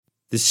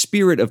The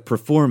spirit of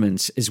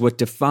performance is what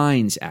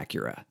defines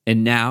Acura.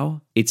 And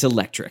now, it's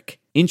electric.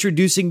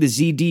 Introducing the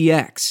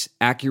ZDX,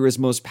 Acura's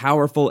most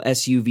powerful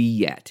SUV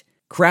yet.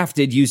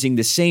 Crafted using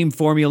the same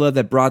formula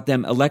that brought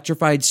them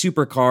electrified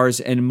supercars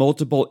and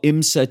multiple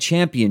IMSA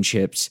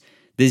championships,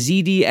 the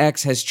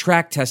ZDX has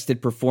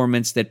track-tested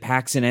performance that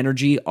packs an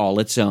energy all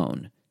its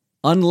own.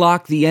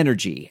 Unlock the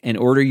energy and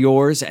order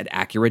yours at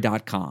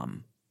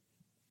Acura.com.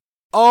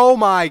 Oh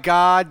my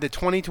God, the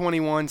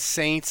 2021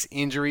 Saints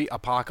injury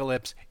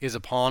apocalypse is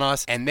upon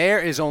us, and there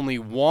is only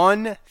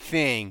one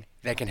thing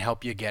that can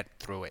help you get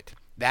through it.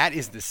 That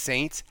is the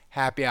Saints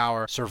Happy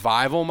Hour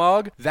Survival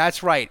Mug.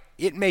 That's right.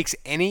 It makes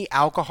any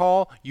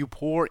alcohol you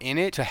pour in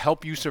it to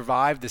help you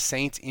survive the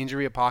Saints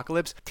injury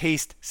apocalypse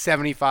taste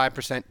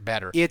 75%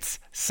 better. It's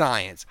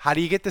science. How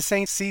do you get the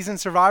Saints Season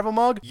Survival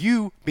Mug?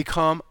 You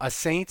become a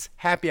Saints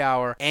Happy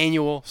Hour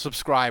annual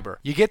subscriber.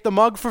 You get the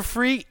mug for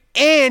free,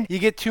 and you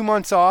get 2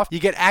 months off. You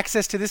get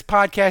access to this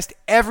podcast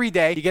every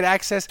day. You get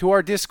access to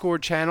our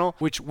Discord channel,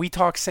 which we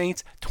talk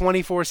Saints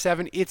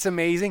 24/7. It's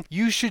amazing.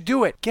 You should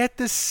do it. Get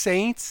the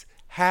Saints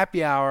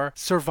Happy Hour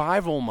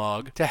Survival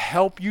Mug to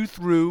help you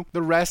through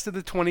the rest of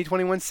the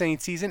 2021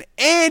 Saints season.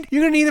 And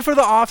you're going to need it for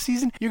the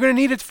offseason. You're going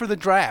to need it for the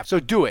draft.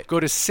 So do it. Go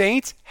to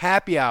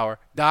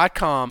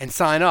saintshappyhour.com and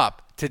sign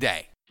up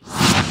today.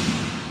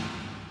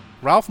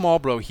 Ralph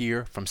Malbrough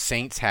here from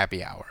Saints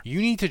Happy Hour. You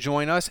need to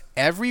join us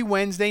every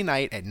Wednesday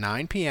night at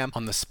 9 p.m.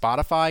 on the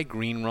Spotify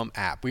Green Room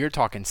app. We are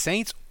talking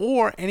Saints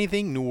or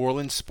anything New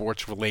Orleans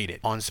sports related.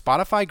 On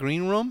Spotify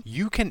Green Room,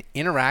 you can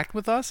interact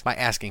with us by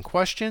asking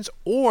questions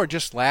or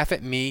just laugh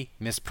at me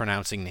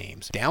mispronouncing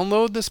names.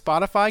 Download the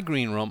Spotify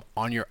Green Room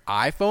on your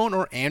iPhone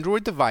or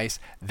Android device,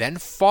 then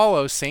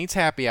follow Saints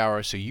Happy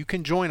Hour so you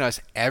can join us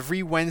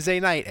every Wednesday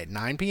night at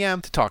 9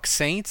 p.m. to talk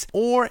Saints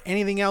or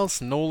anything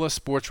else NOLA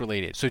sports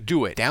related. So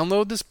do it. Download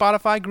the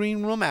Spotify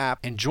Green Room app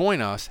and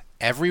join us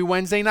every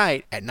Wednesday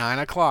night at 9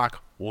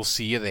 o'clock. We'll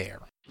see you there.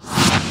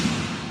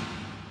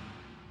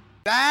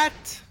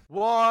 That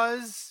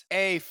was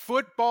a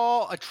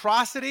football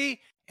atrocity,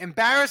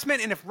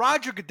 embarrassment, and if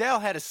Roger Goodell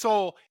had a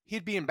soul,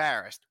 he'd be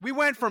embarrassed. We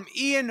went from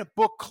Ian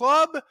Book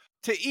Club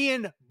to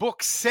Ian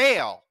Book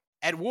Sale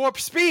at warp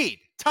speed.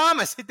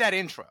 Thomas, hit that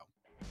intro.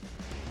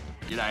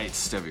 G'day,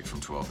 it's Stevic from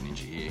 12 Ninja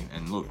here,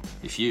 and look,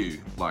 if you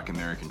like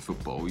American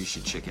football, you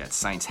should check out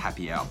Saints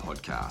Happy Hour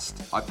podcast.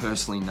 I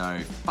personally know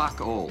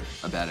fuck all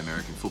about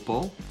American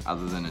football,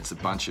 other than it's a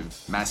bunch of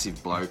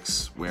massive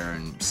blokes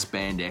wearing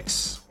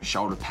spandex,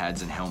 shoulder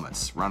pads and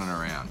helmets, running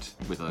around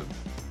with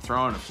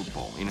throwing a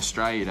football. In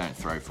Australia, you don't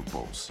throw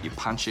footballs. You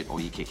punch it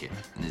or you kick it,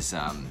 and there's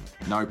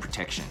no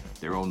protection.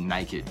 They're all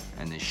naked,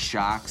 and there's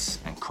sharks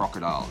and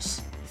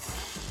crocodiles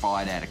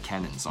fired out of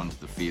cannons onto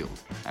the field,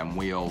 and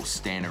we all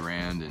stand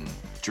around and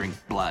drink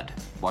blood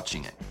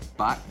watching it.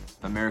 But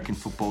if American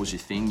football's your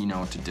thing, you know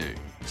what to do.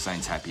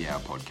 Saints Happy Hour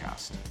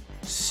podcast.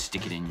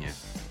 Stick it in your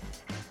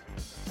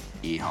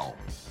ear hole.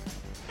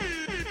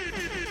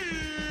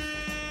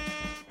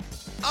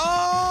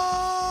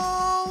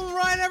 All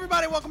right,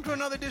 everybody, welcome to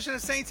another edition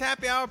of Saints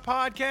Happy Hour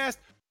podcast.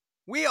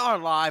 We are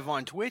live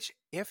on Twitch.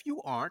 If you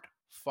aren't,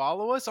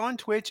 follow us on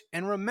Twitch,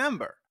 and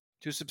remember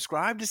to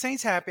subscribe to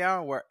Saints Happy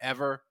Hour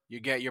wherever you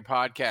get your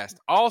podcast.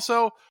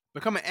 Also,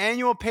 become an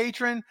annual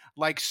patron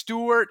like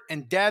Stuart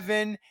and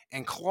Devin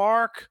and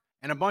Clark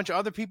and a bunch of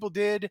other people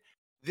did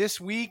this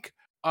week.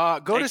 Go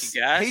to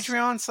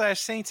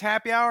Patreon/Saints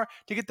Happy Hour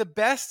to get the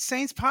best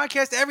Saints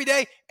podcast every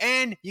day,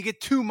 and you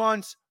get 2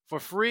 months for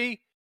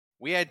free.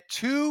 We had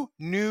 2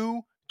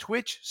 new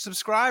Twitch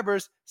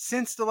subscribers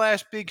since the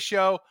last big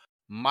show.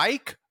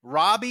 Mike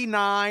Robbie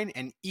 9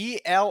 and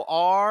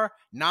ELR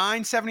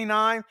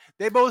 979.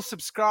 They both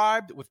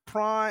subscribed with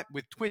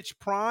Twitch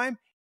Prime,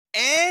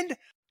 and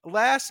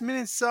last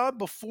minute sub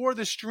before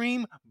the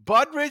stream,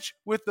 Budrich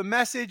with the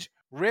message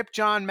Rip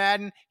John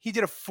Madden. He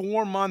did a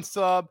 4-month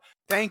sub.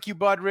 Thank you,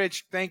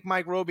 Budrich. Thank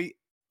Mike Robbie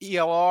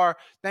ELR.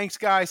 Thanks,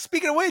 guys.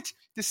 Speaking of which,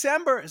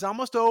 December is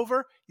almost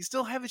over. You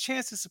still have a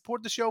chance to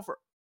support the show for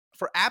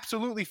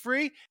absolutely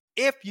free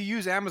if you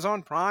use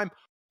Amazon Prime.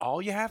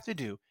 All you have to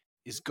do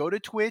is go to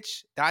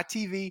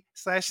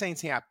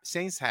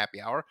twitch.tv/Saints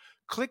Happy Hour,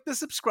 click the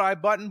subscribe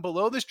button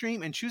below the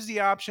stream, and choose the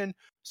option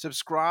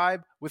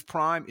subscribe with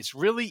Prime. It's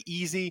really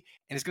easy,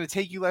 and it's going to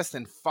take you less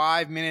than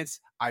 5 minutes.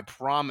 I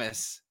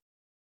promise.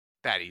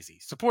 That easy.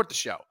 Support the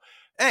show.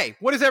 Hey,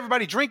 what is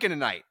everybody drinking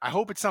tonight? I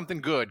hope it's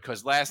something good,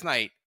 because last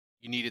night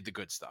you needed the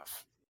good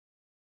stuff.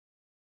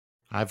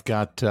 I've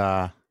got,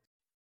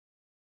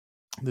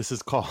 this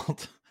is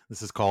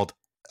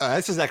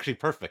actually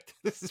perfect.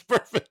 This is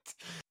perfect.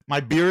 My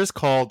beer is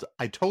called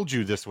I Told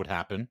You This Would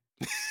Happen.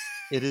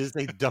 It is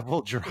a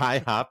double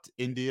dry hopped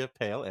India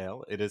Pale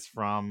Ale. It is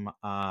from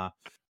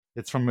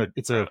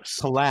it's a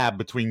collab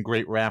between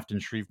Great Raft in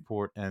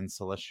Shreveport and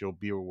Celestial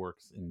Beer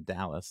Works in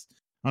Dallas.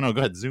 Oh no, go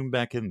ahead. Zoom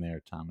back in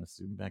there, Thomas.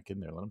 Zoom back in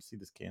there. Let them see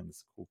this can.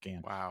 This cool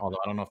can. Wow. Although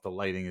I don't know if the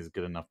lighting is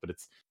good enough, but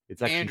it's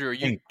actually Andrew,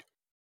 pink.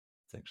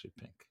 It's actually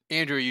pink.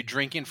 Andrew, are you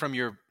drinking from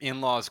your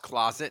in-laws'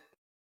 closet?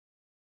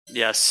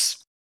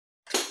 Yes.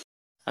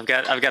 I've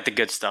got the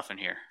good stuff in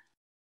here.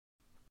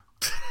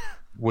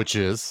 which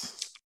is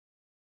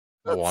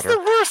That's water. the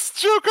worst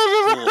joke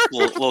I've ever heard.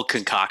 Little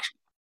concoction.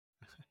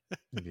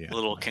 Yeah.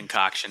 Little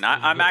concoction.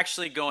 I'm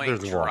actually going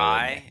There's water in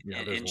dry there. Yeah,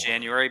 in there's water.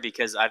 January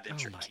because I've been Oh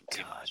drinking my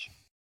too God. much.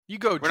 You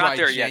go We're dry not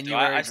there yet, though.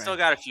 January. I still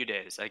got a few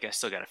days. I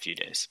still got a few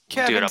days. Do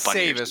Kevin, it up on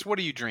save New us. What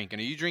are you drinking?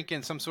 Are you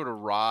drinking some sort of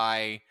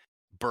rye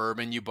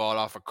bourbon you bought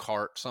off a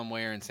cart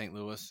somewhere in St.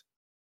 Louis?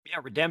 Yeah,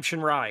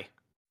 Redemption Rye.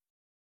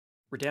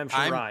 Redemption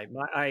I'm-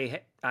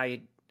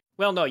 Rye.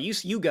 Well, no,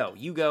 you go,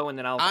 and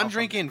then I'll. I'm I'll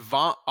drinking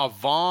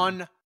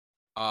Von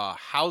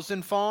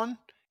Hausenfawn.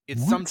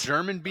 It's some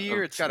German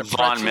beer. It's got a Von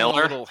pretzel and a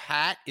Miller? little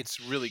hat. It's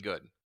really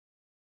good.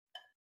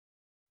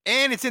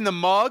 And it's in the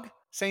mug,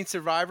 Saint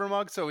Survivor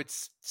mug, so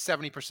it's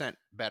 70%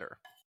 better.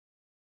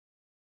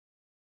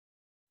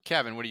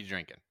 Kevin, what are you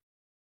drinking?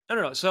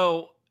 No.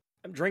 So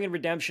I'm drinking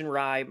Redemption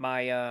Rye.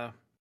 My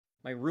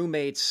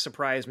roommates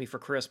surprised me for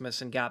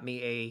Christmas and got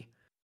me a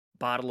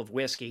bottle of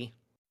whiskey.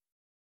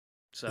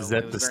 So Is it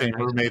that was the very same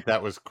nice. roommate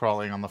that was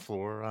crawling on the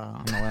floor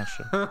on the last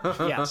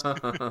show? Yes.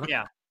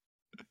 Yeah.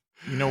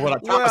 You know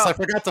what, Thomas? Well- I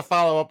forgot to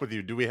follow up with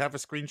you. Do we have a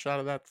screenshot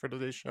of that for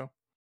today's show?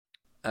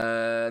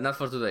 Not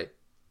for today.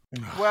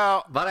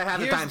 Well, But I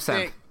have a here's the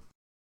timestamp. thing.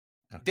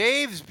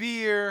 Dave's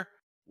beer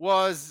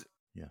was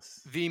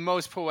Yes. the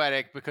most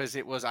poetic because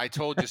it was I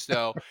told you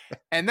so.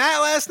 And that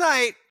last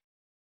night,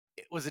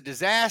 it was a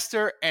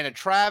disaster and a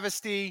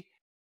travesty.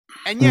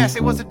 And yes,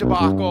 it was a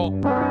debacle.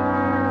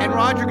 And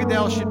Roger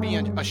Goodell should be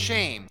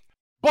ashamed.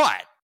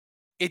 But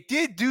it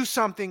did do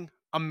something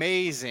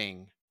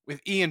amazing with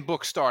Ian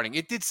Book starting.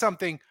 It did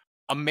something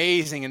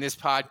amazing in this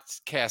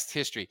podcast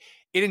history.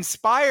 It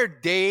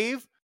inspired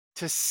Dave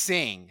to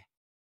sing.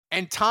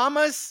 And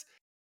Thomas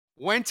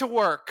went to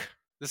work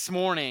this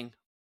morning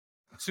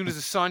as soon as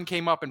the sun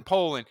came up in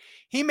Poland.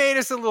 He made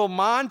us a little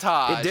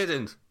montage It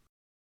didn't.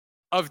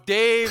 of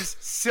Dave's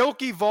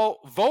silky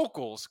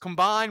vocals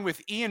combined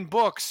with Ian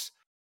Book's.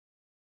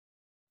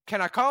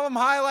 Can I call them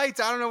highlights?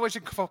 I don't know what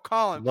you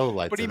call them.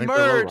 Lowlights. But he I think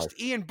they're merged lowlights.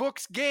 Ian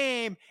Book's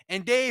game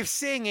and Dave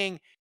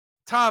singing.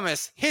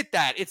 Thomas, hit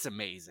that. It's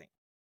amazing.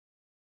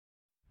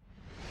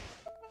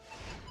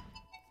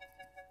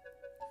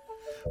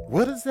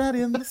 What is that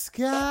in the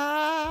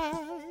sky?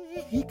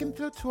 He can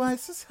throw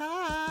twice as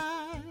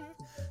high.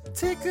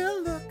 Take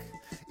a look.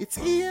 It's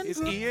Ian. It's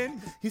Book.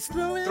 Ian. He's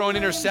throwing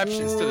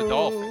interceptions to the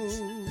Dolphins.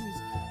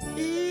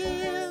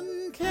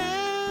 Ian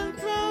can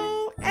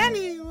throw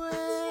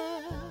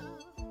anywhere.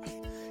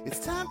 It's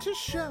time to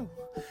show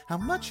how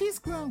much he's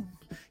grown.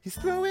 He's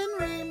throwing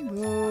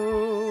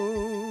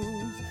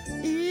rainbows.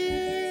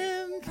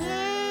 Ian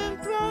can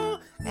throw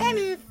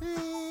anything.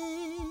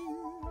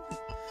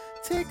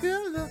 Take a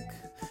look.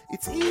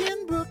 It's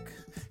Ian Book.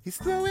 He's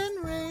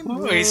throwing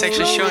rainbows. Ooh, he's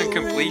actually showing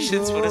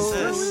completions? What is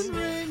this?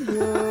 I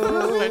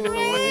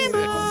know, what is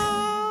this?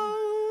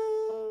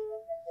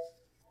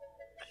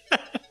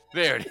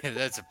 There it is.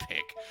 That's a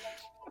pick.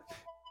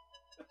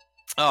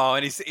 Oh,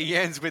 and he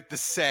ends with the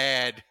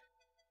sad,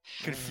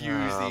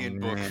 confused Oh, Ian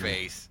Book man.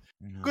 face.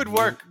 Good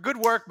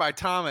work by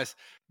Thomas.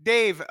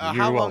 Dave, how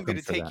You're long welcome did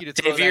it for take that. you to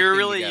throw Dave, that you're thing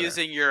really together?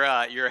 using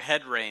your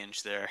head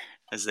range there,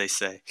 as they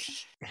say.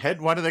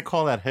 Head. Why do they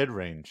call that head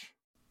range?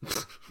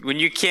 When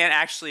you can't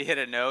actually hit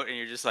a note and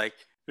you're just like,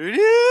 like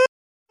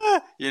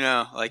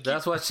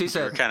That's what she you're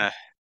said. kind of,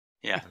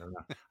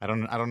 I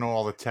don't know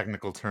all the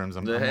technical terms.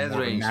 I'm The head more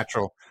of a range.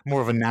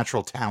 more of a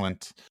natural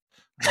talent,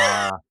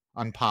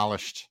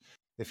 unpolished,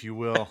 if you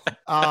will.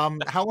 How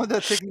long did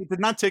that take me? It did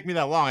not take me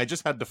that long. I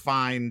just had to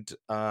find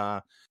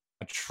a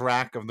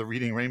track of the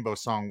Reading Rainbow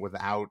song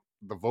without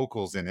the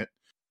vocals in it,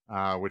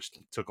 which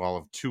took all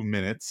of 2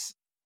 minutes.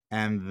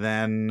 And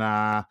then,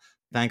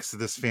 thanks to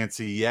this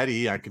fancy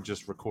Yeti, I could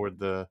just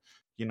record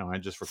I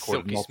just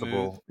recorded Silky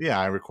multiple. Yeah,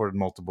 I recorded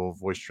multiple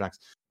voice tracks.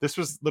 This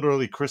was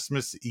literally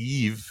Christmas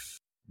Eve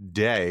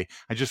day.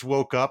 I just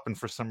woke up and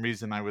for some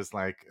reason I was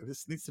like,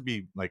 this needs to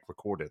be like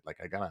recorded. Like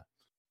I gotta,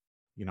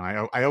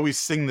 I always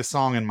sing the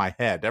song in my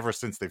head ever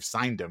since they've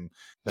signed him.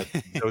 That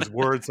those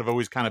words have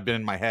always kind of been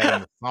in my head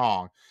in the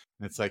song.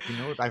 And it's like,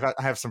 I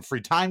have some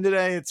free time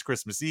today. It's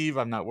Christmas Eve.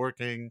 I'm not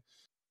working.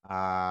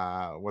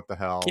 What the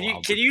hell?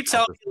 Can you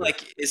tell me,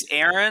 like, is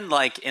Aaron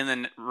like in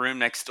the room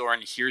next door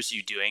and hears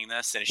you doing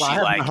this, and is she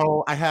like,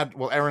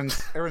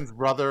 Aaron's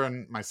brother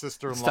and my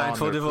sister-in-law It's time and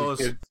for their 3 divorce.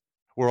 kids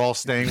were all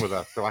staying with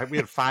us. So we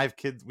had 5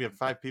 kids. We had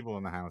 5 people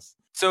in the house.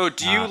 so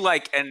do you Uh,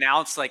 like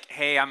announce like,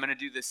 hey, I'm gonna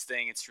do this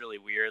thing, it's really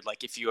weird,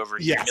 like if you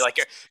overhear Yes. me, like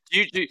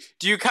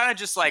do you kind of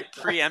just like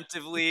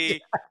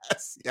preemptively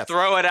Yes.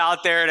 throw it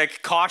out there to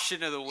caution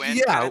to the wind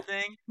Yeah. kind of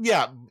thing?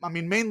 Yeah, I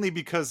mean, mainly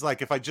because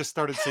like if I just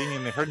started singing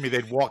and they heard me,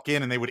 they'd walk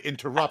in and they would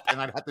interrupt,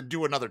 and I'd have to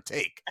do another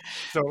take.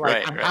 So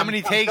like, Right, How many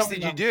I'm takes telling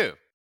did you them- do?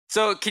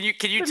 So can you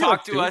Maybe talk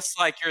like to 2. us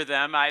like you're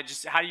them?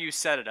 How do you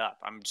set it up?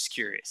 I'm just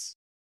curious.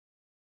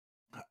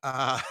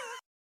 I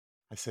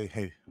say,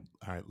 hey,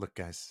 all right, look,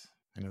 guys,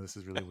 I know this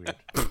is really weird,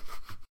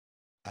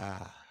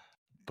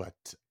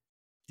 but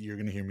you're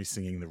gonna hear me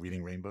singing the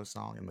Reading Rainbow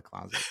song in the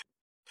closet.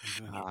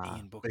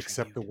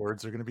 Except the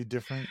words are gonna be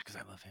different. because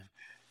I love him.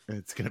 And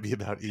it's gonna be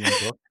about Ian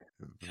Book.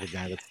 the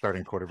guy that's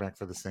starting quarterback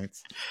for the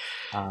Saints.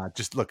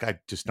 Just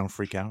don't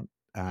freak out.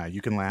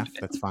 You can laugh,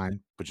 that's fine,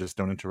 but just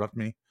don't interrupt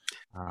me.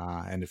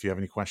 And if you have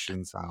any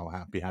questions,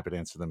 I'll be happy to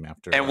answer them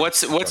after. And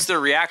what's the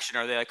reaction?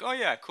 Are they like, "Oh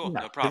yeah, cool,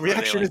 no problem"? The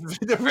reaction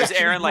or is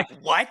Aaron like,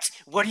 "What?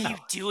 What are you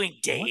doing,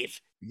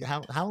 Dave?"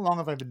 How long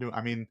have I been doing?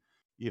 I mean,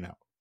 when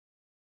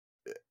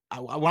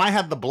I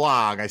had the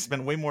blog, I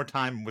spent way more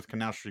time with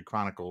Canal Street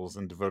Chronicles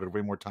and devoted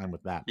way more time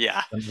with that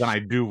than I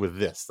do with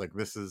this. Like,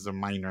 this is a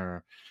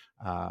minor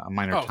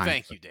time. Oh,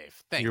 thank you, Dave.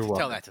 Thank you.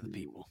 Tell that to the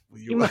people.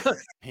 You know,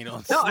 She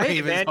must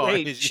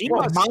enjoy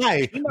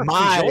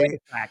the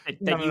fact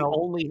that you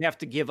only have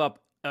to give up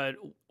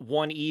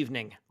one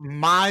evening.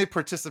 My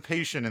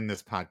participation in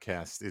this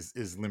podcast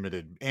is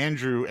limited.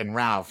 Andrew and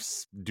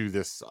Ralph's do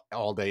this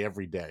all day,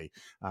 every day.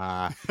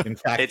 In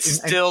fact, it's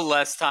still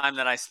less time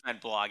than I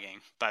spent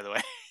blogging, by the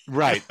way.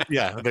 Right.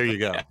 Yeah. There you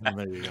go.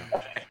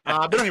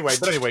 But anyway,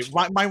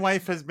 my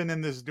wife has been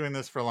doing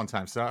this for a long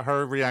time. So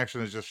her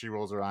reaction is just she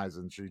rolls her eyes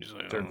and she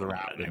turns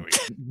around and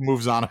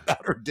moves on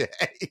about her day.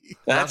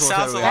 That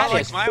sounds a lot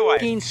like my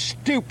wife.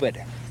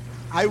 Stupid.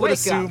 I would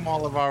assume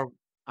all of our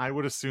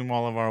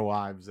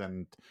wives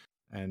and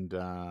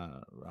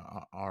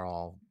are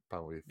all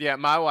probably. Yeah,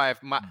 my wife.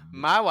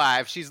 My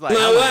wife. She's like,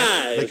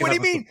 what do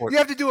you mean? You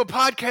have to do a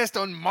podcast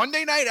on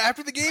Monday night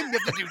after the game? You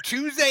have to do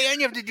Tuesday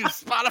and you have to do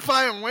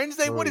Spotify on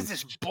Wednesday? What is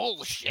this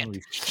bullshit?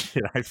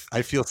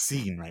 I feel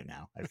seen right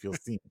now. I feel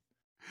seen.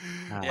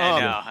 I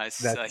know.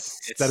 It's like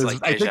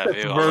deja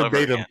vu all over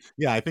again.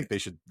 Yeah, I think they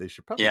should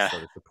probably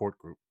start a support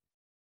group.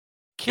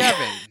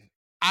 Kevin,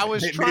 I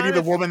was maybe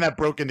the woman that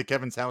broke into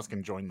Kevin's house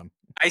can join them.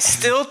 I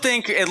still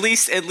think at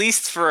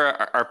least for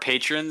our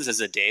patrons as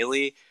a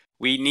daily,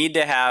 we need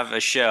to have a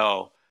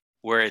show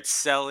where it's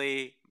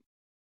Selly,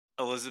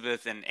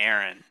 Elizabeth, and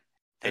Aaron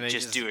that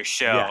just do a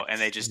show and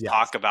they just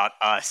talk about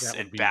us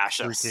and bash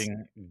us.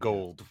 Freaking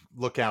gold.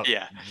 Look out!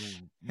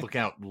 Look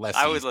out, Les.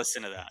 I would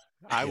listen to that.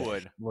 I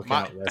would look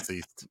out, Les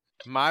East.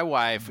 My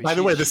wife. By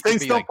the way, the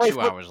Saints don't play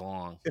 2 hours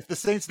long. If the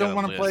Saints don't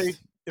want to play.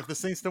 If the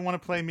Saints don't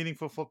want to play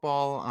meaningful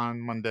football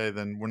on Monday,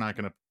 then we're not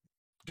going to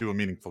do a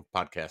meaningful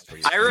podcast for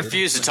you. I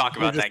refuse to talk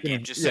about that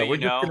game, just so you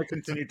know.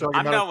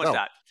 I'm done with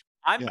that.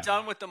 I'm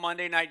done with the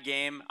Monday night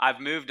game. I've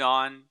moved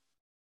on.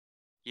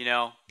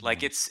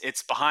 Like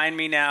it's behind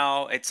me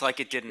now. It's like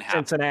it didn't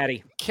happen.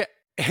 Cincinnati.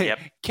 Yep.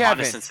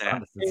 Kevin,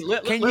 Cincinnati.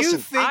 You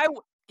think?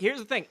 Here's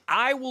the thing.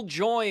 I will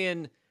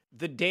join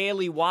the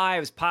Daily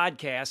Wives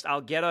podcast.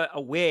 I'll get a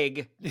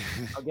wig.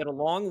 I'll get a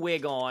long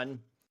wig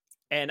on.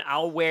 And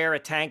I'll wear a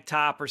tank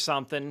top or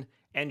something,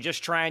 and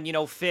just try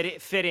and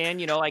fit in,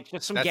 like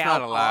just some. That's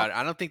not allowed.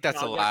 I don't think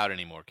that's allowed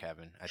anymore,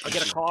 Kevin. I'll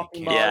get a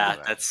coffee mug.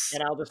 Yeah,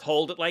 and I'll just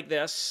hold it like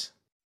this.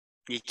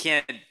 You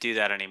can't do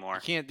that anymore. You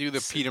can't do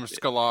the Peter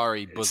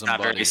Scolari bosom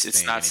buddies.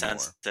 It's not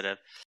sensitive.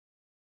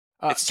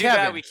 It's too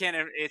Kevin. bad we can't.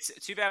 It's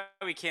too bad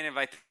we can't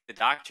invite the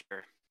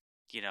doctor.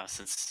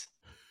 Since.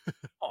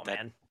 Oh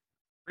man,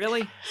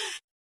 really?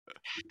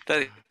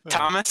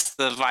 Thomas,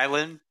 the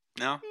violin?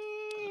 No.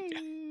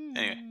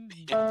 Anyway.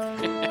 The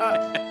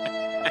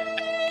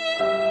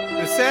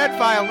sad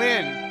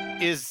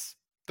violin is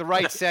the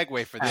right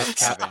segue for this,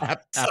 Kevin.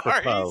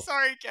 Sorry,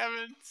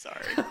 Kevin.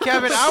 Sorry.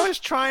 Kevin, I was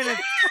trying to...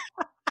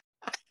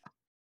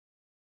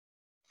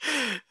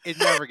 It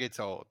never gets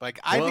old. Like,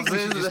 I think we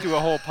should just do a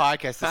whole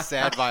podcast of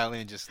sad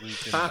violin just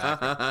leaps in the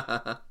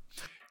background.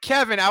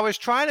 Kevin, I was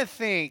trying to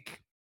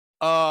think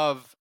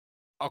of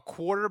a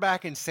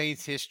quarterback in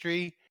Saints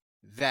history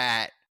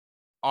that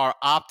our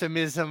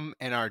optimism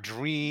and our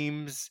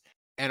dreams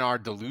and our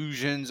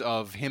delusions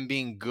of him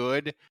being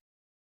good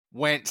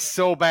went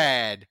so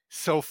bad,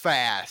 so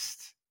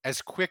fast,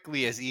 as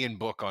quickly as Ian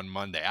Book on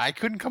Monday. I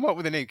couldn't come up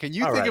with a name. Can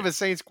you think of a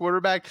Saints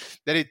quarterback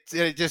that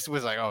it just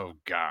was like, oh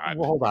God?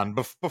 Well, hold on.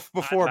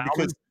 Before,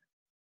 because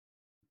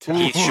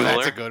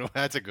that's a good one.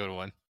 That's a good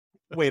one.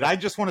 Wait, I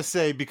just want to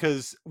say,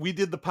 because we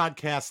did the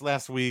podcast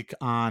last week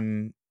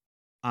on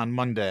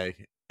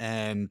Monday,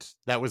 and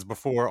that was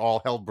before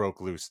all hell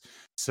broke loose.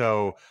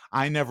 So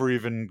I never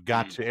even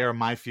got to air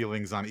my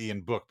feelings on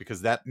Ian Book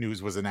because that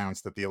news was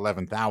announced at the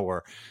 11th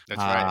hour. That's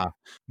right.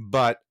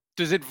 But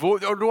does it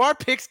void, or do our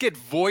picks get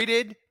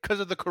voided because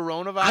of the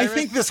coronavirus? I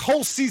think this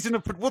whole season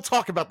of we'll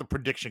talk about the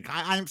prediction.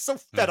 I'm so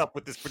fed up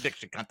with this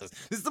prediction contest.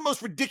 This is the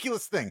most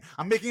ridiculous thing.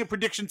 I'm making a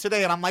prediction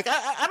today, and I'm like,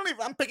 I don't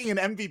even. I'm picking an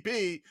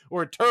MVP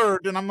or a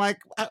turd, and I'm like,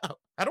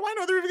 how do I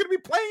know they're even going to be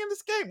playing in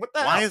this game? What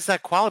the hell? Why is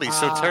that quality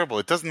so terrible?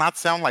 It does not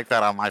sound like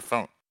that on my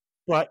phone.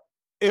 But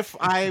if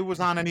I was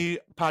on any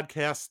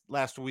podcast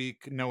last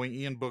week knowing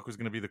Ian Book was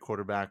going to be the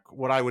quarterback,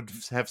 what I would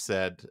have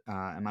said,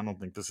 and I don't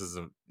think this is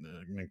an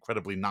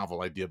incredibly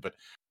novel idea, but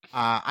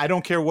I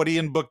don't care what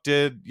Ian Book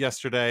did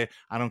yesterday.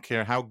 I don't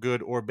care how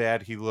good or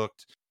bad he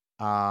looked.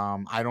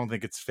 I don't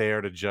think it's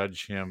fair to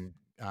judge him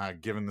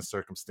given the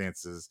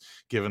circumstances,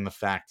 given the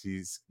fact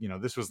he's,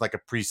 this was like a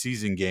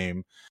preseason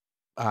game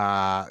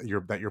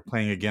you're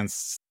playing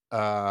against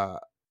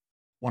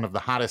one of the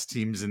hottest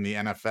teams in the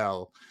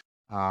NFL.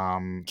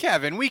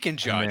 Kevin, we can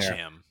judge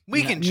him.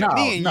 We can No,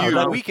 me and no, you.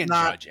 that We was can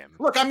not- judge him.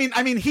 Look, I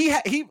mean, he,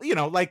 you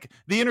know, like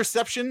the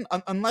interception,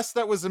 unless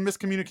that was a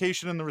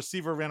miscommunication and the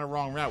receiver ran a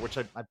wrong route, which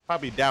I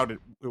probably doubt it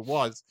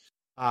was.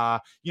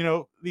 You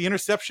know, the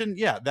interception,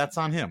 yeah, that's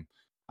on him.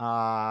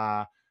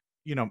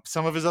 You know,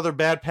 some of his other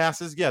bad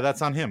passes, yeah,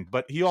 that's on him.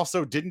 But he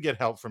also didn't get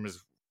help from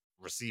his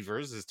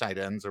receivers, his tight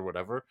ends or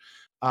whatever.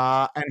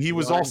 And he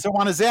was also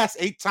on his ass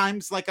 8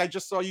 times, like I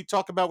just saw you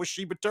talk about with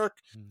Sheba Turk.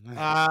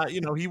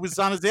 You know, he was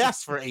on his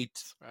ass for 8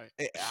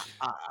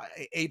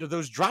 of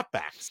those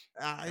dropbacks.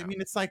 I mean,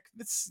 it's like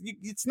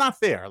it's not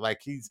fair.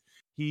 Like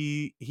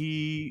he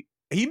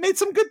made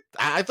some good.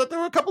 I thought there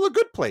were a couple of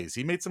good plays.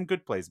 He made some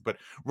good plays, but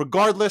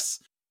regardless,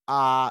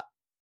 to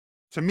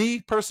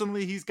me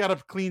personally, he's got a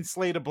clean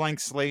slate, a blank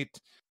slate.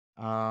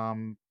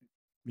 You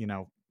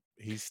know,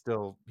 he's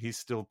still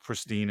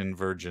pristine and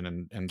virgin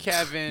and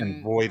Kevin,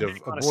 and void of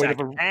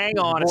Hang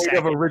on a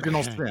second.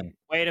 original sin.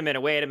 Wait a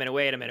minute.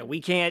 We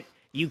can't.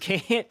 You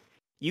can't.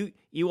 You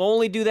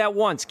only do that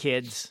once,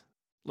 kids.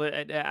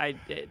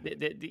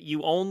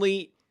 You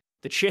only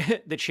the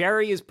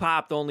cherry is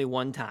popped only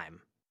one time.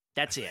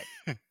 That's it.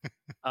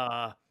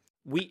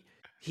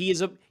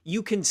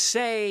 You can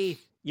say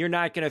you're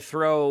not going to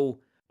throw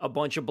a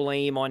bunch of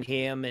blame on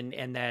him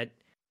and that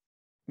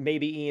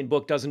maybe Ian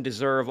Book doesn't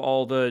deserve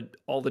all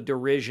the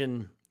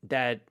derision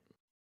that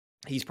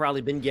he's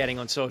probably been getting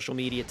on social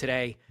media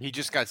today. He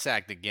just got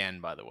sacked again,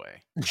 by the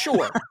way.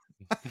 Sure.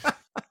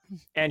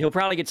 And he'll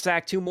probably get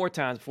sacked 2 more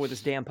times before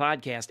this damn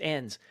podcast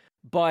ends.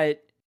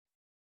 But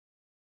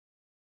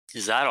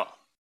is that all?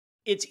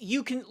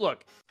 You can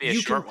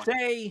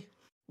say,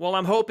 well,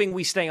 I'm hoping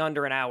we stay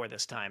under an hour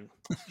this time,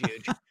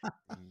 Juge.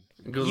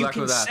 Good luck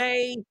with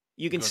that.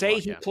 You can say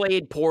he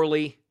played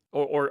poorly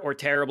or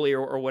terribly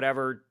or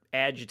whatever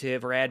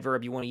adjective or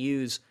adverb you want to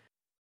use.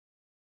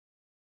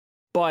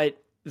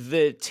 But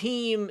the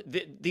team,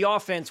 the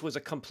offense was a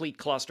complete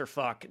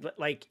clusterfuck.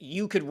 Like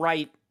you can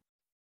write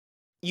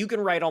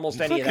almost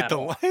any of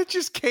that. It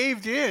just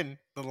caved in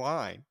the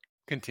line.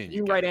 Continue.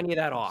 You can write any of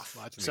that off.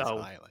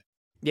 So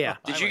yeah.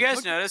 Did you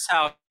guys notice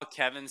how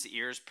Kevin's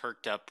ears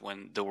perked up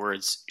when the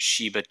words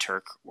Sheba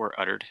Turk were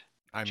uttered?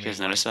 Did you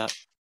guys notice that?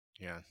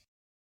 Yeah.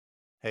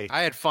 Hey,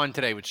 I had fun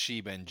today with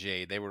Sheba and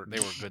Jade. They were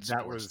good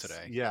sports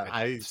today. Yeah,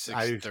 at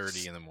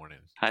 6:30 in the morning.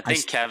 I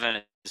think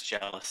Kevin is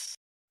jealous.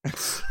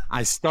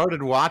 I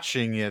started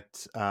watching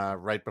it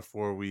right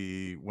before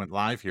we went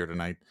live here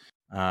tonight.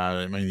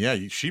 I mean, yeah,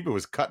 Sheba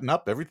was cutting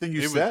up everything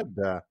you said.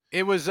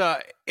 It was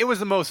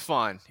the most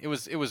fun. It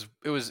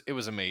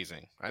was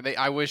amazing.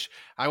 I wish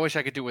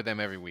I could do it with them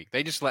every week.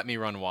 They just let me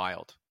run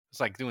wild. It's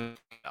like doing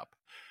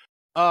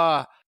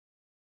up.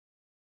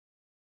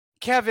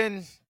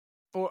 Kevin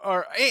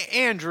or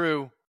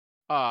Andrew,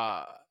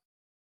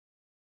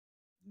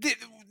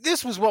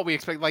 this was what we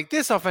expected. Like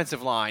this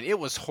offensive line, it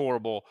was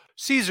horrible.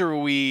 Cesar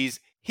Ruiz,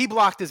 he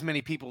blocked as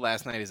many people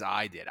last night as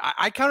I did.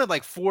 I counted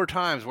like 4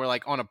 times where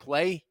like on a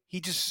play,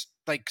 he just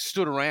like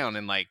stood around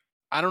and like,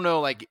 I don't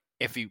know, like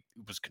if he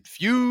was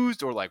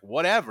confused or like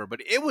whatever, but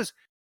it was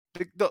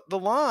the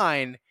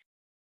line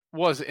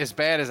was as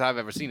bad as I've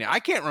ever seen it.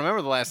 I can't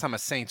remember the last time a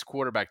Saints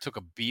quarterback took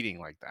a beating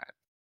like that.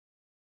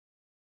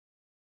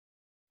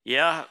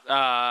 Yeah,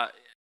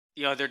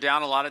 they're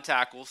down a lot of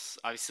tackles.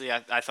 Obviously,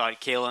 I thought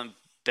Kalen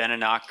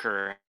Beninock,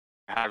 or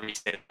however you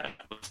say that,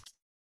 was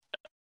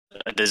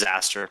a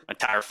disaster, a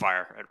tire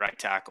fire at right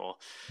tackle.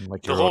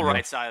 Like the whole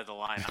right side of the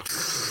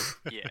lineup.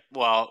 Yeah,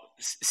 well,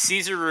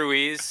 Cesar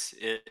Ruiz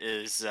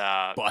is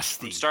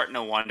busty. I'm starting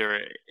to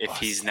wonder if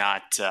he's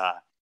not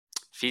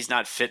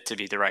fit to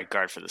be the right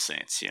guard for the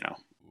Saints. You know.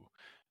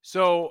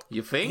 So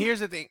you think? Here's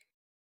the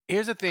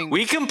thing.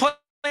 We complained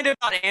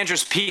about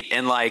Andrus Peat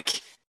and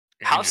like.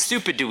 How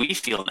stupid do we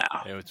feel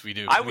now? Yeah, we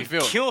do. I would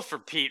kill for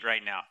Pete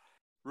right now.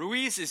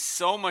 Ruiz is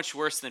so much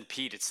worse than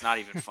Pete. It's not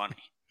even funny.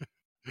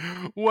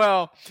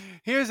 Well,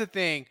 here's the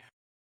thing.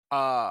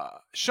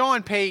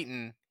 Sean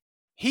Payton,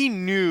 he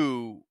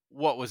knew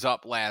what was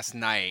up last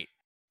night.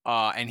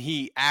 And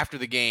after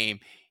the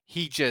game,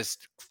 he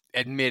just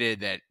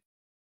admitted that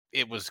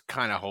it was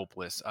kind of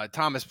hopeless.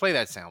 Thomas, play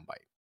that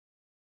soundbite.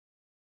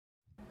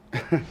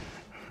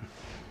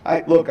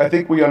 I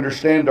think we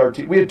understand our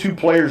team. We had 2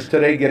 players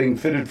today getting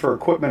fitted for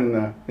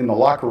equipment in the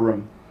locker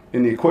room,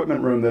 in the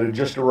equipment room that had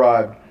just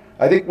arrived.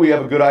 I think we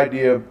have a good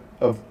idea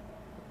of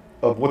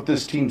what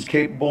this team's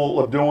capable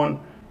of doing.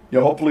 You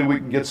know, hopefully we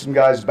can get some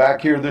guys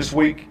back here this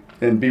week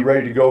and be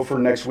ready to go for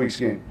next week's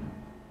game.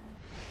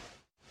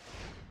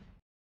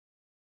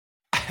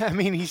 I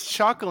mean, he's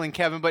chuckling,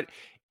 Kevin, but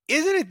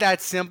isn't it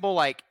that simple?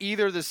 Like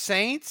either the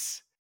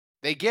Saints,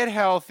 they get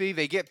healthy,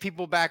 they get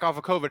people back off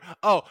of COVID.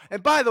 Oh,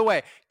 and by the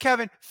way,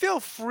 Kevin, feel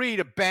free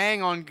to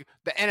bang on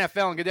the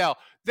NFL and Goodell.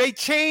 They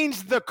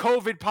changed the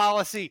COVID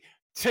policy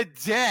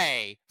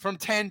today from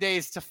 10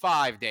 days to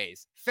 5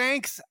 days.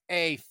 Thanks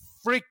a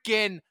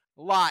freaking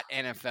lot,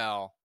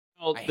 NFL.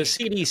 Well, the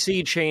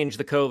CDC changed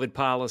the COVID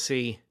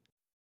policy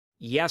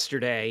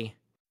yesterday.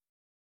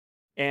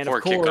 And before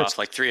of course, kickoff,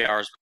 like 3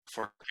 hours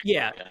before.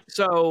 Yeah.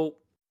 So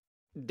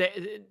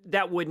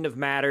that wouldn't have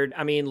mattered.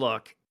 I mean,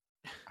 look.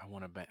 I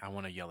want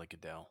to yell at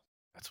Goodell.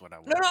 That's what I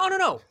want.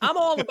 No. I'm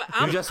all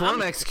about. You just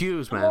want an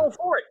excuse, man. I'm all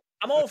for it.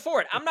 I'm all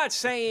for it. I'm not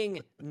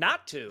saying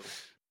not to.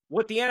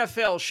 What the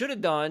NFL should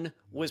have done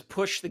was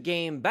push the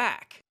game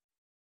back.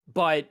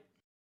 But,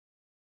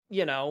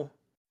 we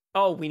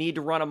need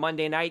to run a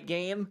Monday night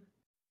game.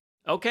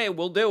 Okay,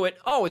 we'll do it.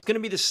 Oh, it's going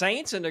to be the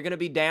Saints and they're going to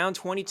be down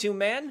 22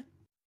 men?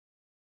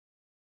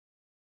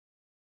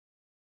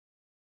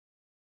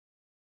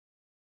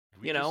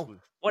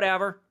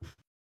 Whatever.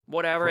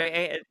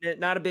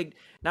 Not a big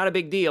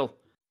deal.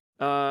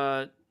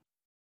 Stan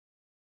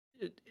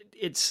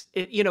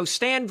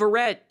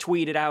Verrett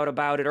tweeted out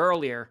about it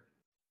earlier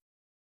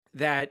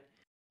that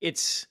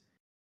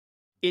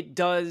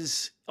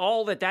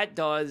all that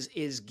does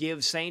is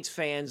give Saints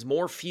fans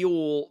more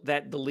fuel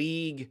that the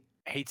league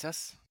hates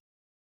us.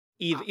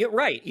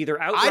 Either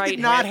outright I did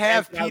not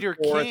have Peter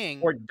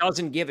King or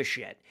doesn't give a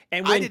shit.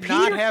 And when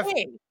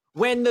King,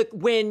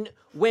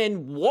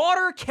 when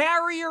water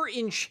carrier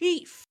in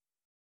chief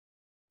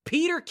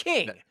Peter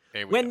King,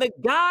 when the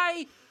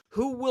guy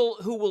who will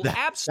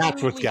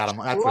absolutely that's what got him.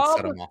 That's what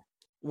set him off.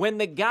 When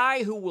the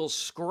guy who will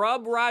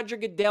scrub Roger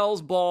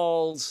Goodell's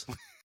balls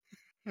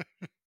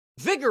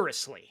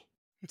vigorously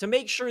to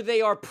make sure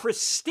they are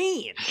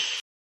pristine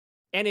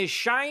and as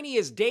shiny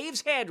as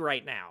Dave's head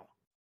right now,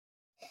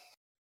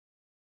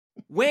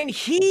 when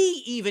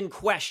he even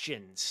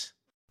questions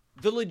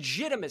the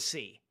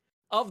legitimacy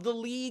of the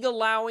league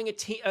allowing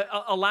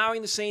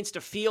the Saints to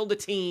field a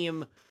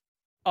team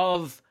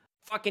of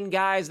fucking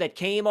guys that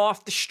came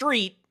off the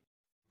street,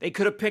 they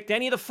could have picked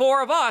any of the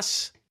four of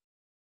us.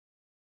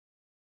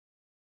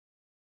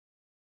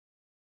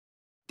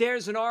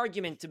 There's an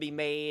argument to be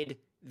made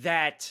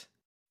that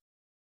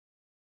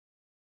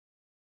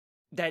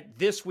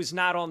this was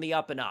not on the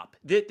up and up.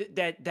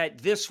 That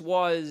this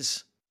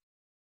was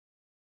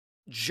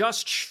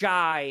just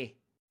shy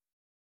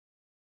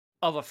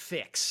of a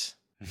fix.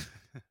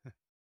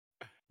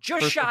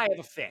 Just shy of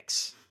a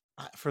fix.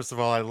 First of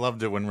all, I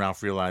loved it when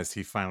Ralph realized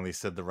he finally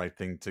said the right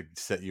thing to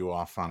set you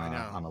off on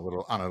a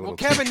little. Well,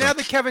 Kevin, now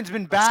that Kevin's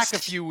been back a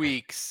few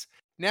weeks,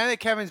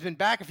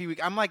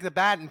 I'm like the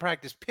batting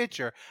practice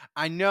pitcher.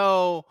 I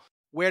know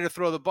where to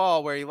throw the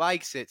ball where he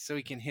likes it, so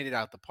he can hit it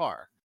out the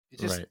park. You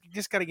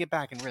just got to get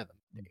back in rhythm.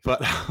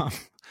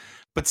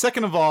 But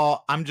second of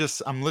all, I'm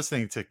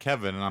listening to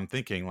Kevin and I'm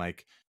thinking,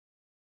 like,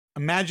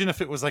 imagine if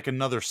it was like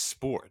another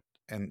sport,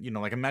 and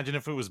imagine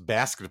if it was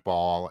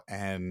basketball,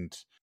 and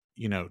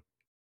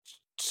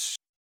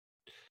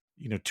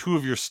two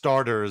of your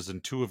starters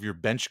and two of your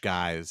bench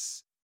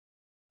guys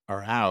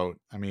are out.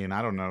 I mean,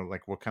 I don't know,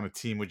 like, what kind of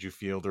team would you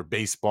field? Or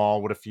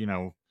baseball? What if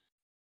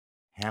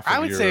half? I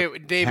would say,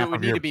 Dave, it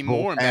would need to be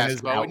more in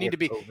basketball. It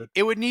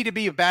would need to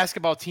be a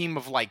basketball team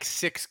of like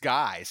 6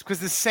 guys, because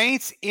the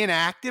Saints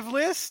inactive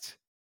list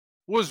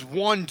was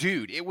one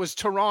dude. It was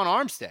Teron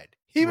Armstead.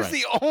 He was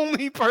the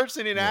only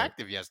person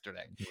inactive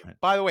yesterday. Right.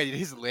 By the way, did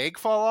his leg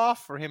fall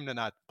off for him to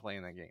not play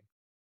in that game?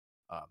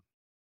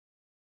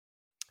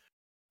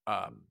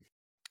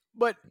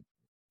 But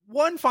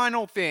one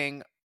final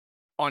thing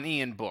on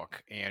Ian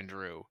Book,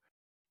 Andrew,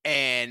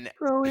 and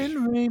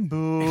throwing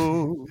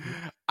rainbow.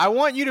 I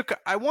want you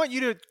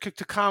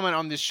to comment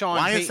on this Sean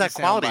Payton. Why is that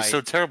quality soundbite.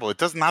 so terrible? It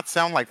does not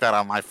sound like that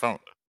on my phone.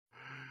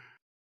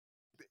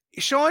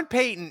 Sean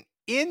Payton,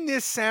 in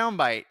this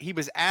soundbite, he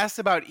was asked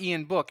about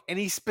Ian Book, and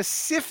he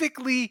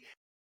specifically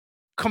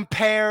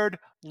compared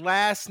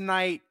last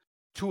night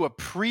to a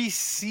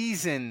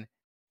preseason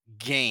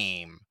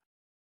game.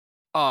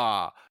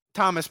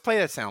 Thomas, play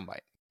that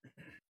soundbite.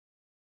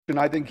 And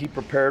I think he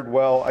prepared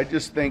well. I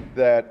just think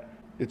that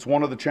it's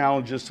one of the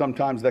challenges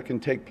sometimes that can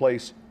take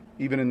place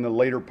even in the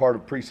later part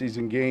of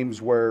preseason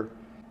games, where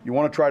you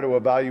want to try to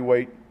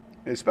evaluate,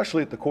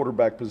 especially at the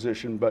quarterback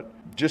position, but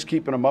just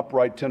keeping him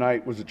upright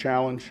tonight was a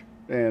challenge.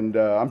 And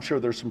I'm sure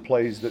there's some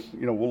plays that,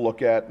 we'll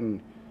look at,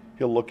 and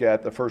he'll look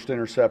at. The first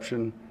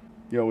interception,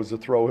 was a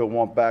throw he'll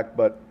want back,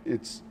 but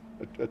it's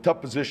a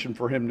tough position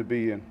for him to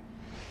be in.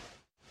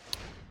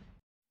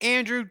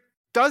 Andrew,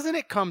 doesn't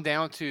it come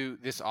down to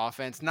this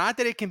offense? Not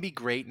that it can be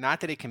great,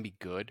 not that it can be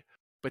good,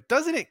 but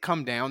doesn't it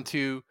come down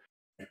to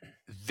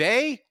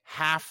they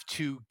have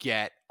to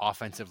get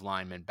offensive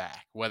linemen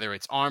back, whether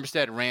it's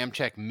Armstead,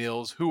 Ramczyk,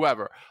 Mills,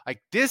 whoever.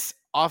 Like, this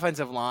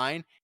offensive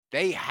line,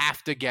 they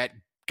have to get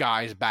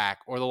guys back,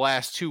 or the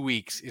last 2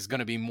 weeks is going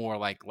to be more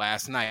like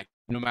last night,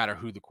 no matter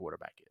who the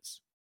quarterback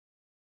is.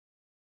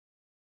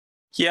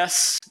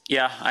 Yes.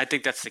 Yeah, I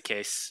think that's the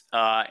case.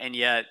 And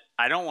yet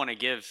I don't want to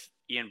give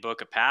Ian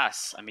Book a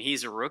pass. I mean,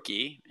 he's a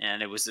rookie,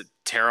 and it was a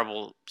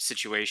terrible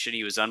situation.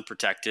 He was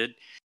unprotected,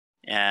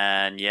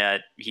 and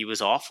yet he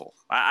was awful.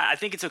 I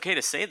think it's okay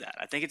to say that.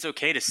 I think it's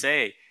okay to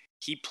say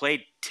he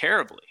played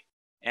terribly.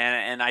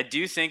 And I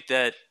do think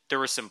that there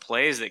were some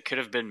plays that could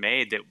have been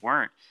made that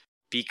weren't,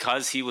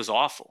 because he was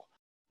awful.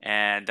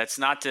 And that's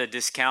not to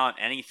discount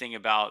anything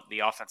about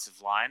the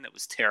offensive line that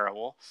was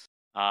terrible.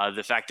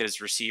 The fact that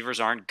his receivers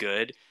aren't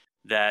good,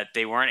 that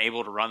they weren't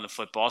able to run the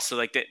football. So,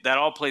 like, that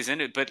all plays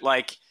into it. But,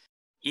 like,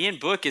 Ian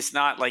Book is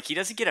not like he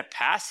doesn't get a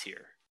pass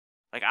here.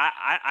 Like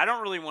I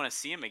don't really want to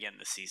see him again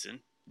this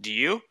season. Do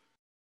you?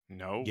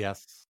 No.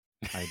 Yes,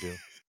 I do.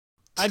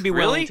 I'd be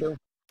willing to.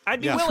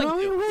 I'd be Yes.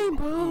 willing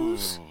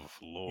to.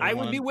 Lord. I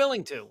would be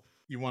willing to.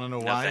 You want to know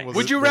No, why? thanks.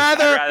 Would you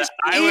rather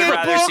I would Ian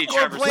rather Book see or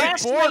Trevor Blake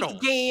Last Simmons. night's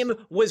Bortles? game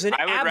was an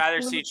I would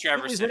rather see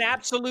Trevor It was an Simmons.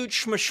 absolute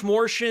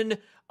schmortion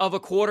of a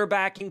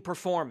quarterbacking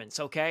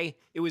performance. Okay,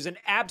 it was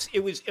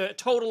a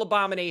total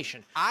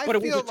abomination. I But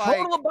it was feel a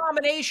total like-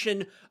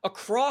 abomination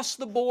across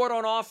the board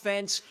on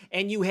offense,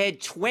 and you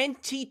had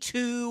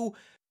 22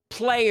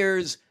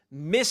 players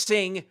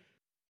missing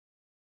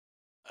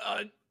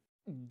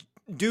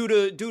due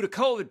to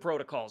COVID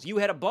protocols. You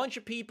had a bunch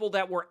of people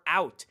that were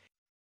out.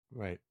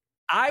 Right.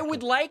 I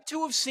would like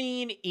to have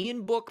seen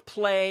Ian Book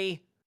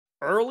play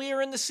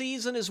earlier in the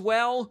season as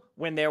well,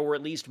 when there were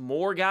at least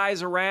more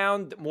guys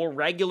around, more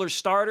regular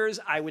starters.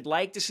 I would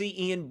like to see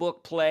Ian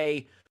Book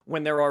play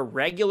when there are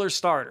regular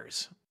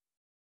starters.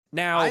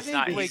 Now, I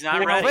think he's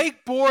not ready.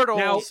 Blake Bortles.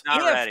 Now, He's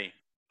not ready.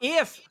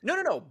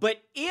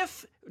 But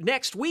if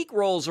next week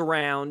rolls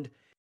around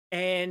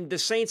and the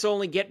Saints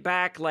only get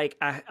back like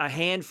a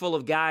handful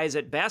of guys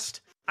at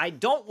best, I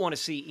don't want to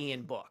see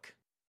Ian Book.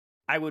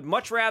 I would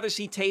much rather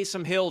see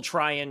Taysom Hill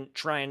try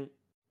and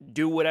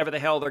do whatever the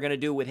hell they're going to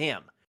do with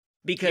him.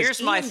 Because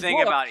Here's my Ian thing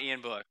Book- about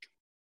Ian Book.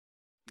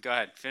 Go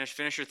ahead.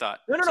 Finish your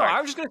thought. No. Sorry.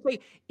 I was just going to say,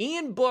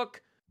 Ian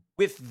Book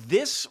with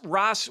this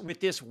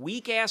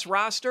weak ass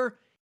roster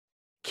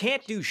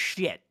can't do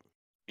shit.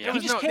 Yeah. He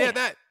just can't.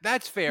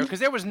 That's fair because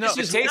there was no.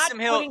 This is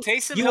Taysom Hill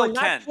You are can.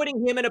 not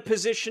putting him in a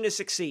position to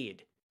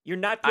succeed. You're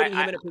not putting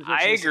him in a position.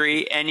 I to agree,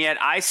 succeed. and yet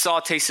I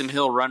saw Taysom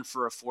Hill run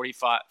for a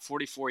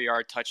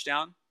 44-yard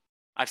touchdown.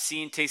 I've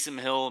seen Taysom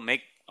Hill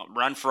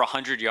run for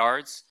 100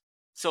 yards.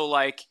 So,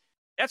 like,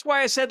 that's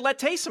why I said let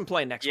Taysom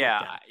play next week.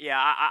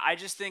 Yeah. I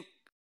just think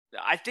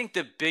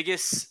the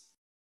biggest,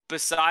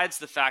 besides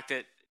the fact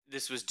that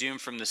this was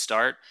doomed from the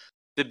start,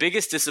 the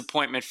biggest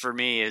disappointment for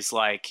me is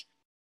like,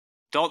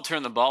 don't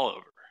turn the ball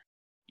over.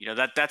 You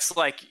know, that's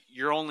like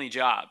your only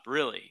job,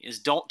 really, is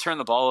don't turn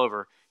the ball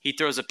over. He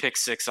throws a pick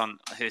six on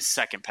his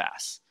second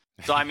pass.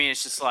 So, I mean,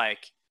 it's just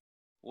like,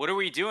 what are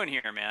we doing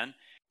here, man?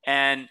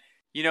 And,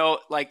 you know,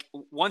 like,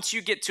 once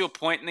you get to a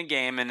point in the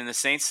game, and in the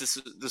Saints, this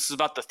is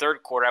about the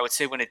third quarter, I would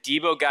say when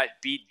Adebo got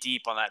beat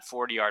deep on that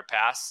 40-yard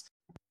pass,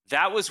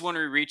 that was when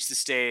we reached the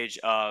stage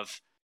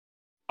of,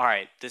 all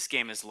right, this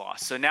game is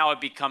lost. So now it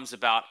becomes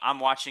about,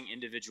 I'm watching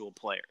individual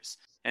players.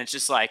 And it's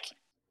just like,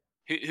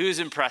 who's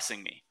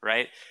impressing me,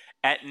 right?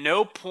 At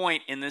no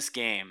point in this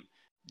game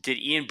did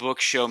Ian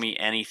Book show me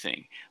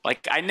anything.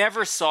 Like, I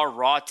never saw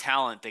raw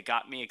talent that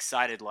got me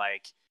excited.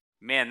 Like,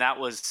 man, that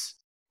was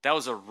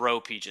a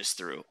rope he just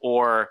threw.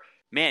 Or,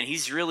 man,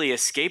 he's really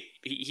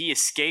he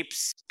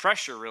escapes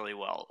pressure really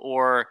well.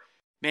 Or,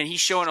 man, he's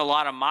showing a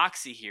lot of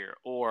moxie here.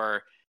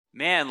 Or,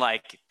 man,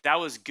 like, that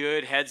was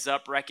good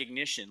heads-up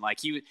recognition. Like,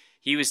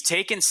 he was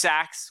taking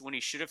sacks when he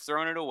should have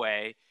thrown it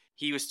away.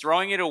 He was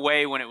throwing it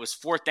away when it was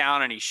fourth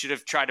down and he should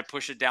have tried to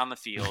push it down the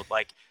field.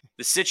 Like,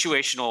 the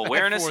situational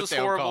awareness was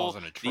horrible.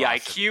 The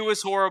IQ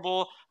was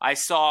horrible. I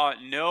saw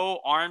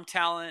no arm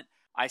talent.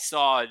 I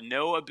saw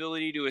no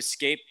ability to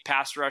escape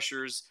pass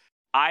rushers.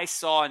 I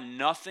saw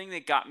nothing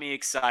that got me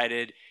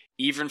excited,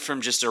 even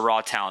from just a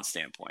raw talent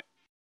standpoint.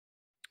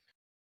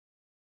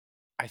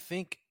 I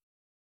think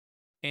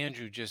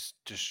Andrew just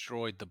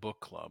destroyed the book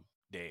club,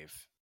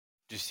 Dave.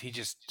 He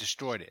just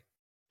destroyed it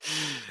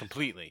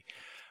completely.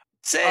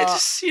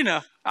 You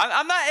know,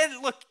 I'm not.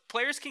 And look,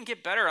 players can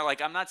get better.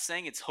 Like, I'm not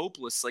saying it's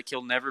hopeless. Like,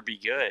 he'll never be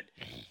good,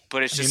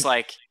 but it's just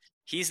like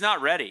he's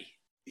not ready.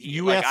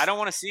 I don't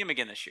want to see him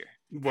again this year.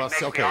 Well,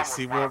 okay.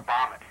 See,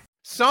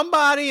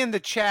 Somebody in the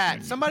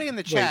chat,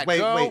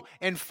 wait.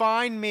 And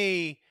find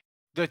me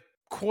the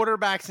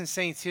quarterbacks in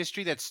Saints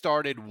history that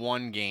started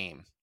one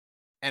game,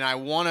 and I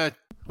want to.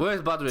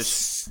 Where's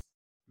Budridge?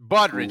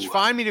 Budridge,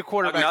 find me the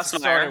quarterbacks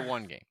that started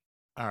one game.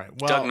 All right.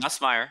 Well, Doug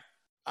Nussmeier.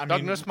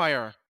 Doug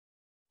Nussmeier.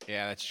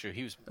 Yeah, that's true.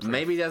 He was.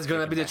 Maybe that's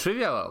gonna be the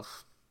trivia,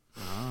 Ralph.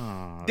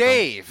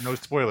 Dave. No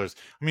spoilers.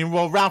 I mean,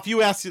 well, Ralph,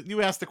 you asked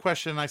the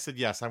question, and I said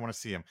yes. I want to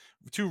see him.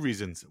 2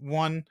 reasons.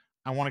 1,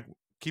 I want to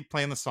keep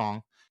playing the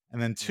song, and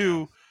then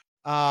 2, it's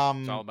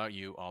all about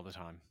you all the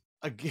time.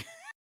 Again,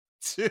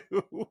 2,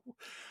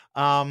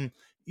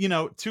 you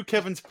know, to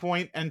Kevin's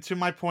point and to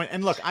my point,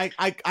 and look, I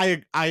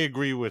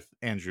agree with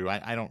Andrew.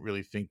 I don't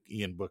really think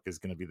Ian Book is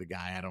going to be the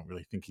guy. I don't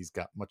really think he's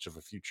got much of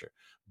a future,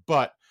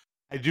 but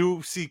I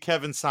do see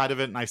Kevin's side of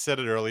it, and I said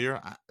it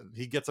earlier.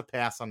 He gets a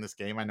pass on this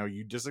game. I know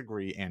you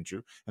disagree,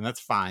 Andrew, and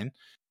that's fine.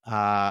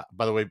 By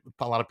the way,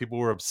 a lot of people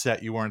were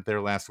upset you weren't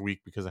there last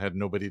week because I had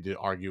nobody to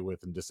argue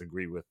with and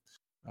disagree with.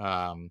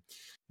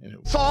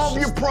 Solve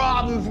your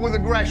problems with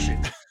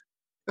aggression.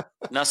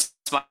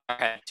 Nussmeier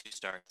had 2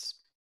 starts.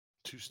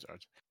 2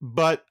 starts.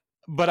 But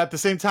at the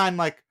same time,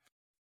 like,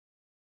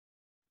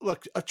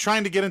 look,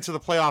 trying to get into the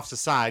playoffs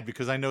aside,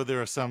 because I know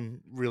there are some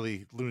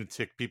really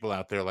lunatic people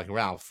out there like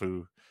Ralph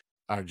who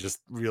are just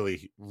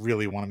really,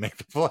 really want to make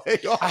the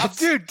playoffs.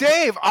 Dude,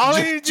 Dave, all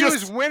they need to do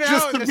Just- is win just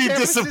out to and be San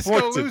Francisco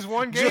disappointed. lose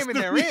one Just game and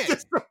to they're be in.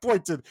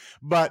 disappointed.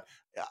 But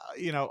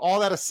all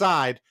that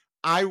aside,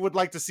 I would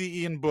like to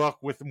see Ian Book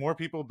with more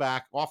people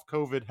back off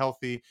COVID,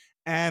 healthy,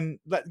 and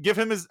give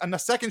him a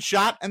second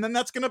shot, and then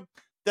that's gonna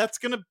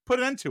put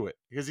an end to it,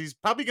 because he's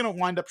probably gonna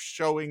wind up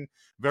showing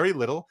very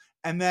little,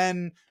 and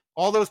then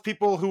all those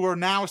people who are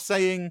now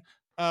saying,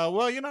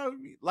 well,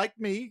 like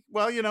me,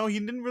 well, he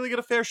didn't really get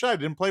a fair shot. He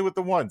didn't play with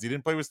the ones. He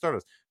didn't play with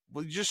starters.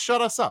 Well, just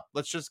shut us up.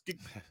 Let's just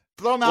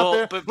throw him out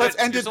there. Let's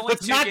end it.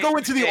 Let's not go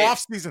into the off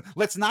season.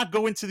 Let's not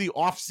go into the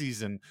off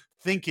season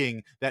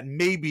thinking that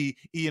maybe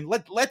Ian.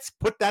 Let's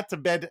put that to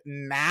bed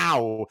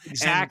now.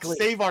 Exactly. And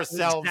save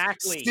ourselves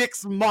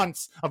 6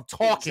 months of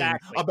talking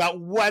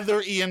about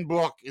whether Ian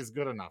Book is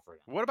good enough.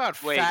 What about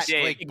Dave,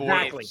 Blake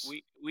Bortles?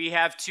 We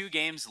have 2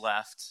 games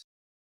left.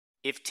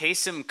 If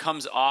Taysom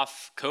comes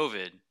off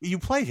COVID, you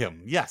play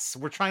him. Yes,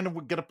 we're trying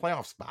to get a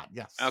playoff spot.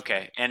 Yes.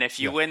 Okay, and if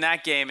you win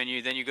that game and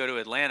you go to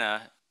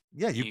Atlanta,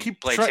 you keep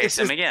play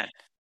Taysom again.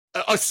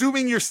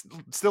 Assuming you're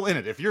still in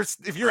it. If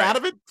you're out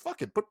of it,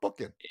 fuck it, put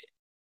Book in.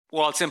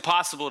 Well, it's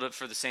impossible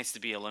for the Saints to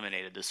be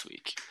eliminated this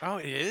week. Oh,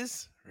 it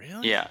is?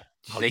 Really? Yeah.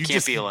 They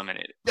can't be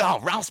eliminated. No,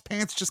 Ralph's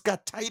pants just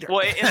got tighter.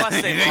 Well,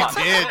 unless they lost.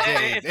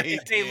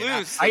 If they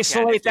lose,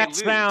 isolate that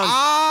sound.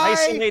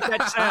 Isolate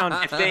that sound.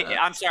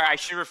 I'm sorry, I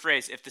should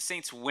rephrase. If the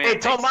Saints win, hey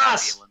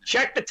Tomas,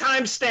 check the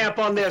timestamp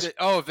on this.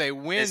 If they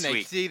win,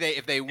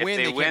 if they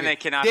win, they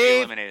cannot be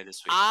eliminated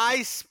this week.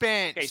 I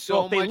spent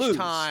so much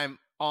time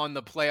on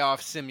the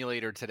playoff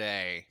simulator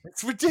today.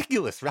 It's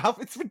ridiculous, Ralph.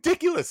 It's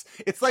ridiculous.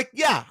 It's like,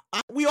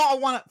 we all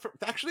want to.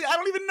 Actually, I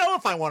don't even know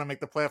if I want to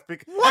make the playoff.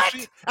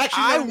 What?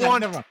 Actually, I do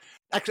want to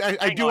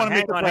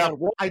make the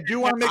playoff. I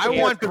do want to make. I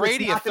want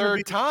Brady a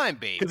third time,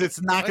 baby, because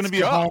it's not going to be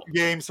a home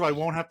game, so I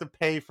won't have to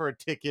pay for a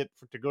ticket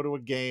to go to a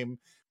game.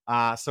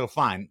 So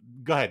fine,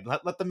 go ahead.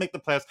 Let them make the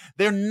playoffs.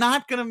 They're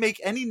not going to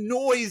make any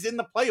noise in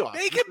the playoffs.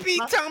 They could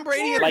beat Tom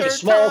Brady a like third a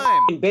small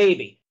time,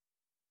 baby.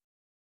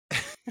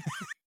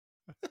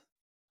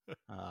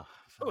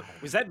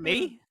 Was that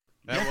me?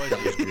 That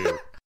was you.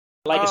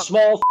 Like a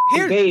small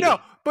baby. No,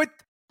 but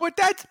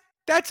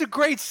that's a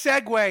great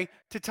segue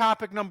to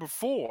topic number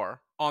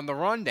 4 on the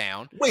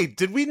rundown. Wait,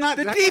 did we not?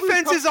 The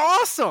defense is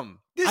awesome.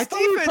 This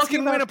defense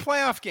can win a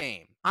playoff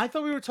game. I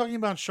thought we were talking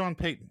about Sean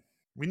Payton.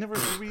 We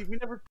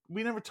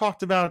never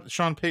talked about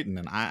Sean Payton,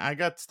 and I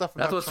got stuff.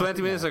 That was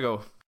 20 minutes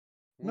ago.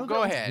 No,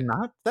 go ahead.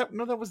 That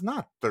was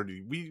not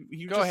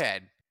 30. Go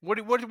ahead.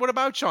 What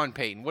about Sean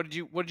Payton? What did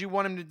you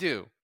want him to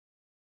do?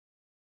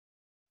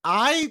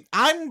 I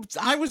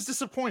was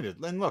disappointed.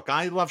 And look,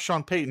 I love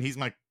Sean Payton. He's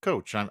my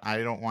coach. I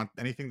don't want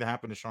anything to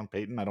happen to Sean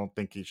Payton. I don't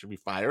think he should be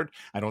fired.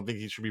 I don't think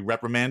he should be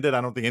reprimanded.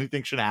 I don't think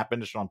anything should happen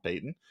to Sean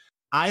Payton.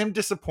 I am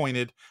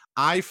disappointed.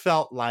 I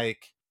felt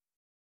like,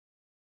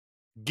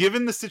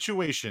 given the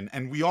situation,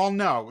 and we all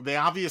know, they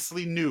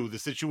obviously knew the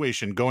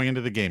situation going into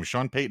the game.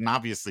 Sean Payton,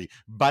 obviously,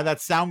 by that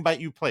soundbite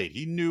you played,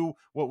 he knew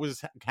what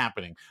was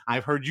happening.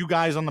 I've heard you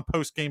guys on the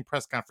post-game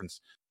press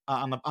conference.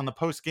 On the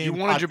post game,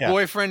 you wanted your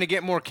boyfriend to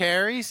get more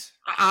carries.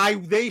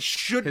 This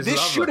should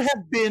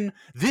have been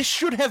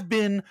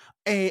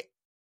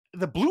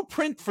the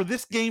blueprint for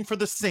this game for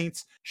the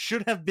Saints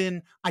should have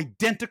been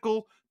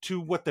identical to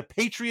what the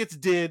Patriots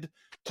did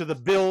to the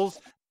Bills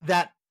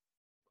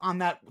on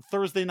that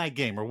Thursday night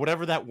game or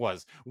whatever that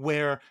was,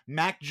 where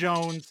Mac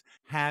Jones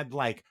had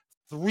like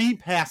 3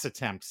 pass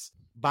attempts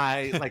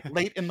by like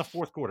late in the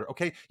fourth quarter.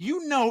 Okay.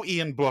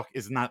 Ian Book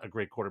is not a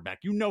great quarterback.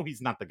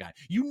 He's not the guy.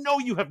 You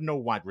have no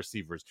wide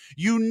receivers.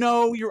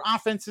 Your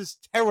offense is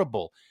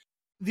terrible.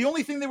 The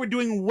only thing they were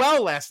doing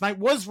well last night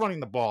was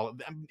running the ball.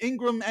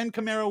 Ingram and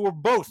Kamara were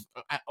both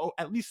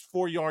at least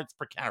 4 yards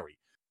per carry.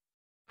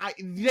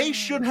 They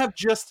should have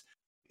just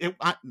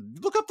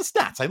look up the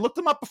stats. I looked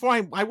them up before.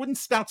 I wouldn't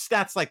spout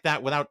stats like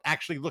that without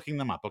actually looking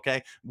them up,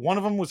 okay? One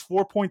of them was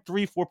 4.3,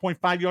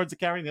 4.5 yards a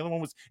carry, and the other one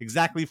was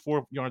exactly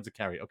 4 yards a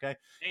carry, okay?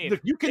 Dave,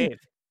 look, you can...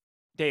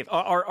 Dave,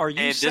 are you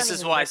Dave, saying... This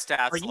is why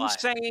stats Are you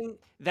saying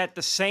that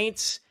the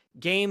Saints'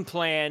 game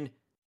plan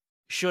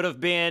should have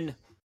been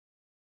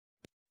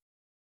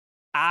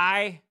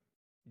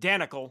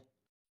identical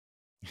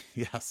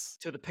yes,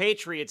 to the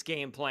Patriots'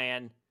 game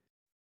plan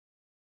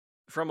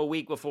from a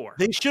week before?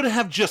 They should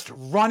have just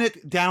run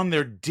it down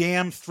their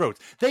damn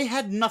throats. They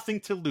had nothing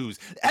to lose.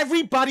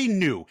 Everybody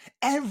knew.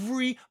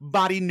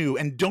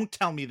 And don't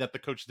tell me that the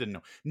coach didn't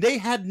know. They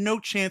had no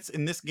chance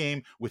in this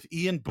game with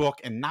Ian Book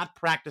and not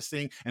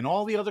practicing and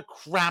all the other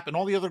crap and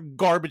all the other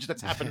garbage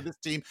that's happened to this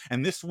team.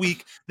 And this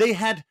week, they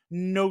had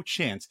no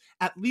chance.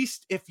 At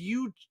least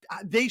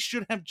they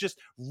should have just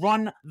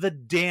run the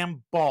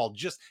damn ball.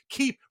 Just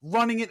keep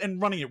running it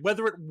and running it.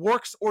 Whether it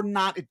works or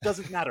not, it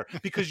doesn't matter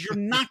because you're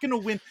not going to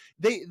win.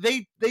 He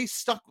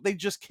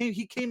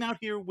came out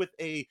here with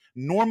a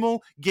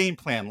normal game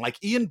plan. Like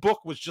Ian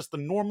Book was just a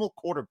normal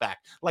quarterback.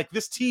 Like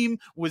this team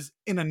was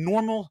in a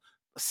normal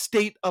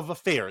state of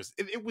affairs.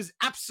 It was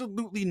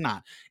absolutely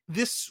not.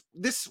 This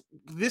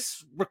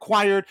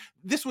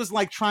was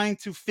like trying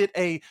to fit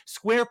a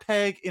square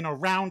peg in a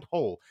round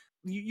hole.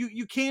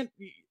 you can't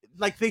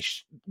like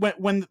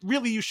when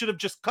really you should have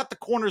just cut the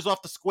corners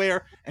off the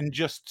square and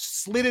just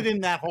slid it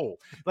in that hole.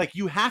 Like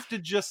you have to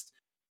just.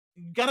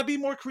 You got to be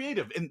more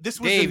creative. And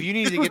this was Dave. You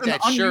need to get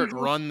that shirt.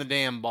 Run the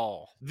damn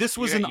ball. This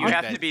was you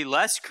have to be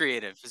less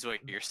creative, is what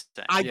you're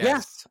saying.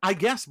 I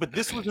guess, but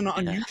this was an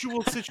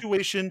unusual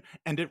situation,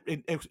 and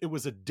it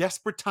was a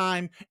desperate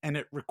time, and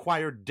it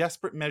required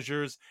desperate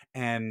measures.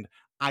 And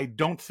I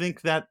don't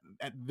think that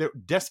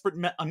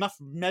enough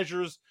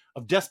measures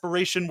of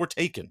desperation were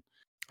taken.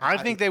 I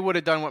think they would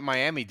have done what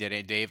Miami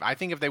did, Dave. I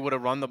think if they would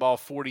have run the ball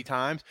 40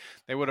 times,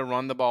 they would have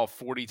run the ball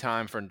 40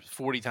 times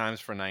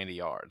for 90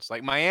 yards.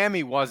 Like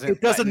Miami wasn't.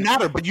 It doesn't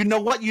matter, but you know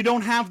what? You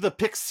don't have the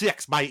pick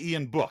six by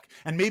Ian Book,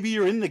 and maybe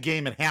you're in the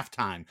game at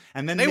halftime,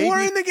 and then they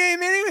were in the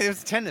game anyway. It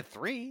was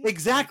 10-3.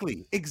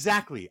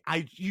 Exactly.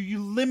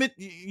 You limit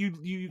you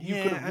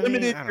could have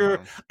limited your.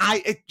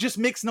 It just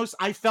makes no.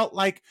 I felt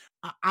like.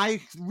 I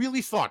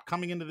really thought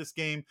coming into this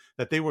game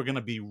that they were going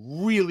to be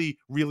really,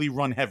 really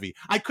run heavy.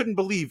 I couldn't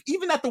believe,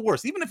 even at the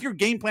worst, even if your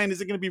game plan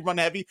isn't going to be run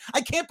heavy, I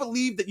can't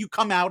believe that you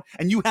come out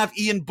and you have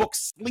Ian Book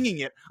slinging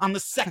it on the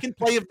second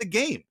play of the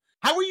game.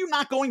 How are you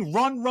not going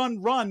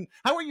run?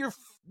 How are your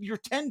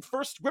 10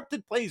 first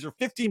scripted plays or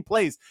 15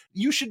 plays?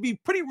 You should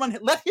be pretty run.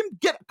 Let him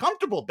get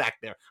comfortable back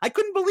there. I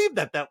couldn't believe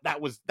that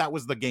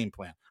was the game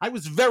plan. I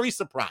was very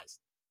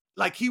surprised.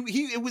 Like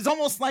it was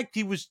almost like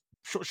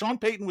Sean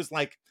Payton was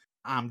like,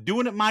 I'm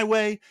doing it my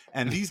way,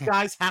 and these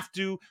guys have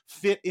to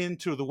fit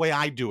into the way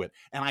I do it.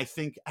 And I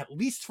think, at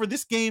least for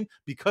this game,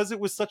 because it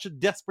was such a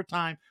desperate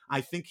time, I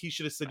think he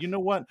should have said, you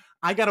know what?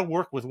 I got to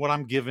work with what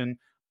I'm given.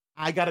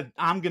 I'm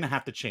going to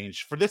have to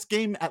change. For this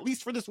game, at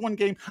least for this one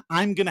game,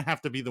 I'm going to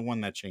have to be the one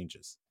that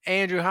changes.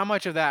 Andrew, how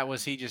much of that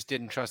was he just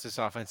didn't trust his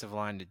offensive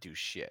line to do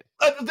shit?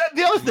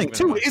 The other thing,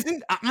 too,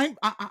 isn't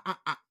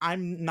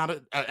I'm not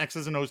an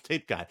X's and O's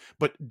tape guy,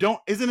 but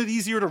isn't it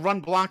easier to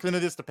run block than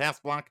it is to pass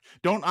block?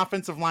 Don't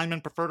offensive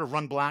linemen prefer to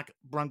run block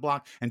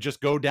and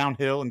just go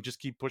downhill and just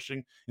keep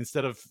pushing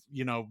instead of,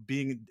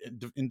 being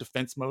in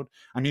defense mode?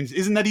 I mean,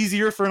 isn't that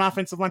easier for an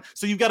offensive line?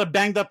 So you've got a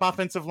banged up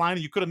offensive line,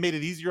 and you could have made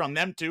it easier on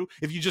them, too,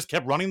 if you just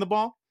kept running the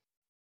ball?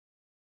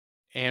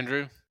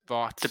 Andrew,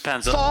 thoughts?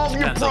 Depends Solve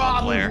your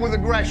problems with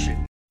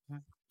aggression.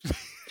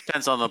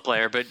 Depends on the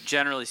player, but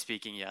generally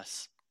speaking,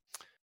 yes.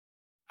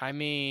 I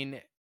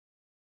mean,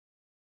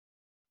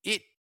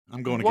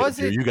 I'm going to get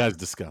it. You guys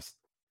discuss.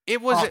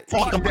 It was.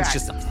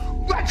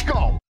 Let's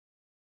go.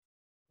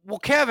 Well,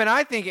 Kevin,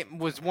 I think it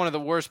was one of the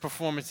worst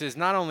performances,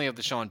 not only of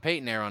the Sean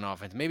Payton era on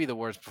offense, maybe the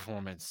worst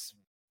performance.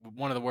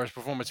 One of the worst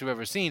performances we've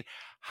ever seen.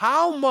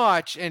 How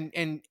much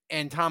and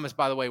Thomas,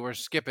 by the way, we're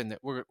skipping that.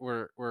 We're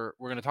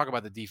going to talk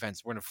about the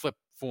defense. We're going to flip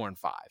 4 and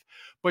 5.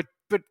 But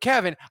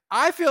Kevin,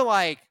 I feel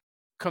like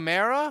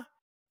Kamara,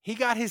 he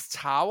got his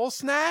towel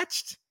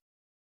snatched,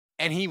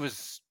 and he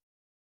was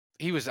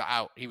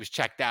out. He was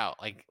checked out.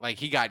 Like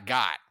he got.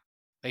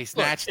 They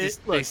snatched his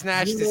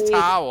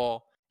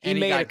towel, and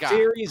he made a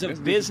series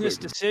of business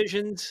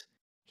decisions.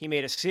 He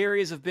made a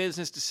series of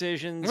business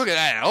decisions. Look at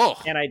that. Oh,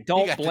 and I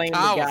don't blame the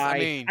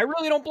guy. I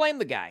really don't blame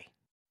the guy.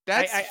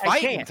 That's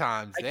fighting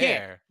times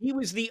there. He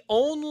was the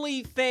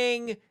only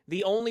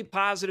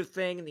positive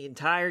thing in the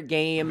entire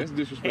game.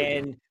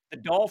 And the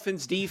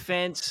Dolphins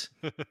defense.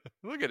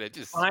 Look at it.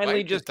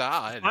 Finally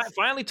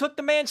took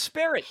the man's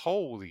spirit.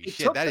 Holy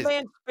shit. Took the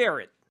man's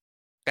spirit.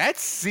 That's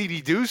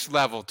CD Deuce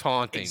level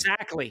taunting.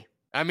 Exactly.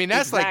 I mean,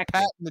 that's like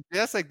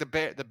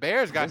the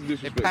Bears got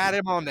they pat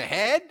him on the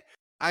head.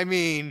 I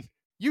mean,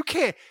 you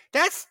can't.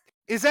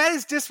 Is that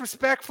as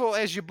disrespectful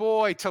as your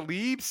boy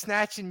Talib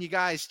snatching you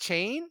guys'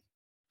 chain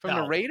from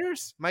the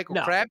Raiders? Michael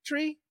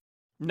Crabtree?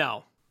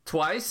 No.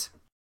 Twice?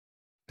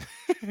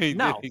 He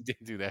did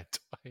do that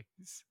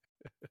twice.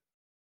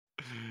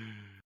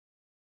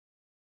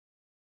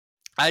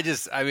 I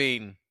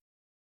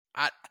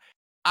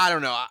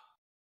don't know.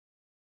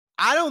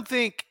 I don't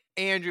think,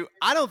 Andrew,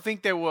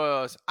 there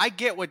was, I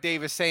get what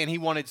Dave is saying. He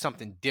wanted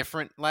something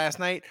different last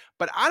night,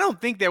 but I don't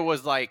think there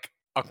was like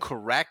a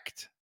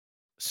correct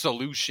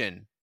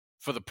solution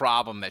for the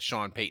problem that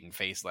Sean Payton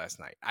faced last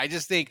night. I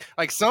just think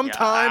like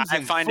sometimes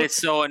I find it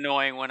so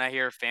annoying when I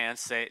hear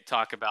fans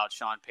talk about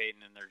Sean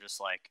Payton and they're just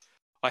like,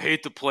 I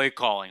hate the play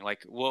calling.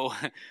 Like, well,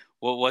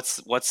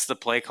 what's the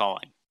play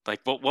calling?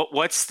 Like,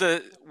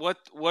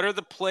 what are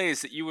the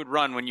plays that you would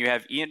run when you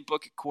have Ian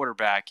Book at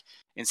quarterback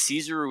and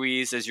Cesar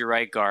Ruiz as your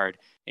right guard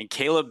and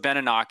Caleb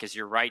Benenoch as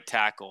your right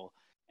tackle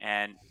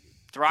and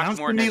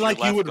Throckmorton as your left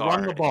guard? Sounds to me like you would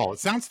run the ball. It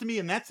sounds to me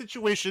in that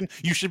situation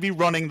you should be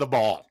running the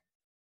ball.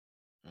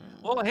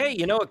 Well, hey,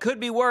 it could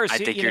be worse. I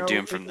think you're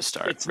doomed from the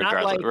start,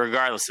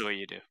 regardless of what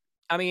you do.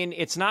 I mean,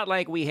 it's not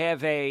like we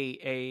have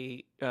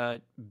a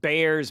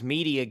Bears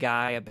media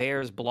guy, a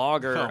Bears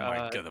blogger, oh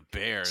my God, the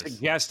Bears,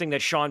 suggesting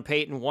that Sean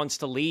Payton wants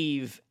to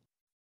leave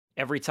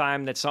every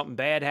time that something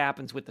bad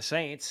happens with the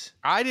Saints.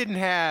 I didn't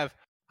have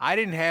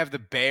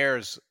the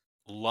Bears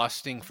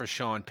lusting for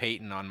Sean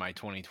Payton on my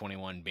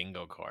 2021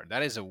 bingo card.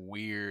 That is a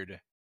weird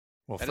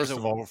Well,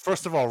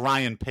 first of all,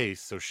 Ryan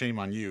Pace. So shame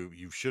on you.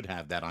 You should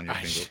have that on your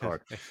bingo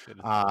card.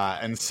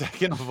 And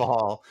second of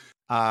all,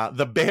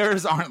 the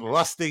Bears aren't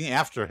lusting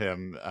after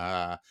him.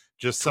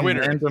 Just some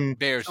random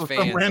Bears some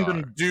fans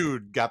random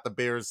dude got the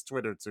Bears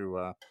Twitter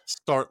to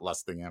start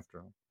lusting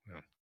after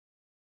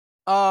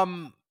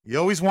him. You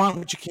always want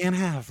what you can't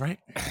have, right?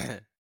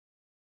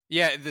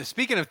 Yeah.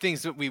 Speaking of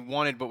things that we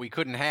wanted but we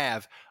couldn't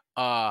have,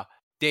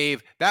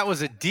 Dave, that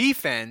was a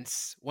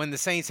defense when the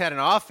Saints had an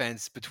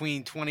offense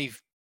between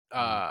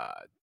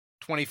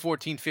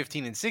 2014,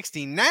 15, and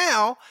 16.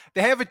 Now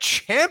they have a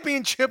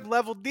championship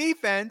level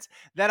defense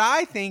that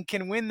I think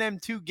can win them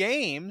 2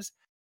 games.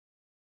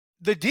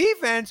 The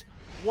defense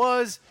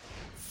was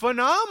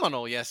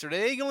phenomenal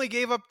yesterday. They only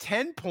gave up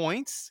 10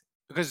 points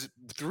because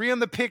 3 on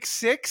the pick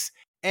 6,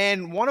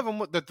 and one of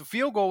them, the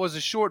field goal was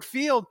a short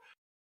field.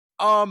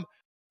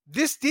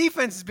 This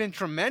defense has been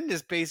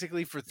tremendous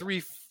basically for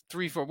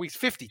 3-4 weeks.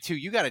 52.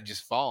 You got to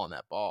just fall on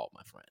that ball,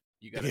 my friend.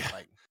 You got to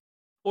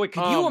Boy,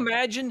 could you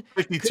imagine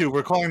 52?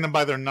 We're calling them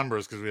by their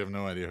numbers because we have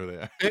no idea who they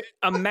are.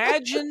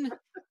 Imagine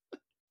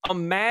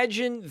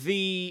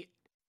the,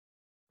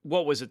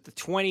 what was it, the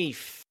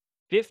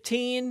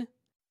 2015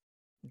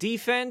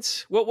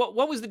 defense?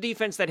 What was the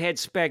defense that had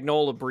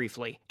Spagnuolo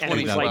briefly? And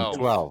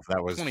 2012.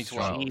 That was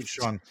 2012.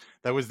 Sean.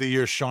 That was the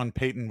year Sean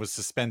Payton was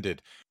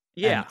suspended.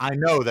 Yeah, and I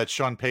know that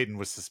Sean Payton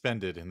was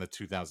suspended in the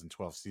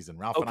 2012 season.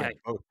 Ralph and I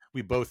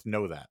we both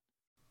know that.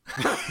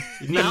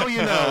 Now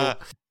you know.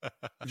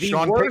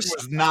 Sean Payton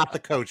was not the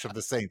coach of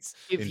the Saints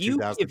in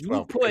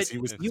 2012 because he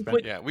was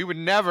suspended. Yeah, we would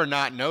never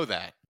not know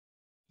that.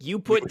 You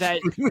put that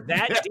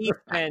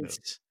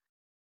defense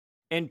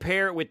and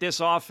pair it with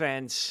this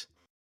offense,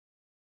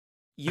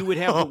 you would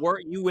have the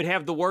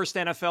worst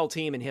NFL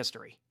team in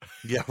history.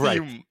 Yeah,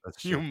 right.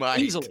 You might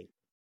easily.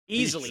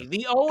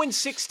 The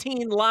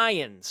 0-16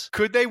 Lions.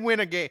 Could they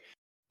win a game?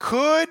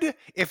 Could,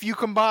 if you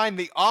combine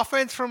the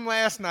offense from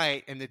last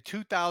night and the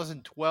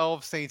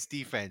 2012 Saints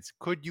defense,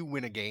 could you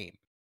win a game?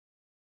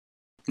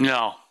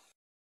 No.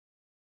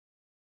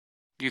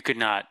 You could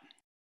not.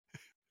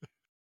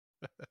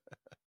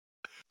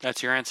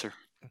 That's your answer.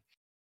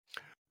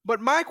 But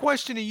my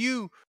question to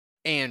you,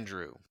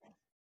 Andrew,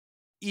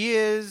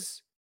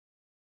 is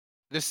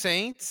the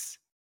Saints,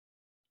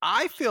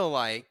 I feel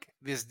like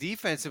this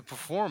defensive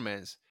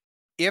performance,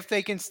 if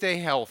they can stay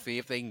healthy,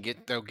 if they can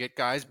they'll get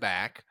guys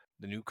back,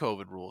 the new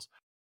COVID rules.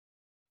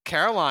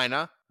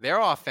 Carolina, their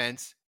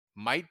offense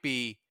might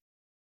be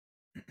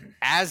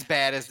as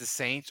bad as the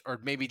Saints, or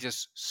maybe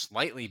just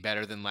slightly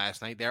better than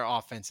last night. Their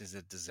offense is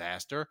a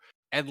disaster.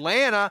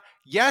 Atlanta,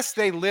 yes,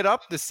 they lit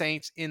up the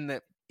Saints in the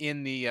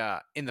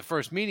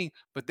first meeting,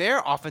 but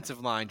their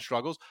offensive line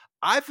struggles.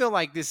 I feel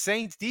like this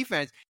Saints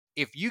defense,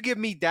 if you give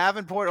me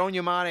Davenport,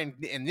 Onyemata,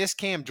 and this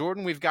Cam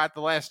Jordan we've got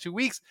the last 2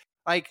 weeks,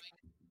 like,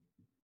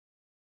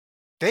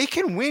 they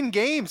can win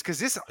games because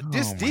this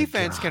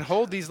defense can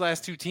hold these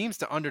last 2 teams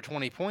to under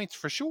 20 points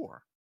for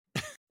sure.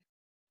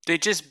 They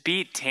just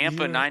beat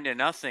Tampa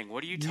 9-0.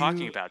 What are you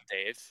talking about,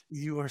 Dave?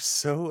 You are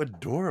so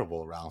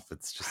adorable, Ralph.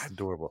 It's just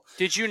adorable.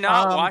 Did you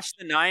not watch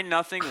the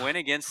 9-0 win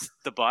against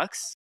the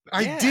Bucks?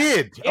 I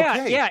did.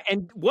 Yeah, okay. yeah.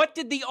 And what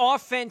did the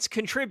offense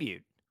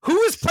contribute? Who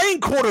is playing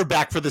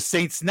quarterback for the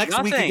Saints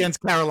next week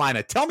against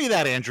Carolina? Tell me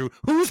that, Andrew.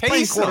 Who's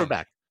playing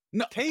quarterback?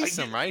 No,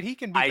 Taysom, right? He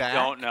can be back. I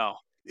don't know.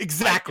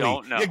 Exactly. I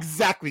don't know.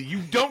 Exactly. You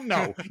don't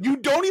know. You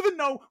don't even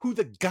know who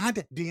the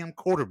goddamn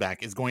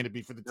quarterback is going to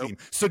be for the team.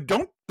 So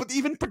don't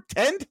even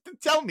pretend to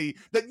tell me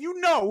that you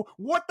know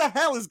what the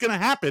hell is going to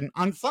happen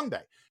on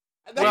Sunday.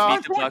 They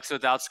beat the Bucks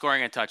without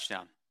scoring a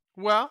touchdown.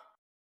 Well,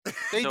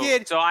 they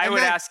did. So I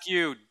would ask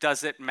you,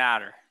 does it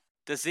matter?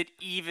 Does it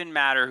even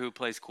matter who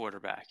plays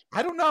quarterback?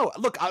 I don't know.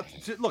 Look,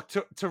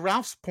 to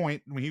Ralph's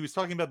point when he was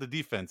talking about the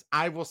defense,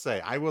 I will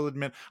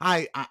admit,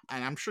 and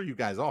I'm sure you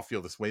guys all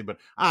feel this way, but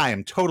I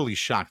am totally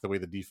shocked the way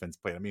the defense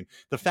played. I mean,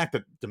 the fact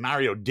that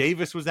Demario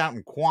Davis was out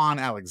and Quan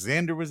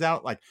Alexander was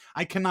out, like,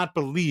 I cannot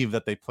believe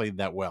that they played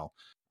that well.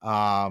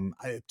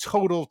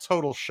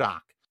 Total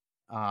shock.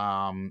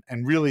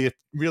 And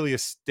really a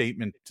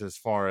statement as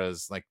far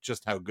as like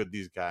just how good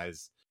these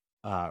guys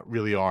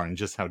really are and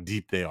just how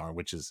deep they are,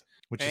 which is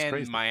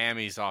crazy.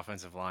 Miami's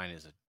offensive line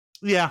is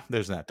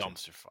there's that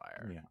dumpster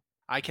fire. Yeah,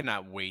 I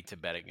cannot wait to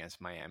bet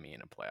against Miami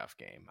in a playoff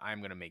game. I'm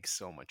going to make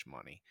so much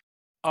money.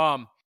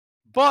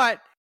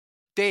 But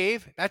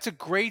Dave, that's a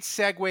great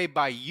segue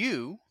by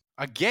you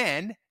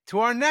again to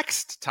our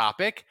next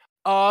topic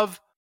of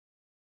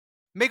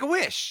Make a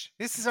Wish.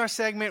 This is our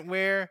segment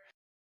where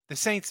the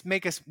Saints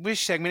Make a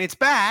Wish segment. It's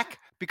back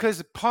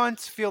because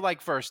punts feel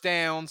like first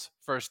downs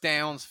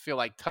feel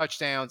like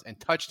touchdowns, and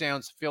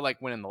touchdowns feel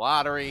like winning the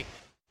lottery.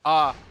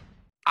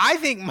 I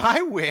think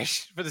my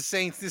wish for the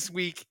Saints this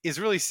week is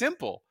really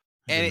simple,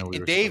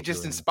 and Dave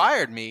just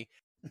inspired me.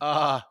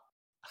 I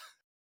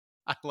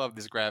love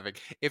this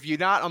graphic. If you're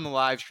not on the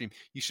live stream,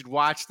 you should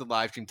watch the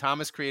live stream.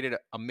 Thomas created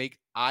a Make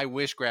I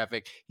Wish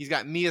graphic. He's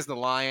got me as the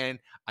lion.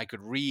 I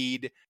could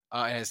read. It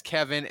has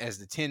Kevin as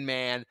the Tin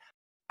Man.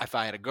 If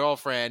I had a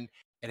girlfriend,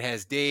 it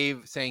has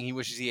Dave saying he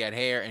wishes he had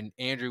hair, and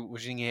Andrew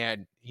wishing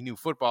he knew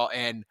football,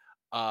 and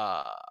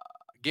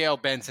Gail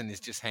Benson is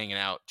just hanging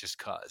out just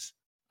cause.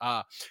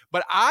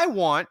 But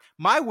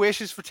my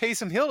wish is for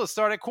Taysom Hill to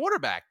start at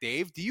quarterback.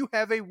 Dave, do you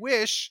have a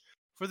wish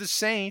for the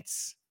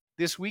Saints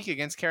this week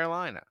against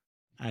Carolina?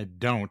 I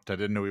don't. I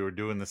didn't know we were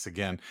doing this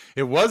again.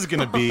 It was going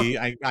to be,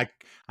 I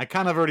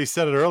kind of already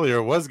said it earlier.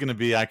 It was going to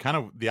be, I kind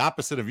of, the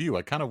opposite of you.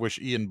 I kind of wish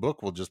Ian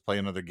Book will just play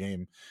another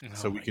game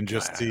so we can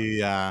just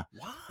see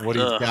what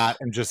he's got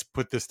and just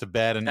put this to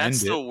bed and end it.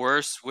 That's the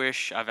worst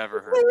wish I've ever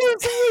heard.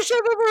 That's the wish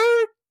I've ever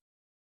heard.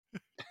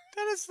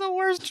 That is the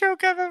worst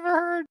joke I've ever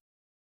heard.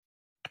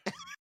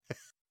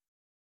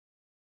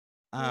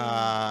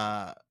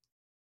 I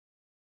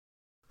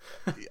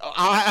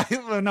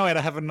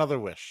have another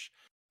wish.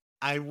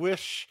 I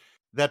wish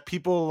that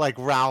people like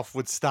Ralph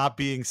would stop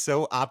being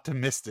so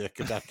optimistic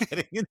about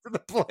getting into the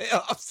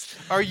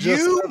playoffs. Are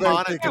you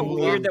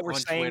weird that we're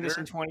saying this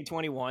in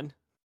 2021?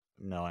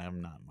 No, I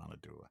am not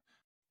Monadua.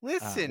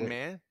 Listen,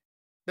 man.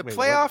 The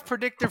playoff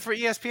predictor for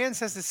ESPN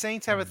says the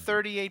Saints have a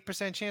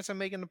 38% chance of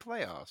making the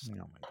playoffs. Oh my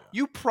God.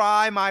 You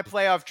pry my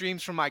playoff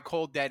dreams from my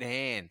cold dead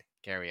hand,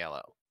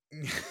 Cariello.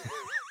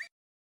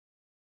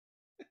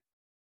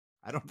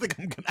 I don't think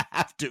I'm gonna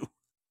have to.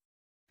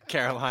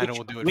 Carolina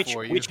will do it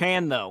for you. Which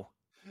hand, though?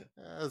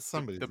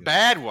 The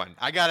bad one.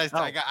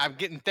 I'm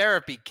getting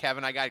therapy,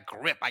 Kevin. I got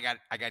grip. I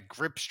got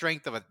grip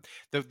strength of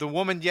the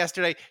woman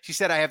yesterday. She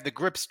said I have the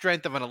grip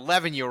strength of an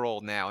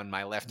 11-year-old now in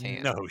my left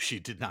hand. No, she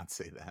did not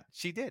say that.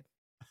 She did.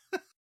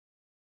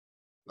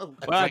 Well,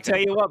 I tell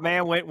you what,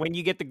 man. When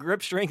you get the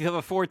grip strength of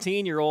a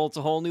 14-year-old, it's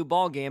a whole new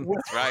ball game.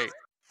 That's right.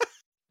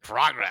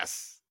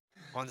 Progress.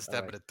 One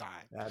step at a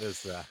time. That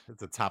is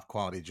it's a top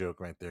quality joke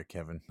right there,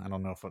 Kevin. I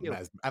don't know if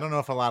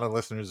a lot of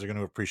listeners are going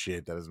to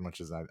appreciate that as much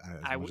as I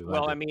do.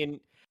 I mean,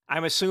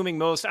 I'm assuming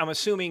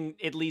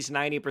at least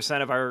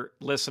 90% of our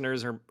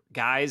listeners are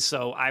guys,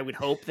 so I would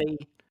hope they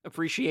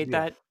appreciate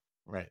that.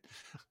 Right.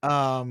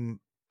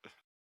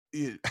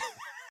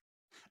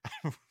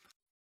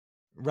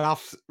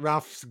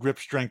 Ralph's grip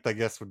strength, I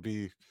guess, would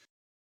be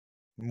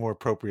more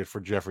appropriate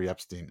for Jeffrey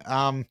Epstein.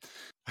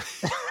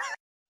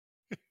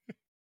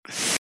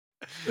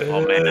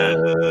 Oh man!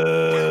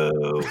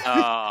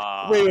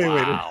 Wait!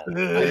 Wow. I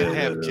didn't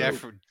have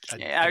Jeffrey. Do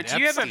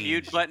you have a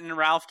mute button,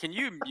 Ralph? Can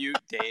you mute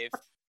Dave?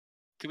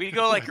 Can we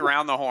go like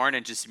around the horn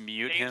and just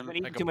mute him?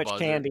 Eating too much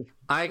candy.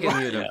 I can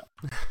mute him.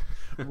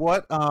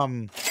 What?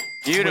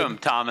 Mute him,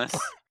 Thomas.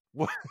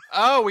 What?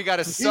 Oh, we got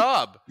a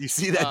sub. You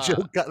see that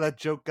joke? That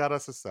joke got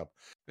us a sub.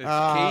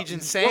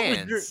 Cajun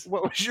Sands.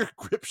 What was your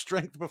grip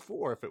strength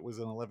before? If it was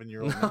an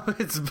 11-year-old, no,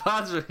 it's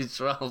Budridge,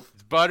 Ralph.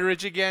 It's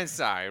Budridge again.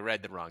 Sorry, I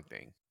read the wrong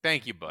thing.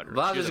 Thank you, Budridge.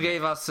 Budridge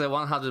gave us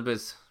 100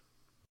 bits.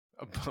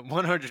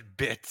 100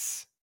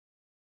 bits.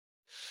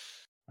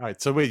 All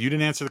right. So wait, you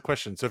didn't answer the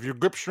question. So if your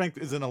grip strength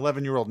is an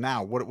 11-year-old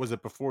now, what was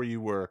it before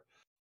you were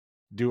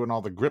doing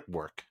all the grip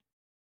work?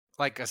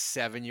 Like a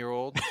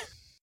 7-year-old.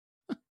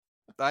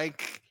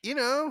 Like,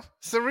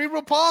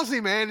 cerebral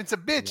palsy, man. It's a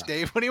bitch,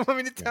 Dave. What do you want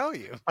me to tell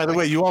you? By the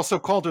way, you also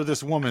called her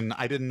this woman.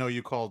 I didn't know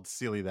you called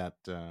Sealy that.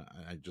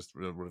 I just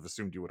would have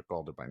assumed you would have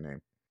called her by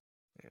name.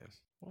 Yeah.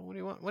 Well, what do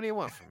you want? What do you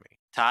want from me?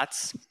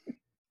 Tots.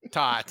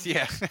 Tots.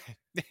 Yeah.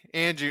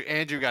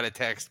 Andrew got a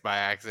text by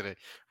accident.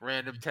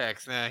 Random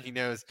text. Nah, he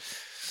knows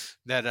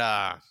that.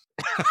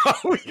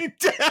 Oh, you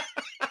did.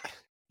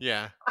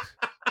 Yeah.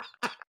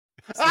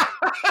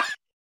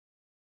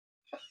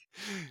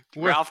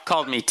 Ralph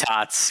called me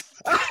Tots.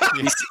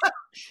 He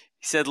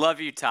said,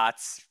 "Love you,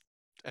 Tots."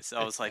 So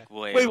I was like,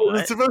 "Wait,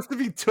 was it supposed to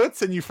be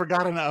Toots and you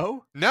forgot an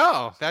O?"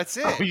 No, that's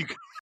it. Oh,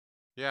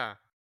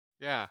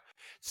 Yeah.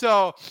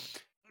 So,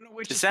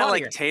 is that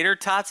like tater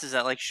tots? Is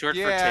that like short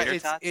for tater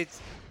tots?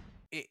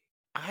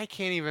 I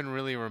can't even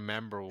really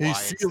remember why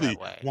it's that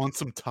way. Want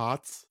some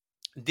tots?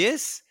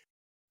 This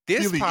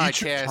Sealy,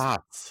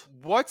 podcast.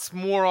 What's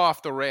more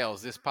off the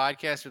rails, this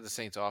podcast or the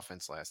Saints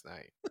offense last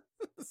night?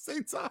 The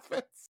Saints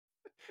offense.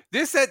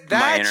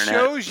 That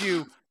shows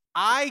you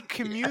I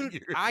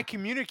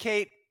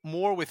communicate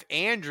more with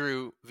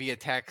Andrew via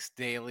text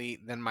daily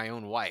than my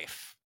own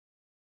wife.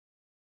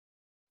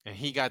 And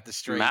he got the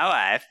straight. My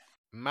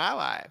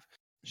wife.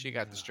 She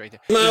got the straight.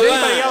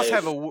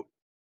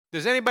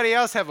 Does anybody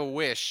else have a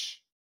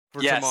wish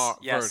for tomorrow?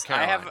 Yes. For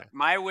Carolina?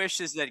 My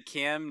wish is that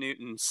Cam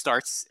Newton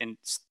starts and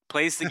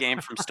plays the game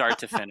from start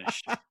to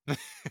finish.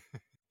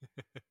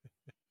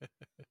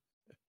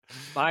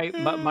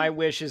 My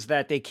wish is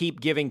that they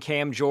keep giving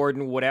Cam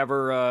Jordan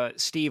whatever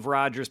Steve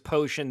Rogers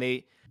potion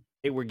they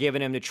were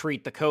giving him to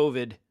treat the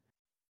COVID.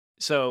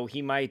 So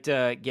he might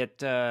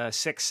get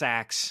 6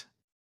 sacks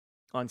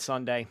on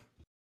Sunday.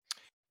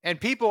 And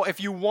people, if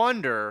you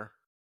wonder,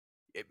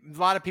 a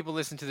lot of people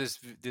listen to this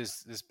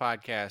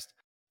podcast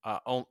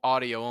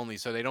audio only,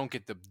 so they don't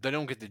get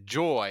the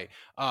joy.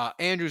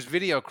 Andrew's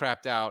video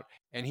crapped out,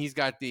 and he's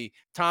got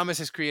Thomas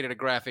has created a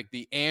graphic.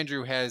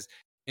 Andrew has,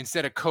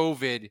 instead of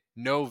COVID,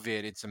 no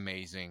vid. It's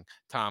amazing.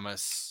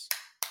 Thomas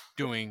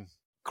doing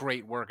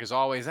great work as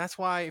always. That's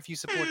why if you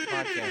support the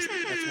podcast,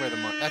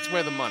 that's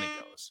where the money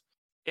goes.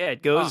 Yeah,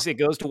 it goes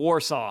to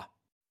Warsaw.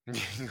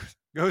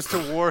 Goes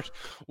to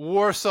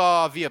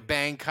Warsaw via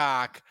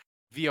Bangkok,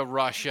 via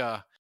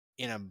Russia,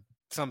 in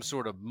some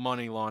sort of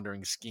money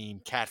laundering scheme,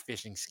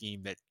 catfishing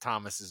scheme that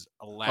Thomas is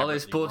elaborately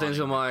Always put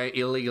into running. my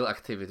illegal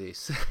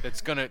activities.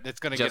 That's gonna get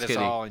us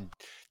all, and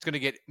it's gonna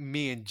get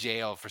me in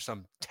jail for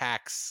some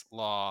tax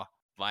law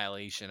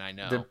violation. I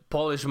know. The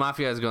Polish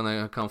mafia is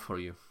gonna come for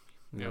you,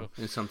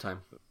 in some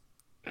time.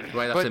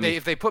 Right after But me.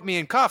 if they put me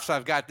in cuffs,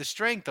 I've got the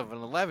strength of an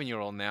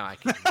 11-year-old now. I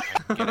can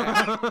get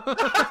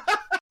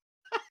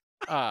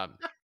out.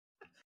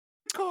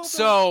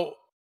 So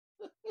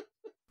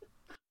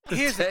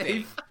here's the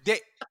thing,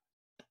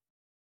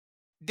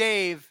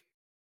 Dave.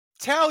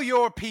 Tell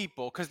your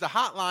people, because the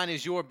hotline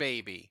is your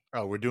baby.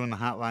 Oh, we're doing the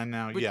hotline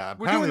now? Yeah.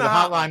 We're Apparently doing the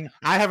hotline.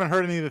 I haven't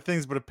heard any of the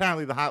things, but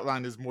apparently the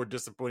hotline is more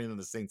disappointing than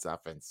the Saints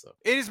offense. So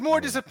it is more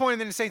disappointing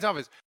than the Saints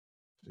offense.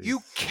 Jeez. You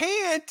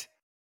can't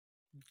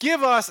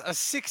give us a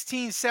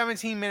 16,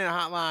 17-minute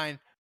hotline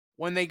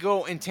when they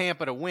go in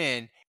Tampa to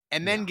win,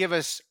 and then give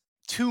us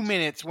 2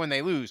 minutes when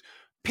they lose.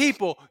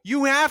 People,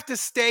 you have to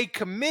stay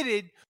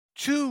committed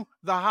to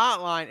the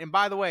hotline. And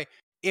by the way,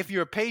 if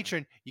you're a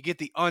patron, you get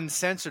the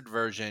uncensored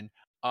version.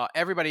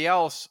 Everybody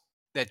else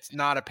that's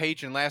not a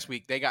patron last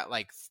week, they got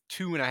like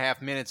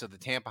 2.5 minutes of the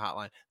Tampa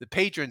hotline. The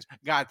patrons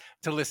got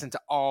to listen to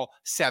all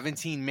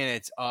 17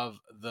 minutes of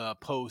the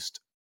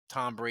post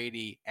Tom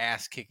Brady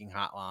ass-kicking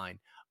hotline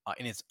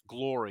in its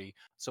glory.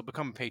 So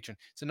become a patron.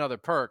 It's another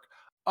perk.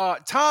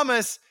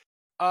 Thomas,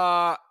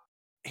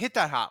 hit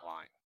that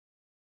hotline.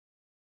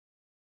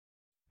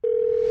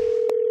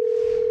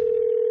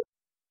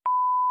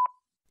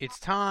 It's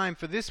time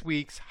for this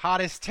week's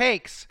hottest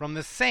takes from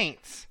the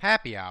Saints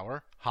Happy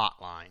Hour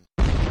hotline.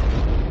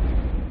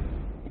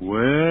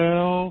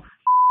 Well,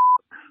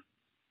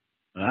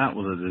 that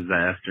was a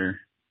disaster.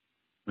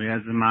 We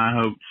had some high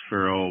hopes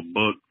for old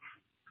Book,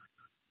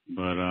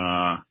 but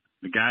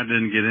the guy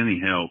didn't get any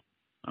help.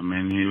 I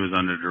mean, he was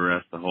under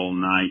duress the whole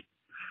night.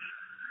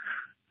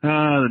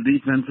 The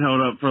defense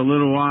held up for a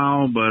little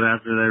while, but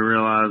after they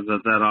realized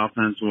that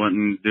offense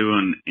wasn't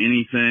doing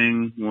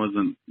anything,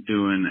 wasn't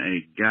doing a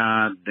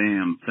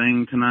goddamn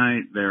thing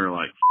tonight, they were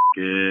like,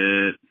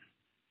 F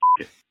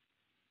it.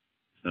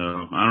 So,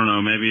 I don't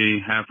know,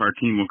 maybe half our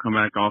team will come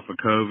back off of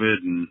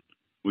COVID and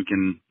we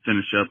can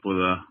finish up with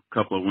a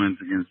couple of wins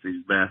against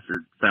these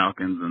bastard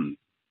Falcons and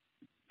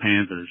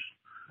Panthers.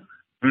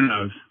 Who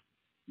knows?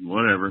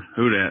 Whatever.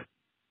 Who dat?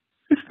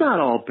 It's not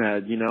all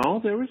bad, you know.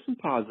 There were some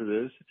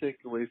positives to take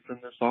away from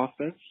this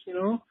offense, you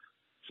know,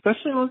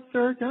 especially on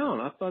third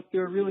down. I thought they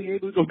were really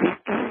able to go.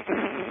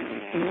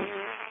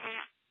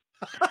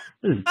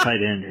 This is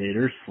tight end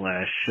hater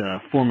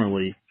 /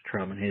 formerly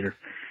Troutman hater.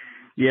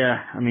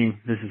 Yeah, I mean,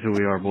 this is who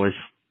we are, boys.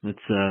 It's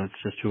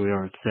just who we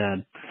are. It's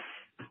sad.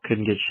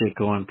 Couldn't get shit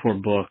going. Poor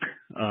Book.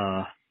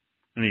 I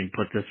didn't even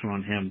put this one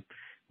on him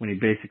when he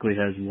basically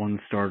has one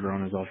starter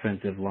on his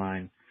offensive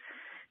line.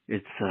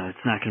 It's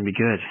not going to be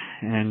good.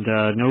 And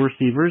no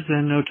receivers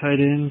and no tight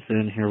ends,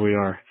 and here we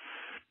are.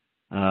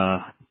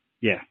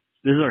 Yeah,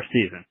 this is our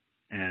season.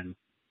 And,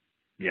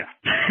 yeah.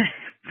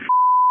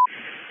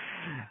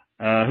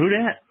 Who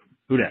dat?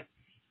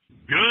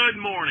 Good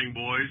morning,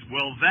 boys.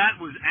 Well, that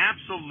was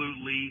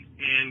absolutely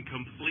and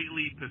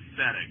completely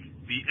pathetic.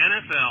 The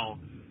NFL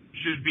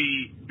should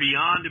be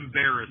beyond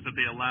embarrassed that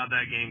they allowed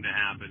that game to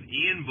happen.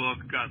 Ian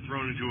Book got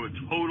thrown into a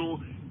total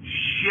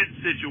shit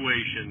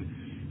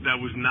situation that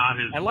was not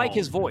his fault. I like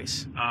his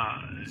voice.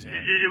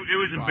 It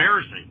was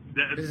embarrassing.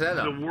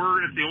 The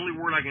word, it's the only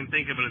word I can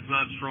think of, and it's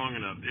not strong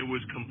enough. It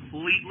was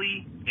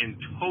completely and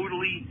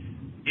totally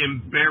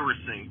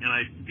embarrassing, and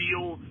I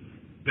feel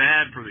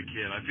bad for the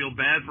kid. I feel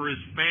bad for his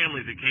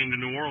family that came to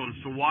New Orleans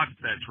to watch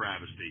that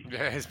travesty.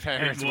 Yeah, his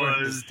parents were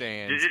in the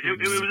stands. It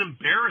was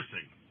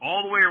embarrassing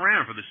all the way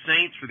around for the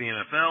Saints, for the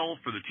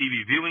NFL, for the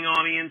TV viewing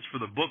audience, for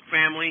the Book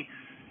family.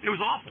 It was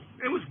awful.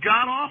 It was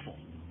god-awful.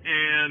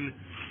 And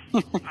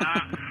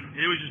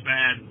it was just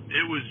bad.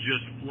 It was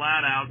just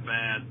flat out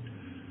bad.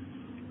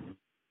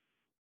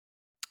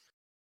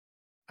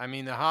 I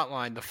mean, the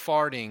hotline, the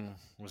farting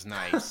was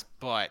nice,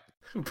 but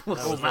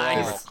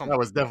that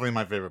was definitely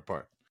my favorite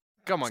part.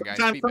 Come on, guys.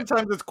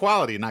 Sometimes it's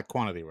quality, not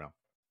quantity, Ralph.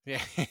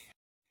 Yeah, I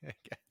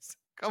guess.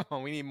 Come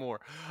on, we need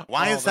more.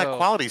 Why is that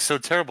quality so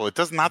terrible? It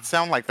does not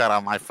sound like that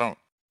on my phone.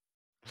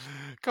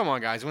 Come on,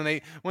 guys. When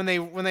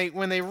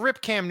they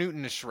rip Cam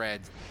Newton to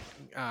shreds,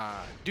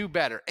 do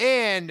better.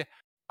 And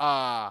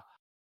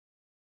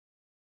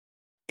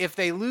if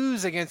they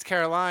lose against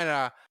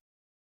Carolina,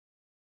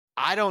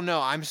 I don't know.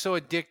 I'm so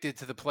addicted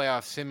to the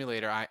playoff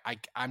simulator.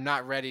 I'm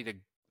not ready to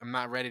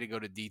go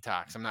to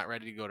detox. I'm not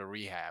ready to go to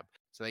rehab.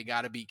 So they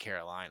got to beat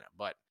Carolina.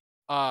 But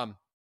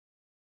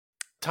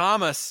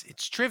Thomas,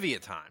 it's trivia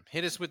time.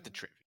 Hit us with the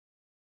trivia.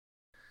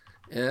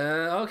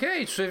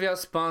 Okay, trivia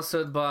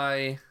sponsored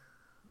by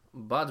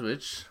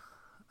Budrich,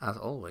 as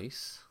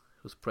always,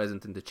 who's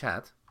present in the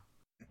chat.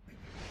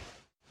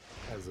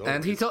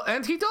 And he told me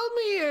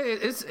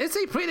it's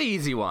a pretty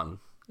easy one.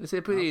 It's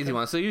a pretty easy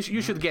one, so you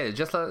should get it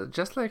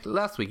just like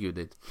last week you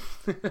did.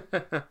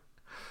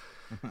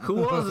 Who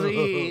was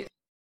the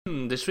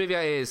The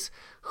trivia is,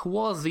 who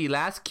was the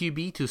last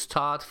QB to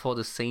start for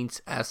the Saints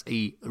as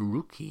a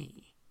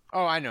rookie?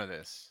 Oh, I know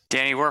this.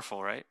 Danny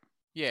Werfel, right?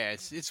 Yeah,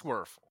 it's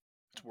Werfel.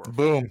 It's Werfel.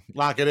 Boom.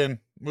 Lock it in.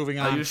 Moving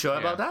on. Are you sure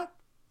about that?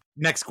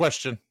 Next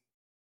question.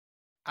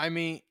 I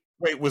mean...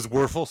 Wait, was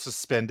Werfel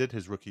suspended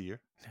his rookie year?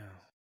 No.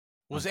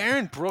 Was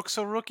Aaron Brooks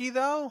a rookie,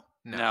 though?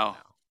 No,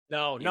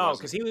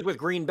 because he was with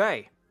Green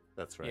Bay.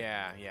 That's right.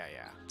 Yeah.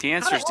 The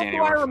answer is Danny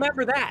How do I Werfel.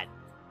 remember that?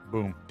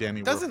 Boom.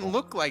 Danny Doesn't Werfel.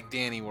 look like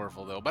Danny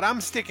Werfel, though, but I'm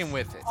sticking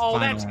with it. Oh,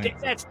 Final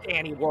that's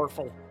Danny Werfel.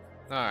 All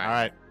right. All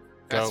right.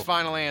 That's Go.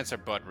 final answer,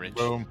 Budridge.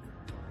 Boom.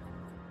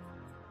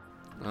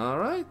 All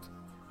right.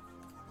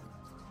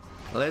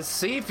 Let's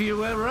see if you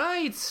were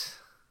right.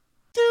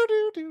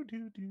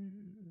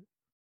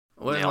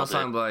 Where's my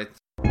soundbite?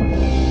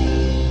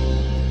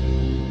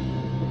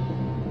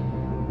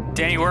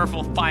 Danny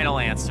Werfel, final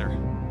answer.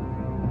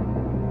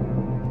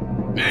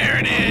 There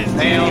it is.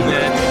 Nailed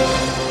it.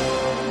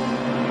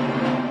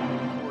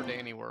 Poor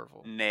Danny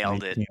Werfel.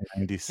 Nailed it.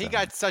 He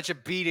got such a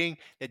beating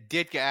that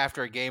Ditka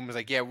after a game was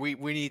like, yeah, we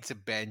need to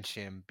bench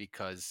him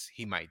because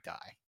he might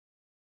die.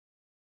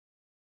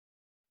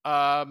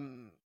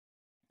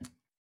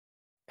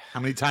 How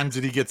many times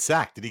did he get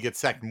sacked? Did he get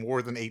sacked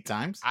more than 8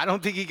 times? I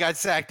don't think he got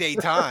sacked 8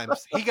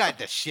 times. He got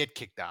the shit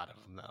kicked out of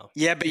him, though.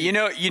 Yeah, but you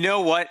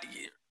know what,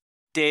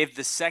 Dave?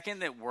 The second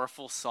that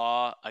Werfel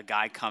saw a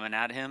guy coming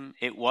at him,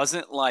 it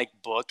wasn't like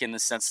Book in the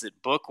sense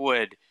that Book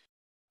would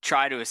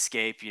try to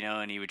escape,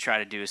 and he would try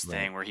to do his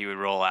thing where he would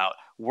roll out.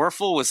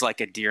 Werfel was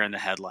like a deer in the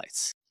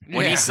headlights.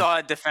 When he saw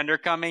a defender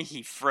coming,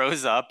 he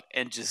froze up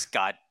and just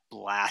got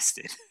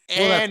blasted.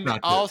 And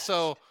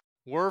also,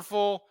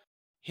 Werfel,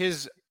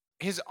 his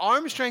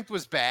arm strength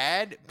was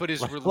bad, but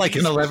his release like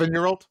an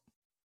 11-year-old.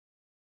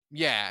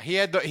 Yeah, he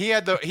had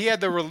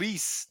the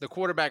release, the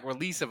quarterback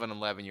release of an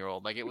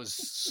 11-year-old. Like it was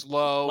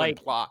slow and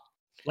plot.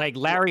 Like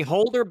Larry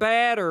Holder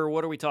bad, or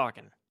what are we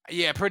talking?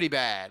 Yeah, pretty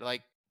bad.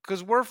 Like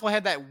because Werfel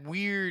had that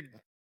weird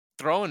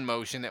throwing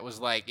motion that was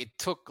like it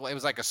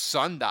was like a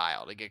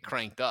sundial to get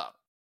cranked up,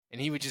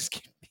 and he would just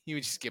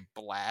get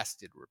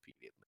blasted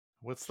repeatedly.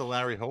 What's the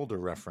Larry Holder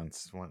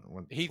reference?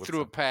 He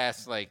threw a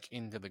pass like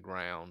into the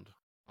ground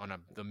on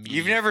the media.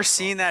 You've never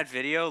seen that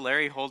video?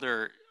 Larry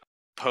Holder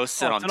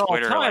posted on it's an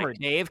Twitter. all-timer,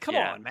 Dave. Come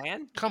on,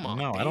 man. Come on.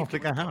 No, Dave. I don't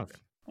think I have.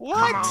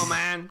 What? Come on,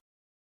 man.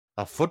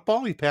 A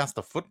football? He passed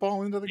a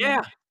football into the game?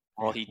 Yeah.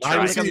 Well, he Why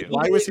was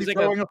he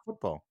throwing a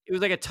football? It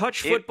was like a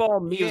touch football.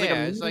 It was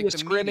like a media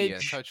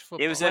scrimmage.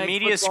 It was a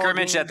media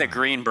scrimmage at the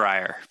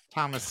Greenbrier.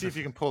 Thomas, see if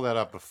you can pull that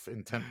up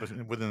within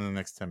the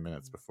next 10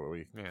 minutes before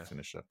we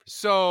finish up.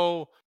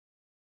 So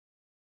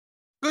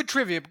good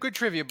trivia,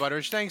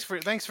 Butteridge. Thanks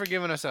for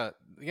giving us a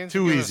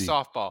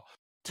softball.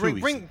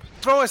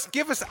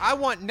 I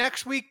want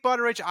next week,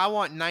 Butteridge. I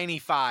want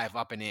 95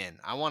 up and in.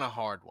 I want a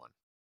hard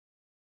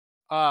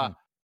one.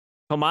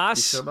 Tomas,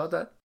 you sure about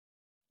that?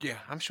 Yeah,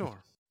 I'm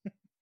sure.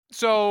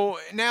 So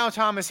now,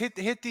 Thomas, hit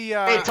the.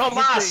 Hey,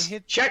 Tomas,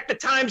 check the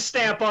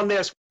timestamp on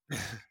this.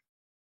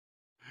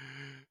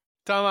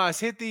 Tomas,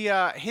 hit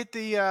the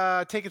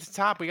take it to the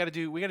top. We gotta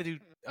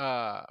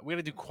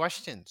do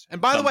questions. And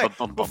by the way,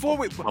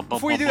 before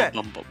you do that,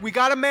 we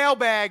got a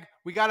mailbag.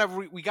 We got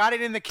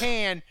it in the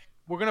can.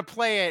 We're gonna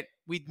play it.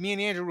 Me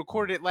and Andrew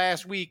recorded it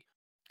last week.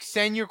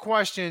 Send your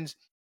questions.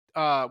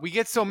 We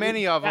get so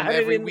many of them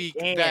every week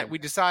that we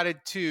decided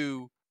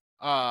to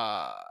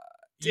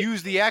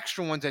use the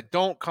extra ones that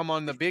don't come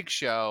on the big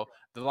show,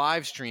 the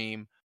live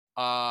stream.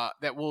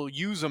 That we'll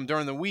use them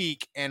during the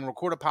week and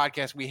record a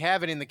podcast. We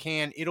have it in the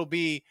can. It'll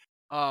be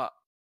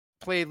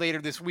played later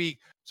this week.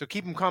 So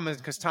keep them coming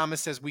because Thomas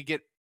says we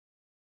get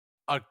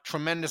a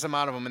tremendous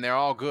amount of them and they're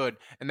all good.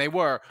 And they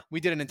were. We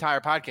did an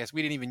entire podcast.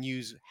 We didn't even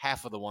use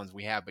half of the ones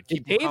we have. But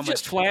did Dave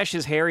just flash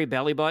his hairy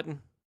belly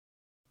button?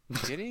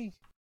 Did he?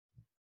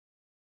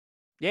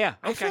 Yeah.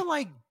 Okay. I feel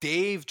like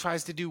Dave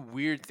tries to do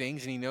weird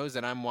things and he knows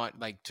that I'm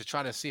to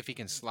try to see if he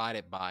can slide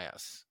it by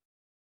us.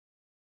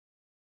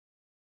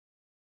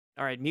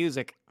 All right,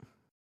 music.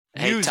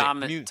 Hey,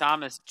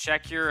 Thomas,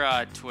 check your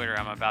Twitter.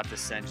 I'm about to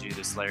send you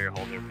this Larry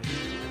Holder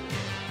video.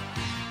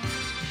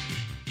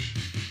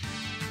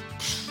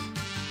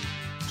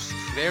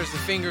 There's the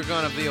finger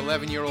gun of the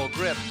 11-year-old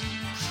grip.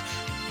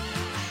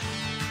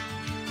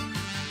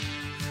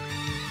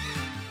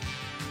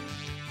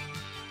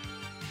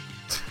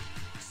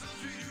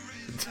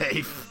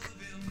 Dave.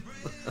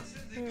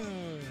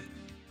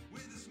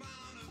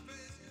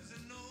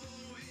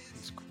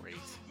 It's great.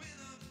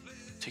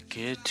 To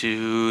get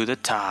to the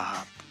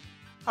top.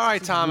 All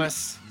right,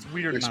 Thomas. It's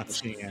weird not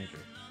seeing Andrew.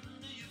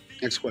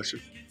 Next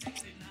question.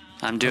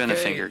 I'm doing the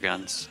finger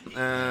guns.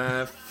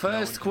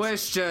 First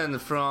question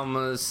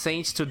from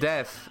Saints to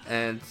Death,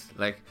 and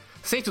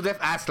Saints to Death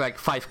asked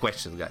 5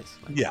 questions, guys.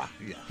 Yeah.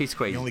 He's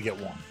crazy. You only get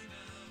 1.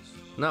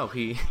 No,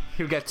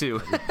 he'll get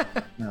 2.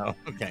 No,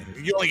 okay.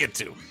 You only get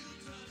 2.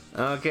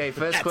 Okay,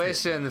 first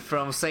question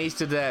from Saints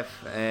to Death.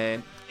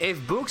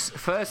 If Book's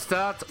first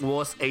start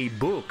was a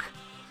book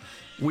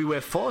we were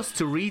forced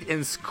to read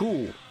in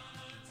school,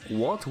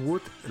 what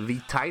would the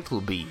title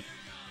be?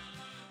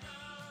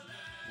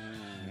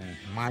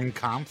 Mein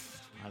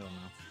Kampf? I don't know.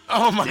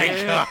 Oh my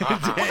God.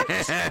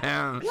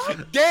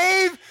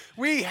 Dave,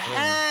 we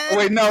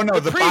had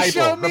the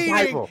pre-show Bible.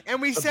 meeting, and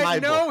we The said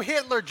Bible. no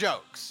Hitler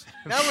jokes.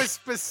 That was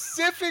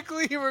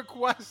specifically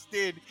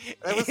requested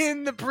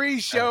in the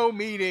pre-show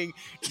meeting.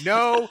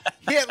 No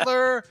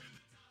Hitler,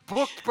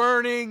 book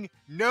burning,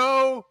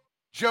 no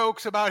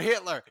jokes about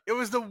Hitler. It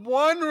was the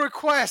one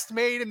request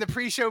made in the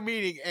pre-show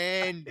meeting,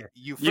 and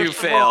you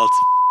failed.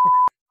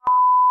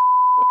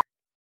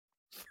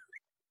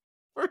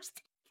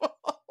 First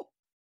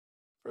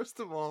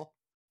of all,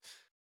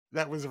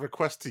 that was a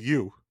request to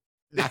you,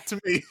 not to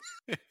me.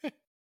 It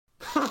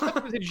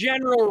was a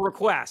general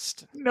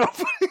request.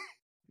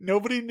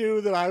 Nobody knew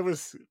that I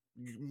was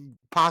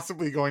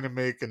possibly going to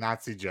make a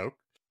Nazi joke.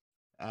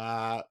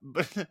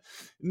 But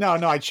no,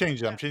 I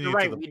changed it. I'm changing You're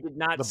right. it to We did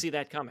not see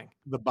that coming.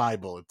 the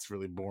Bible. It's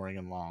really boring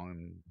and long,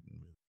 and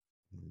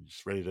I'm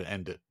just ready to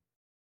end it.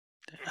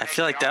 I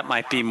feel like that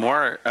might be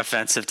more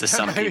offensive to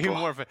some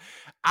people.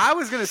 I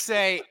was going to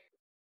say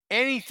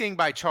anything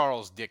by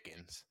Charles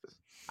Dickens.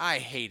 I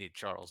hated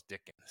Charles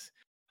Dickens.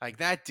 Like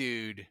that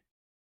dude,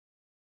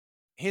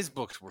 his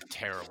books were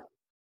terrible.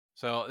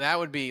 So that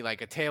would be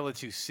like A Tale of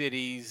Two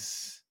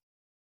Cities,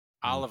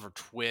 Oliver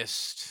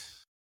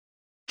Twist.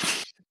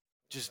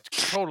 Just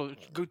total.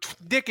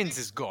 Dickens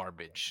is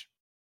garbage,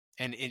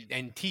 and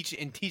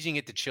teaching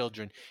it to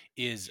children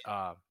is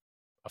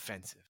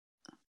offensive.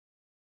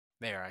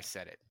 There, I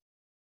said it.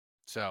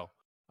 So,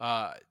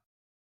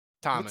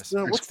 Thomas,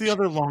 What's the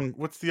other long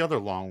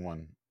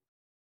one?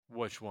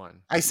 Which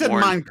one? I said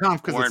Mein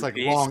Kampf because it's like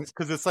long.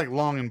 Because it's like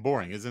long and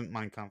boring. Isn't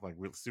Mein Kampf like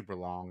super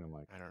long and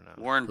like I don't know.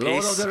 War and Peace.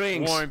 Lord of the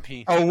Rings. War and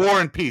Peace. Oh, War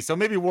and Peace. So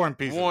maybe War and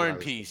Peace. War and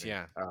Peace.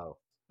 Yeah. Oh,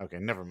 okay.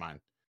 Never mind.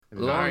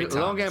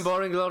 Long and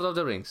boring Lord of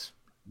the Rings.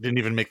 Didn't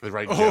even make the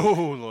right joke.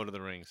 Oh, Lord of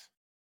the Rings.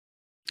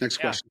 Next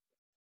question.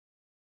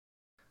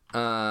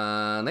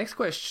 Next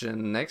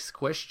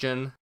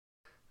question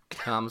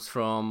comes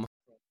from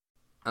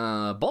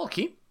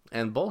Bulky,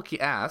 and Bulky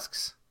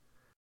asks,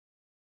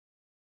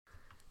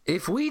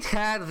 if we'd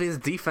had this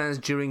defense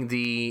during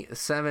the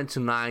 7 to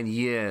 9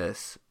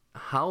 years,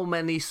 how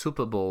many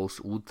Super Bowls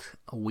would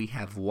we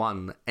have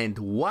won, and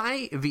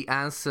why? The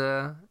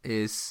answer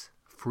is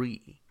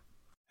 3.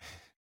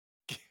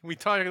 We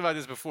talked about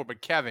this before,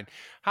 but Kevin,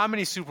 how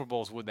many Super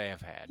Bowls would they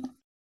have had?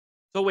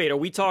 So wait, are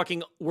we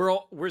talking?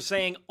 We're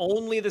saying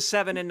only the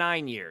 7 and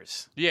 9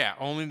 years. Yeah,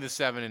 only the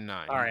 7 and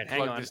 9. All right,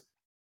 hang on.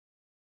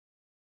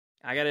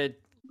 I gotta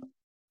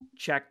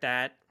check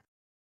that.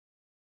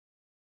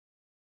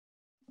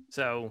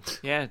 So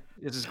yeah,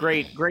 this is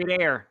great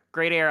air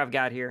I've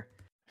got here.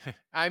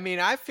 I mean,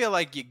 I feel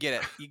like you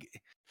get it.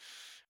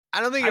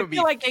 I don't think I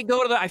feel like they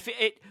go to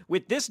the.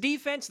 With this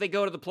defense, they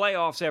go to the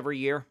playoffs every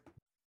year.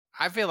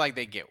 I feel like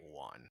they get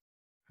one.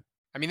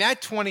 I mean,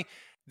 that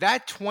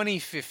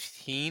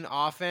 2015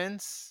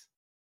 offense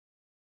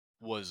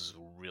was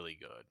really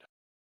good.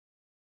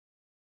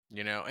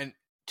 You know, and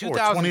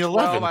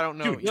 2012, I don't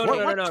know. Dude, no.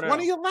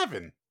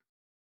 2011.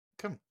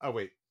 Come. Oh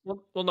wait.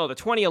 Well, no, the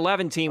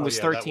 2011 team was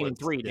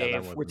 13-3,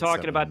 Dave. Yeah, We're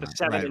talking about the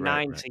 7 and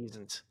 9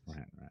 seasons.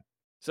 Right.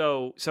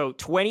 So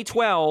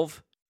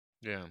 2012.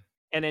 Yeah.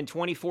 And then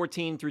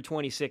 2014 through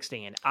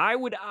 2016.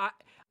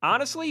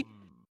 Honestly,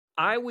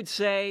 I would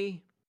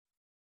say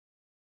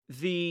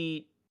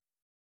the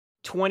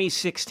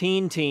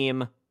 2016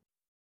 team,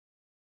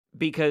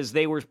 because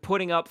they were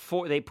putting up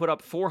they put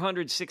up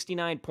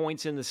 469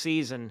 points in the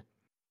season,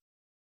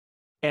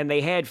 and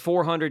they had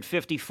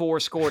 454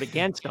 scored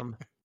against them.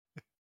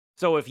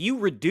 So if you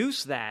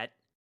reduce that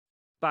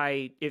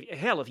by,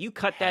 if you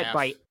cut that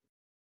by,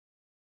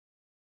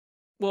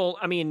 well,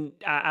 I mean,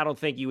 I don't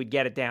think you would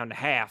get it down to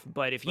half,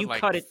 but if you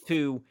cut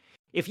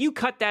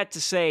that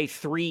to say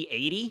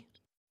 380,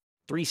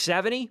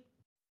 370,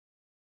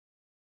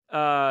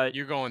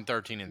 you're going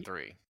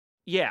 13-3.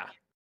 Yeah.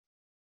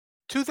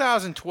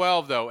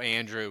 2012 though,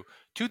 Andrew,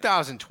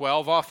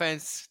 2012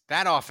 offense,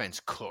 that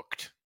offense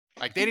cooked.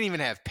 Like they didn't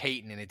even have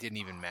Peyton, and it didn't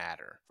even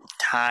matter.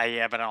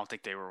 Yeah, but I don't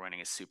think they were winning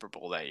a Super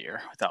Bowl that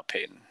year without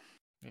Peyton.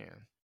 Yeah.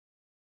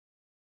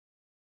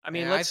 I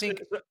mean,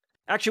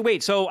 actually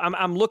wait. So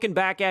I'm looking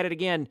back at it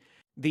again.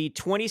 The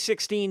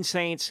 2016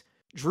 Saints,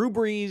 Drew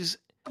Brees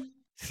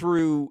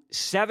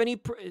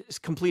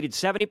completed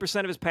 70%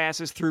 of his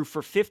passes, threw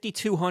for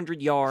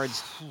 5,200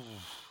 yards,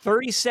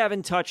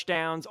 37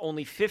 touchdowns,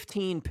 only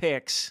 15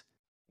 picks.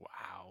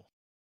 Wow.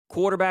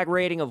 Quarterback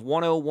rating of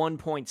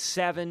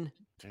 101.7.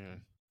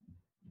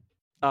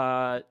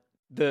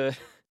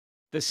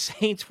 The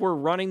Saints were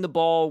running the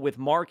ball with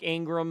Mark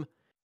Ingram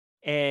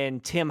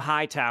and Tim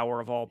Hightower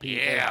of all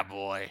people. Yeah,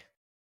 boy.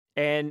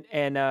 And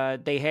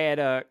they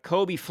had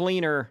Kobe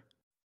Fleener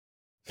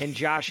and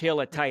Josh Hill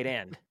at tight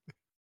end.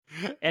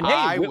 And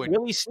hey,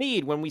 Willie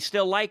Snead when we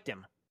still liked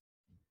him.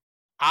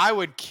 I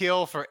would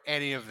kill for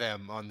any of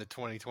them on the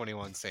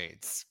 2021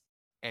 Saints.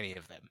 Any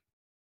of them.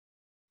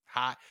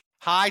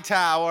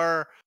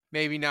 Hightower,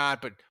 maybe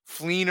not, but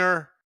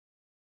Fleener,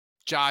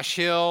 Josh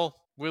Hill,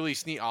 Willie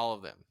Snead, all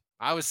of them.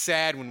 I was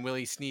sad when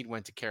Willie Snead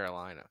went to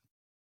Carolina.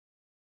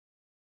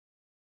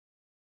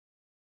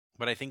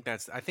 But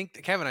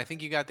Kevin, I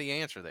think you got the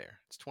answer there.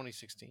 It's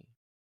 2016.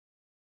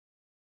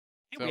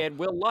 We had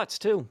Will Lutz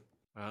too.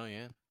 Oh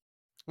yeah,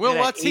 Will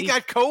Lutz. He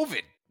got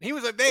COVID. He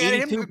was they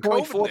had him with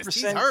COVID.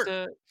 He's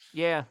hurt.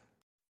 Yeah.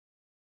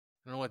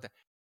 I don't know what that.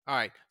 All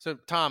right. So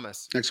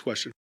Thomas. Next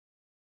question.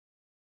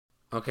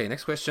 Okay,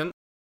 next question.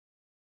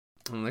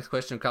 Next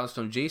question comes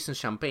from Jason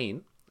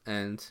Champagne,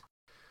 and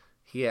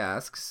he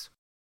asks,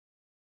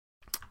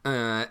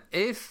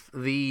 if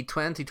the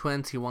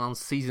 2021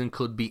 season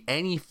could be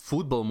any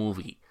football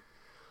movie,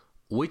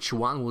 which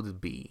one would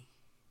it be?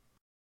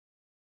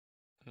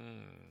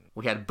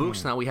 We had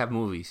books, now we have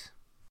movies.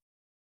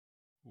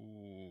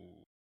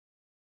 Ooh.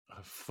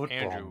 A football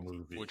Andrew,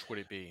 movie. Which would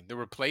it be? The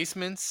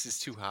Replacements is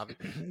too hobby.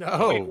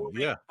 No,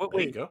 yeah.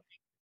 Wait, you go.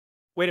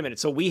 Wait a minute.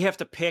 So we have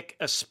to pick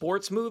a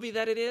sports movie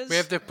that it is? We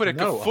have to put a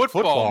football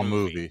football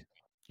movie.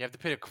 You have to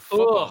pick a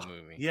football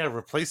movie. Yeah,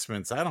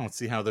 Replacements. I don't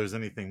see how there's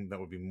anything that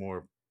would be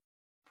more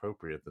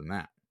appropriate than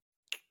that.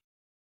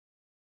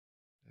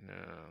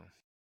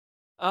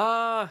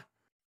 No.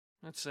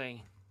 Let's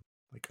see.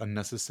 Like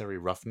Unnecessary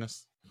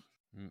Roughness.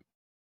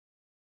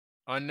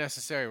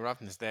 Unnecessary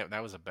Roughness.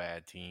 That was a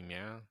bad team.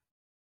 Yeah.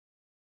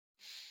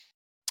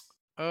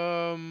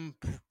 Trying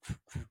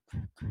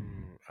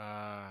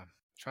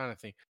to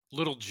think.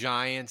 Little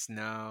Giants.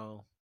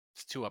 No,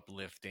 it's too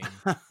uplifting.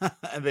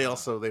 And they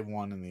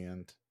won in the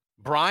end.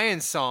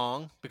 Brian's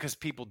song, because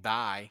people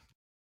die.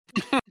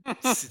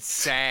 It's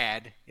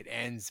sad. It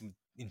ends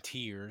in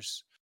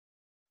tears.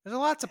 There's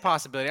lots of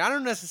possibility. I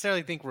don't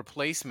necessarily think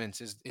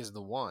Replacements is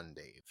the one,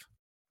 Dave.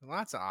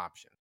 Lots of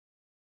options.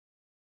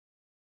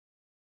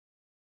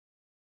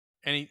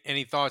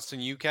 Any thoughts on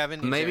you,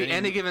 Kevin? Maybe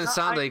any given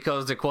Sunday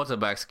because the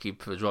quarterbacks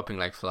keep dropping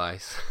like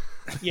flies.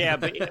 Yeah,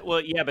 but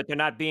they're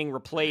not being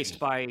replaced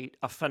by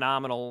a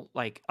phenomenal,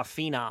 like a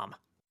phenom.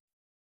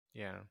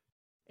 Yeah.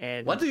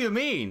 And what do you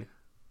mean?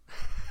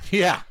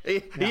 Yeah.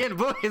 Ian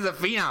Book is a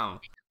phenom.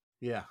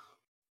 Yeah.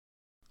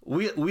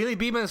 Willie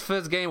Beeman's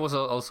first game was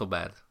also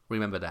bad.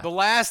 Remember that. The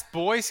Last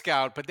Boy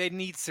Scout, but they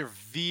need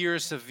severe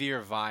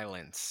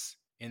violence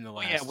in the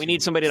last. Yeah, we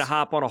need somebody to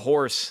hop on a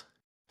horse.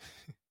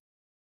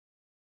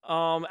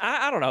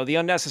 I don't know. The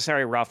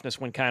Unnecessary Roughness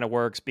one kind of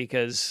works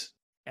because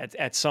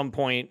at some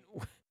point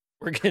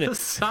we're gonna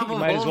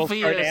might as well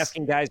start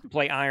asking guys to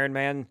play Iron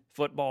Man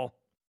football.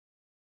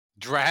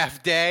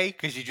 Draft day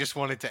because you just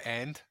want it to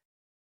end.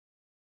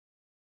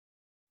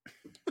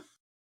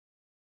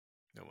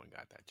 No one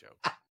got that joke.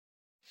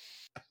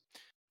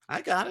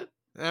 I got it.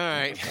 All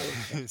right.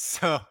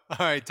 So, all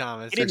right,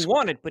 Thomas. He didn't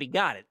want it, but he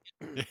got it.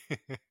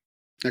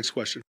 Next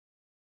question.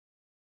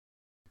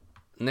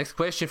 Next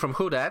question from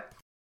Hudat.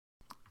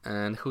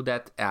 And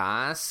Hudat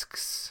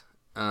asks,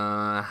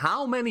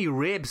 how many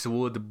ribs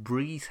would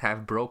Breeze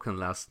have broken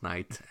last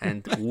night?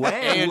 And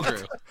where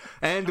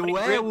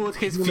would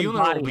his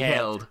funeral be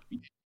held?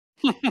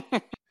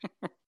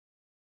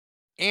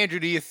 Andrew,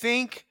 do you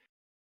think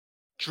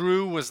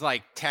Drew was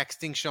like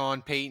texting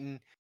Sean Payton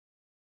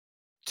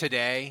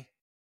today,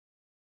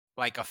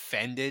 like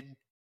offended?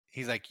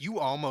 He's like, you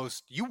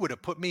would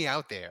have put me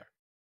out there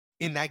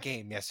in that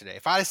game yesterday.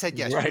 If I'd have said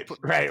yes,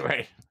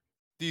 right.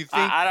 Do you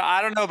think?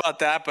 I don't know about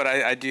that, but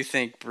I do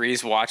think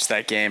Breeze watched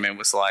that game and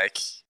was like,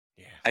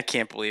 I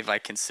can't believe I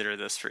consider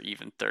this for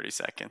even 30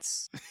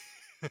 seconds.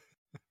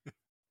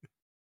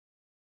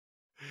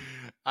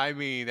 I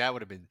mean, it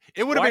would have been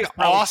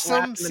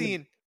awesome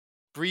seeing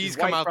Breeze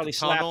come out the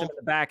slapped tunnel. him in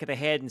the back of the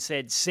head and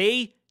said,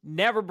 see,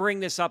 never bring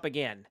this up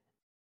again.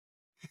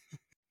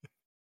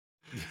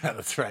 Yeah,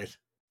 that's right.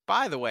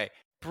 By the way,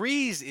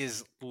 Breeze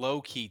is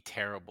low-key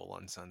terrible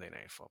on Sunday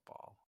Night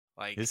Football.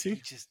 Like, is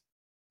he?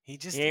 He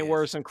ain't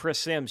worse than Chris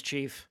Sims,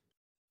 Chief.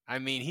 I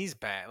mean, he's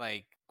bad.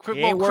 Like, he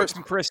ain't worse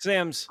than Chris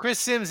Sims. Chris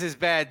Sims is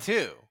bad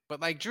too.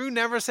 But like, Drew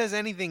never says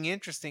anything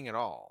interesting at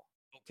all.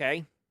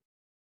 Okay.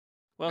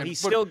 Well, he's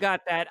still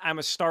got that I'm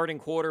a starting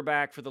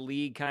quarterback for the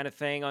league kind of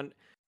thing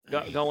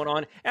going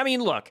on. I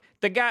mean, look,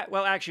 the guy,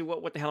 well, actually,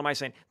 what the hell am I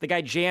saying? The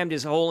guy jammed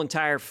his whole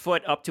entire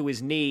foot up to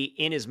his knee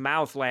in his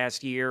mouth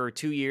last year or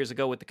 2 years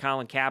ago with the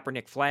Colin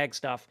Kaepernick flag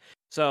stuff.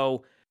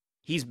 So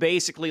he's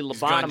basically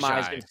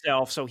lobotomized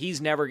himself. So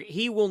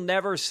he will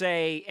never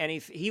say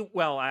anything.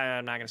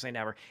 I'm not going to say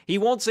never. He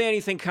won't say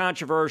anything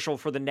controversial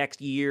for the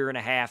next year and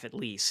a half at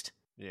least.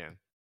 Yeah.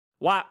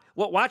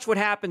 Watch what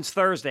happens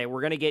Thursday.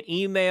 We're going to get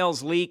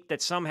emails leaked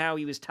that somehow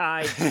he was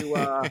tied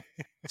to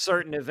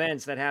certain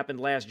events that happened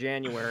last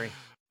January.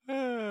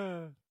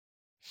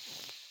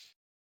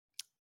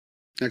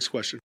 Next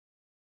question.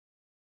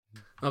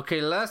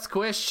 Okay, last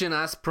question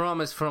as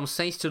promised from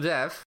Saints to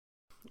Death.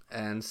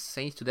 And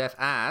Saints to Death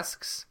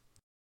asks,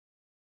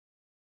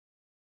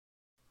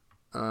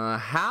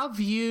 have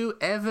you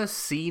ever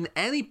seen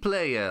any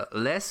player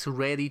less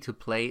ready to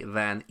play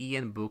than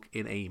Ian Book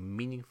in a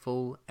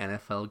meaningful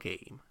NFL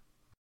game?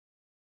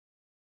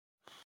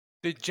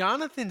 Did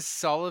Jonathan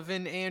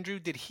Sullivan, Andrew,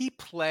 did he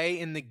play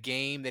in the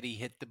game that he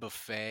hit the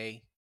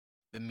buffet,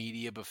 the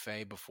media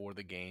buffet before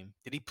the game?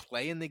 Did he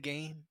play in the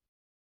game?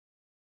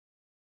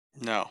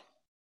 No.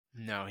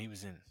 No, he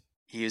was in.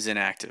 He was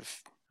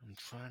inactive. I'm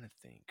trying to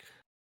think.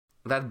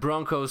 That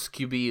Broncos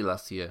QB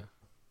last year.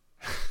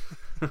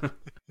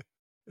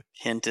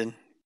 Hinton.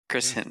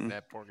 Chris Hinton.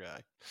 That poor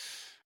guy.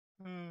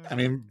 I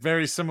mean,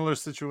 very similar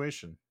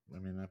situation. I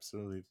mean,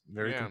 absolutely.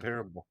 Very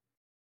comparable.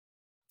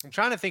 I'm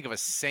trying to think of a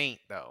Saint,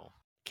 though.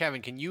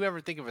 Kevin, can you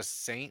ever think of a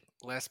Saint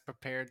less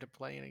prepared to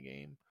play in a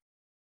game?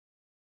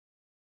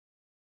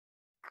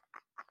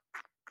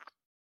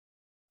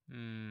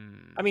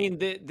 I mean,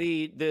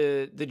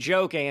 the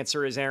joke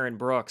answer is Aaron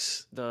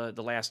Brooks. The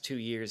last 2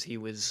 years he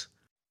was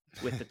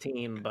with the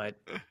team, but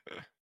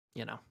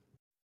you know.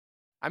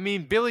 I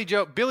mean, Billy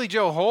Joe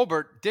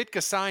Holbert,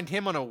 Ditka signed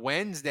him on a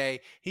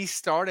Wednesday. He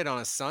started on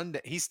a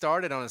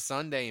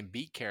Sunday and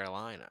beat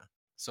Carolina.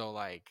 So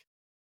like,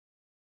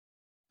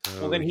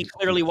 well, then he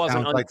clearly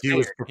wasn't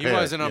unprepared. He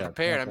wasn't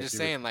unprepared. I'm just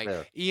saying, like,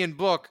 Ian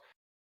Book,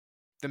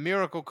 the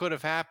miracle could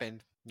have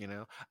happened. You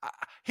know.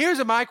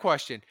 Here's my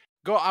question.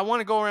 I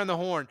want to go around the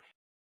horn,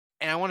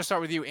 and I want to start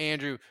with you,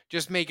 Andrew.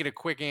 Just make it a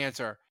quick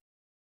answer.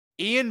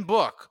 Ian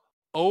Book,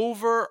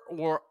 over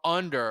or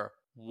under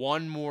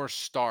one more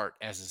start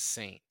as a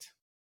Saint?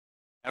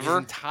 Ever? His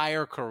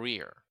entire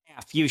career.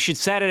 Half. You should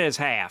set it as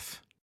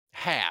half.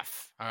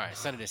 Half. All right,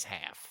 set it as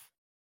half.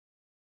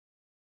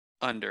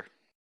 Under.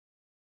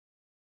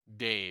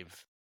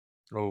 Dave.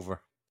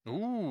 Over.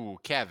 Ooh,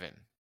 Kevin.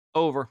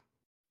 Over.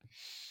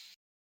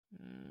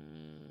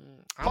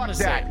 Let's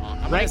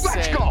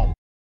go.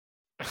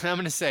 I'm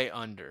going to say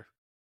under.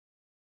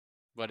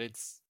 But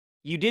it's...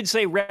 You did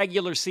say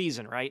regular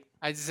season, right?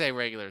 I did say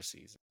regular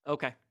season.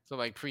 Okay. So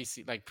like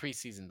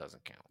preseason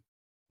doesn't count.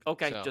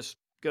 Okay, So, just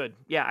good.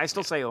 Yeah, I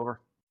still say over.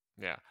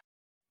 Yeah.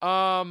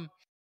 All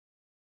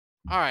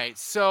right.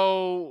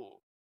 So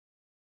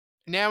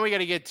now we got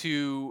to get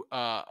to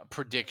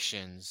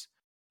predictions.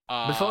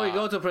 Before we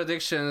go to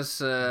predictions,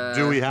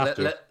 do we have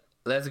to?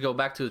 Let's go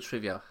back to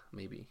trivia,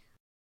 maybe.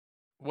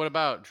 What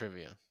about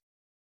trivia?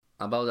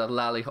 About that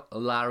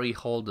Larry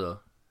Holder.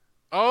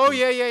 Oh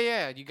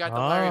yeah. You got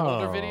the Larry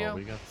Holder video?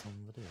 We got some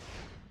video.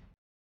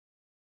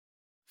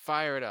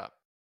 Fire it up.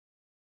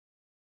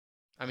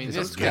 I mean,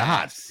 Jesus this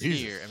guy's God,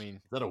 here. I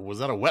mean, was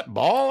that a wet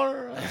ball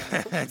or?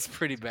 That's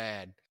pretty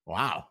bad.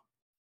 Wow.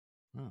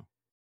 Oh.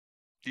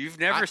 You've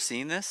never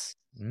seen this?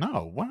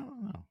 No. Wow.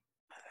 No.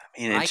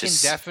 I mean, I can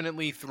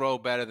definitely throw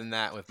better than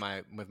that with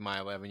my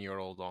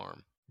 11-year-old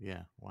arm.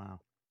 Yeah.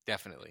 Wow.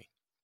 Definitely.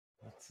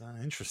 That's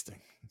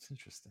interesting. That's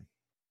interesting.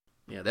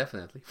 Yeah,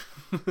 definitely.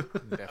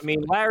 I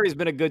mean, Larry's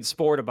been a good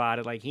sport about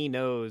it. Like, he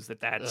knows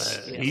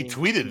that's... he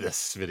tweeted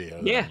this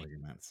video. Yeah,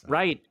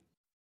 right.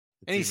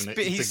 And he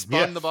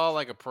spun the ball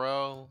like a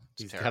pro.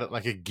 He's got it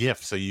like a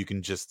GIF, so you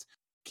can just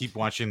keep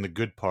watching the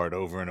good part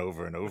over and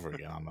over and over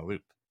again on the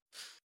loop.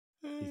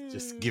 He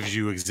just gives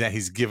you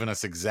he's given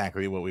us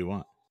exactly what we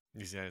want.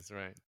 Yeah, that's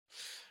right.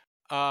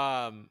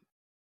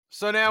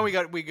 So now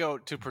we go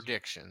to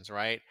predictions,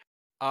 right?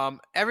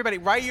 Everybody,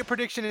 write your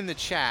prediction in the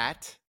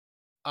chat,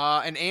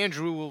 and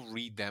Andrew will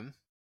read them.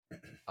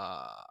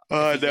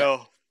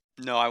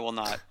 No, I will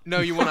not.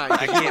 No, you will not.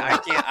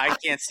 I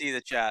can't see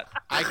the chat.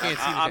 I can't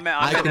see. I'm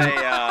in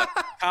a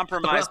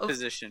compromised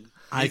position.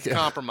 He's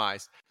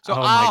compromised. So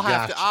I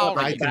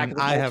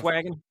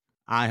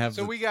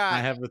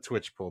have the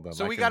Twitch pulled up.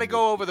 So we got to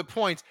go over the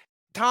points.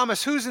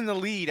 Thomas, who's in the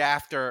lead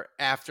after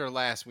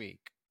last week?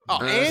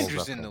 Oh,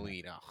 Andrew's in the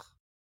lead. Oh.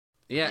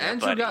 Yeah,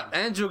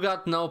 Andrew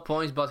got no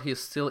points, but he's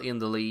still in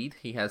the lead.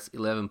 He has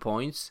 11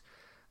 points.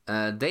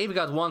 Dave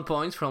got 1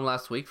 point from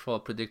last week for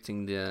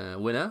predicting the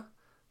winner.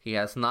 He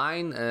has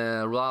 9.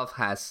 Ralph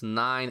has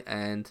 9,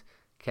 and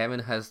Kevin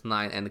has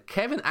 9. And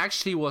Kevin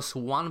actually was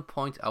 1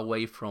 point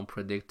away from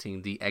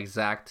predicting the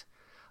exact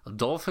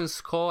Dolphins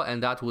score,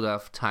 and that would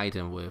have tied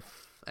him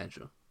with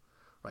Andrew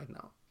right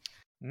now.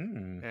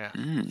 Yeah.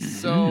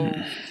 So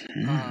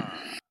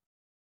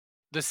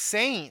the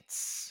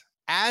Saints,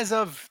 as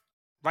of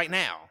right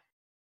now,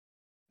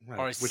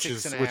 are which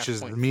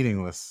is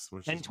meaningless.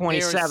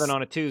 10-27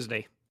 on a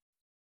Tuesday.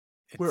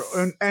 We're a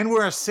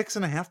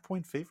 6.5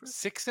 point favorite.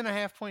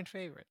 6.5 point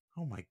favorite.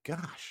 Oh my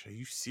gosh, are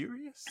you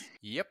serious?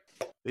 Yep.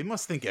 They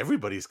must think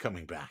everybody's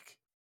coming back.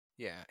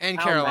 Yeah, and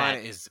Carolina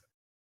is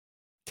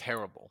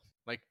terrible.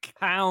 Like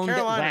pound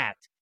that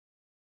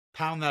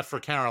for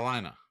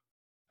Carolina.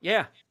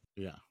 Yeah.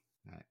 Yeah.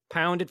 Right.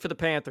 Pound it for the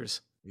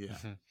Panthers. Yeah.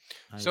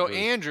 So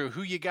Andrew,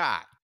 who you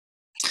got?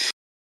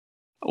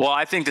 Well,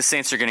 I think the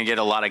Saints are going to get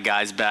a lot of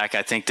guys back.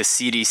 I think the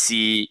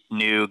CDC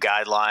new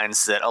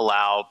guidelines that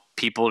allow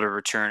people to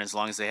return as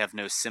long as they have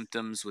no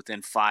symptoms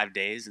within 5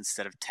 days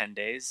instead of 10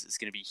 days is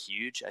going to be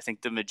huge. I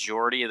think the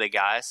majority of the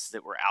guys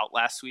that were out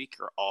last week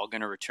are all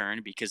going to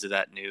return because of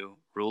that new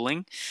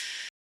ruling.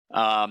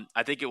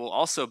 I think it will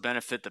also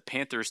benefit the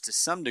Panthers to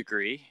some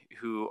degree,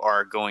 who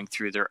are going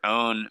through their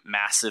own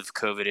massive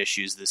COVID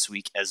issues this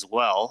week as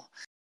well.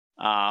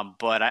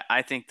 But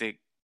I think the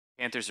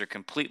Panthers are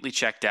completely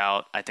checked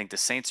out. I think the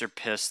Saints are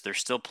pissed. They're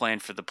still playing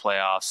for the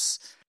playoffs.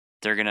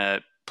 They're going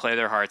to play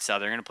their hearts out.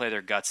 They're going to play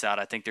their guts out.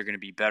 I think they're going to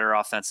be better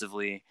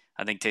offensively.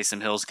 I think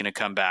Taysom Hill's going to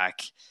come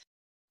back.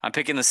 I'm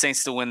picking the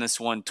Saints to win this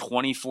one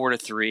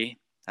 24-3.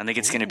 I think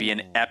it's going to be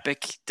an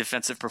epic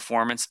defensive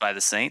performance by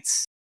the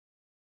Saints.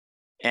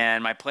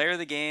 And my player of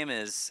the game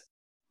is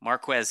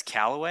Marquez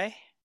Callaway.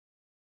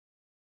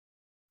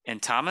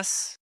 And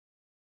Thomas,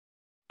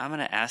 I'm going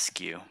to ask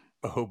you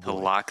to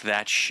lock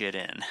that shit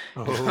in.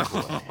 Oh, boy.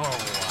 Oh,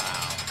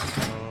 wow.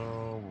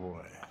 Oh,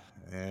 boy.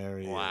 There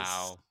he is.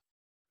 Wow.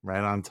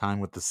 Right on time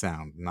with the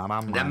sound. Not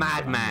on The mine,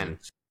 madman.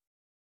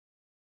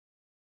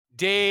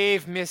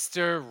 Dave,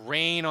 Mr.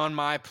 Rain on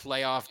My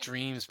Playoff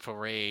Dreams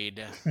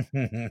Parade.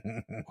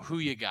 Who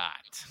you got?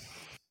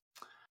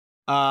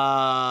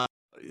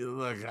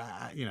 Look,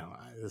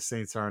 the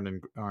Saints aren't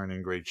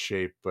in great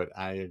shape, but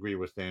I agree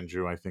with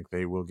Andrew. I think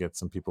they will get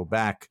some people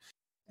back,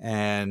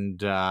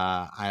 and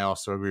I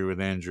also agree with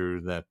Andrew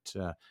that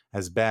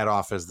as bad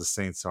off as the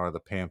Saints are, the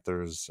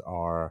Panthers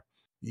are,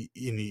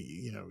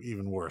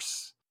 even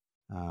worse.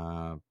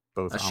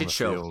 Both on the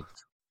field,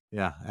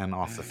 and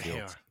off the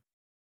field.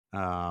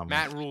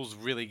 Matt Rule's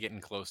really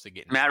getting close to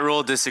getting. Matt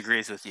Rule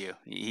disagrees with you.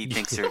 He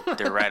thinks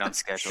they're right on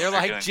schedule. They're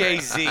like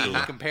Jay-Z.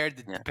 He compared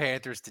the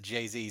Panthers to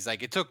Jay-Z. He's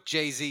like, it took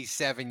Jay-Z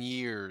 7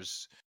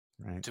 years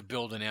to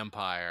build an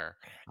empire,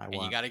 and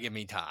you got to give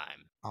me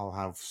time. I'll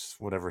have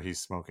whatever he's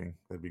smoking.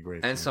 That'd be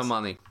great. And some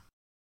money.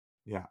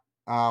 Yeah.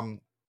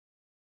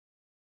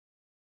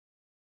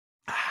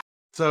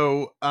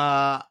 So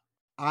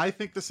I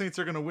think the Saints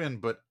are going to win,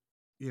 but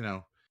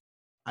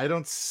I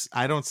don't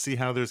see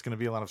how there's going to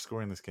be a lot of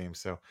scoring in this game.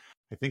 So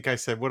I think I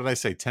said, what did I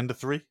say?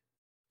 10-3. I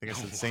think I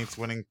said Saints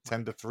winning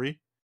 10-3.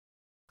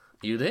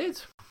 You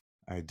did.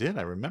 I did.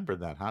 I remembered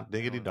that. Hot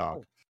diggity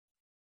dog.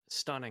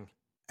 Stunning.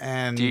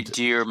 And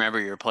do you remember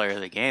your player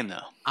of the game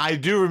though? I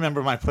do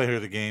remember my player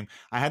of the game.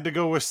 I had to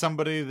go with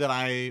somebody that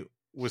I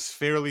was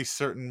fairly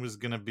certain was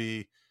going to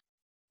be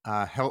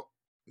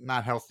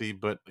not healthy,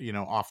 but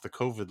off the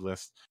COVID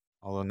list.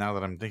 Although now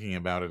that I'm thinking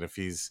about it, if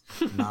he's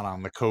not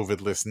on the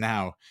COVID list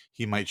now,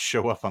 he might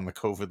show up on the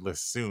COVID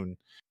list soon.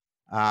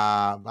 But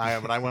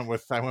I went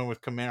with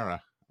Kamara.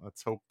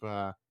 Let's hope.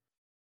 I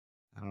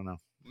don't know.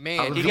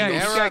 Man,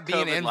 Kamara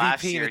being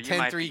MVP in a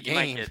 10-3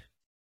 game.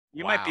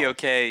 You might be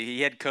okay. He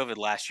had COVID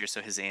last year,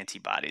 so his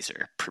antibodies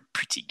are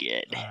pretty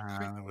good.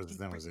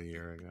 That was a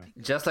year ago.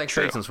 Just like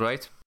Saints,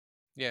 right?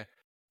 Yeah.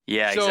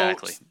 Yeah,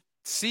 exactly.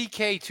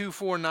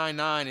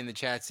 CK2499 in the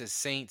chat says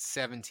Saints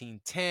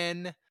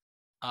 17-10.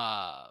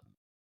 I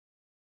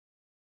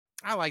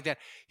like that.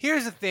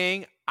 Here's the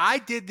thing. I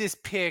did this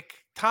pick.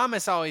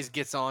 Thomas always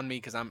gets on me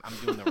because I'm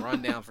doing the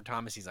rundown for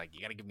Thomas. He's like,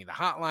 you got to give me the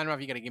hotline, Ruff.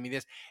 You got to give me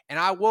this. And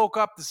I woke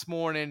up this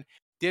morning,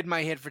 did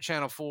my hit for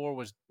Channel 4,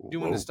 was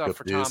doing the stuff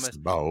for Thomas.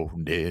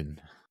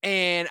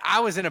 And I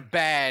was in a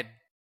bad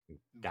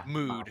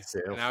mood.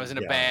 And I was in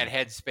a bad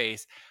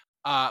headspace.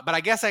 But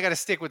I guess I got to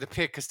stick with the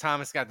pick because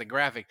Thomas got the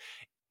graphic.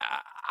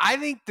 I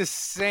think the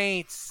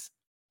Saints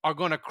are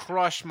going to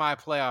crush my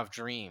playoff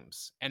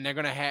dreams, and they're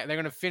going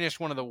to finish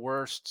one of the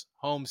worst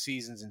home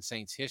seasons in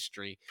Saints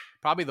history,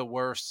 probably the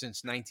worst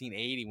since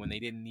 1980 when they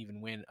didn't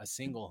even win a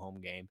single home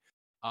game.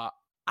 I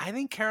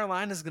think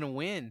Carolina's going to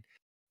win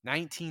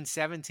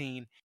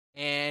 19-17,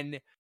 and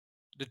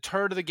the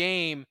turd of the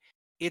game,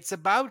 it's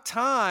about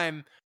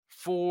time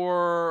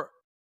for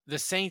the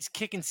Saints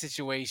kicking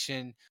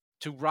situation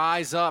to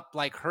rise up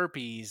like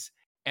herpes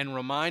and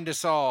remind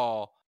us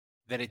all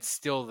that it's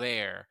still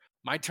there.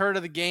 My turd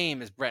of the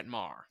game is Brett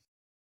Maher.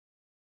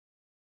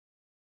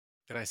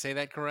 Did I say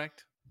that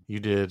correct? You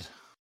did.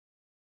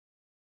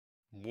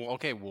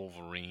 Okay,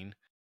 Wolverine.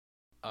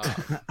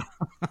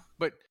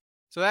 But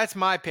so that's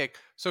my pick.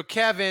 So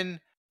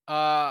Kevin,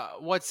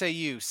 what say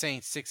you?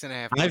 Saints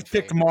 6.5. I've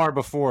picked Maher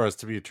before us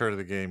to be a turd of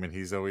the game, and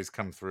he's always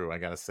come through. I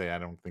gotta say, I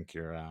don't think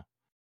you're.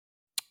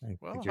 I think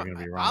you're gonna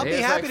be wrong. I'll be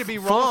happy to be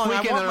wrong.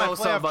 I want my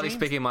somebody's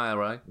picking Maher,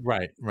 right?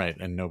 Right,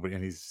 and nobody,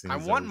 and he's I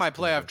want my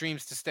playoff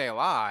dreams to stay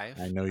alive.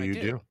 I know you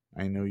do.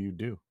 I know you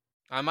do.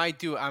 I might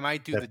do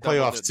that the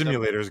playoff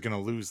simulator is going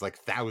to lose like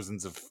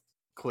thousands of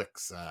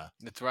clicks.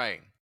 That's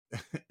right.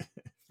 If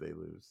they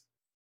lose.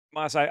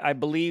 Moss, I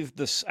believe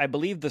the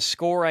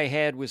score I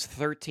had was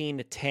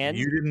 13-10.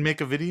 You didn't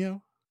make a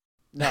video?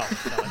 No, I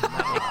did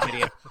not make a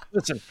video.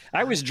 Listen,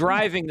 I was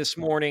driving this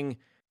morning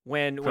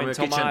when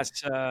Tomas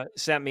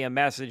sent me a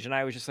message, and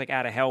I was just like,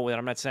 out of hell with it.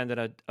 I'm not sending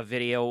a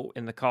video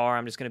in the car.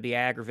 I'm just going to be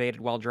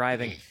aggravated while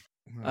driving.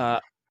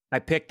 I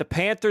picked the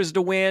Panthers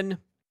to win.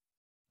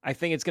 I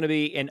think it's going to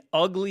be an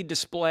ugly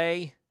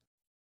display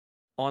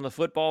on the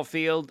football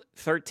field.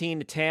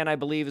 13-10, I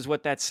believe, is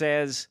what that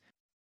says.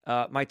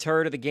 My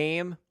turd of the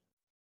game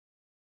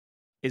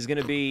is going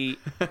to be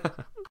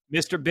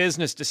Mr.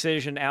 Business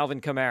Decision, Alvin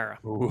Kamara.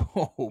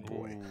 Oh,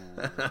 boy.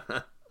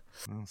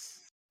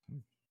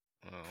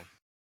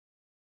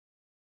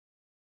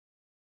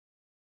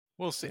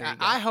 We'll see.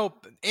 I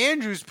hope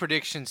Andrew's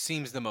prediction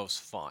seems the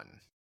most fun.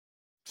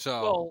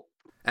 So,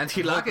 and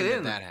he locked it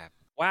in. That happened.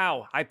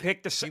 Wow, I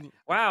picked the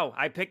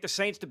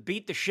Saints to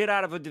beat the shit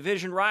out of a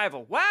division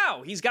rival.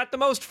 Wow, he's got the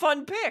most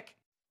fun pick.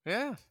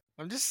 Yeah,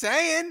 I'm just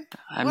saying.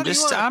 I've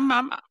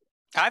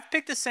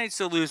picked the Saints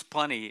to lose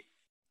plenty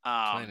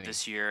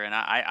this year, and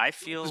I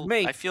feel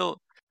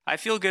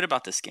good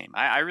about this game.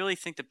 I really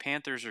think the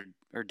Panthers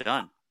are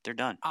done. They're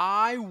done.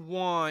 I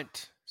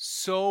want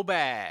so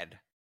bad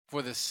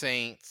for the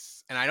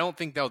Saints, and I don't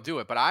think they'll do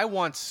it, but I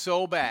want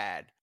so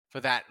bad for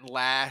that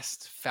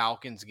last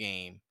Falcons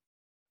game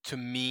to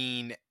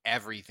mean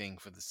everything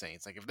for the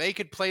Saints. Like if they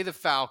could play the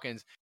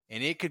Falcons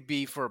and it could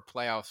be for a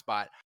playoff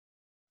spot,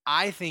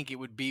 I think it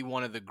would be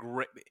one of the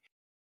great.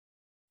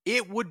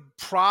 It would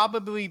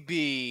probably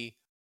be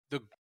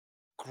the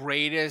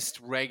greatest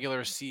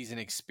regular season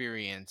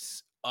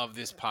experience of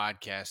this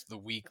podcast the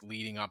week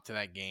leading up to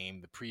that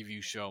game, the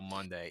preview show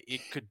Monday.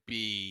 It could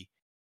be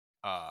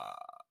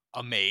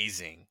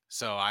amazing.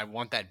 So I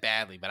want that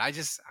badly, but I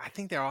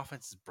think their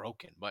offense is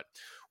broken, but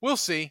we'll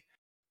see.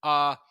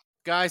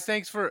 Guys,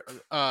 thanks for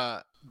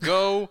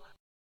go.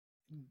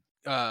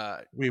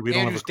 We don't Andrew's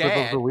have a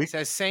clip of the week.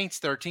 Says Saints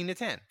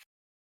 13-10.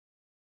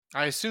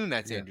 I assume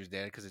that's Andrew's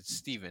dad because it's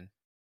Steven.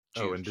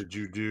 Oh, and did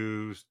you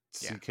do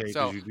CK? Yeah.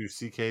 So, did you do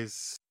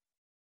CK's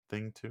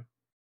thing too?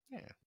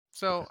 Yeah.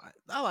 So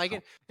I like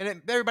it.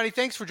 And everybody,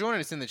 thanks for joining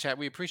us in the chat.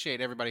 We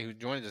appreciate everybody who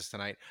joined us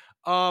tonight.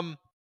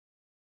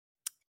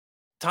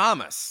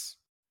 Thomas,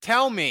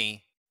 tell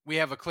me we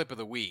have a clip of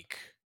the week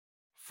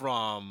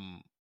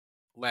from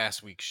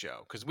last week's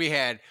show because we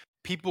had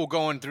people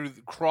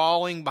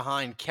crawling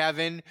behind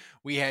Kevin.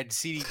 We had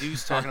CD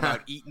Deuce talking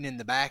about eating in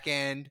the back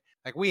end.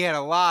 Like we had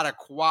a lot of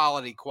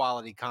quality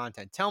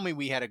content. Tell me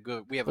we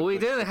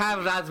didn't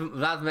have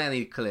that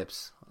many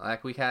clips.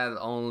 Like we had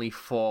only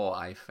 4,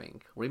 I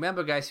think.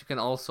 Remember, guys, you can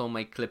also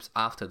make clips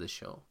after the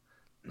show,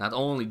 not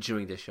only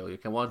during the show. You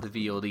can watch the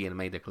VOD and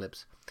make the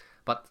clips.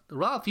 But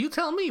Ralph, you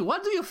tell me,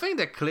 what do you think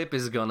the clip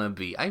is gonna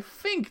be? I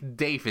think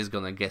Dave is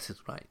gonna guess it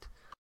right.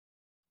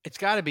 It's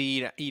got to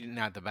be eating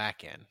at the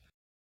back end.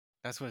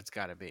 That's what it's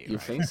got to be. You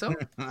think so?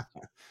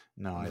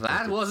 No,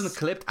 that wasn't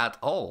clipped at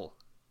all.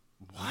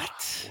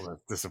 What? Well,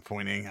 that's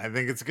disappointing. I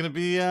think it's going to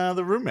be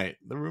the roommate.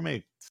 The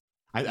roommate.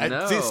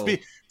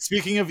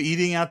 Speaking of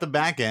eating out the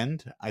back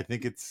end, I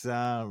think it's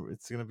going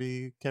to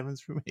be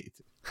Kevin's roommate.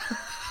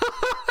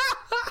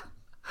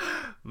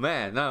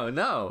 Man,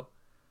 no.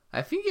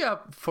 I think you're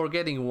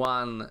forgetting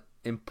one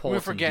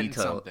important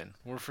detail. Something.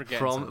 We're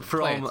forgetting something.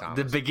 From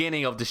the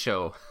beginning of the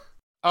show.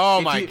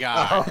 Oh my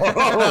God!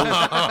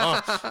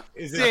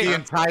 Is it the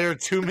entire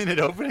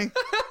 2-minute opening?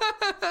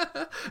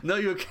 No,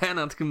 you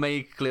cannot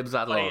make clips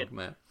that long,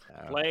 man.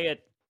 Play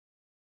it.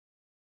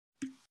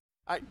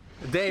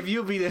 Dave,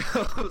 you be the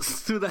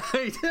host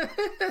tonight.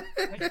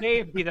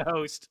 Dave be the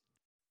host.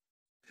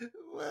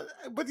 Well,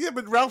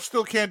 but Ralph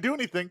still can't do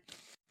anything.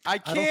 I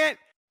can't.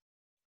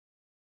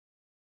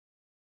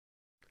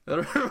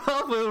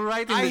 Ralph will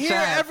write in the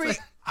chat.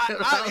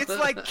 It's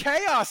like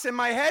chaos in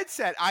my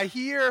headset. I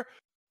hear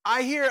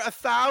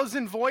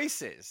 1,000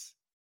 voices.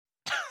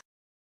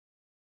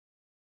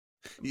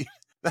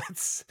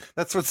 That's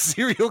what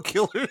serial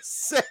killers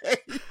say.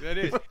 That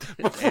is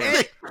before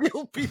they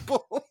kill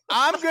people.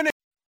 I'm gonna.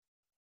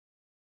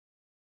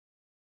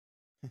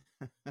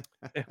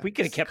 We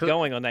could have kept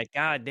going on that.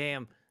 God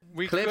damn.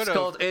 Clips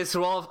called "Is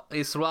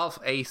Ralph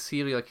a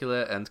Serial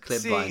Killer?" and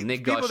clip by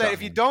Nick Gottschalk.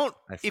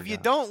 If you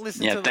don't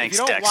listen to thanks,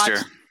 Dexter.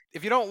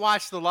 If you don't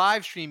watch the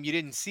live stream, you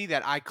didn't see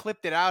that. I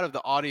clipped it out of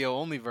the audio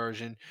only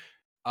version,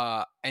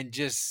 and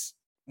just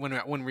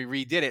when we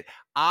redid it,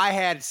 I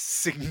had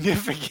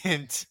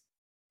significant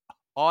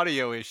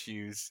audio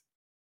issues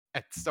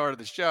at the start of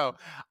the show.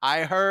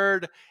 I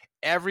heard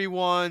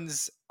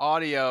everyone's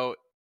audio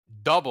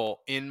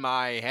double in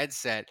my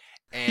headset.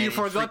 And you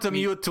forgot to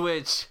mute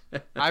Twitch.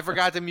 I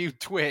forgot to mute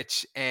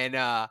Twitch,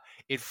 and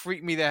it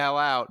freaked me the hell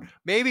out.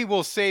 Maybe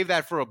we'll save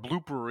that for a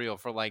blooper reel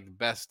for like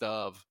best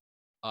of.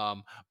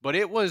 But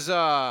it was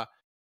a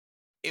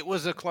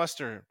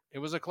cluster. It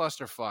was a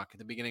clusterfuck at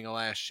the beginning of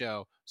last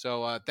show.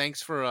 So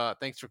thanks for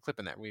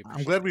clipping that.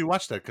 I'm glad we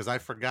watched that because I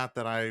forgot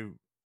that I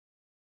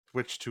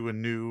switched to a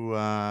new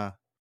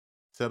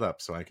setup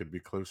so I could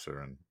be closer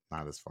and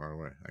not as far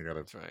away.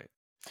 That's right.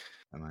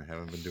 And I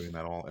haven't been doing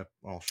that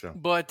all show.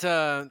 But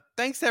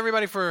thanks to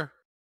everybody for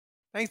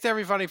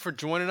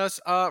joining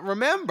us.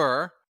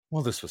 Remember,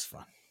 well, this was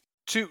fun.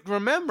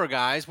 Remember,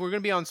 guys, we're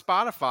going to be on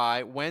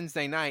Spotify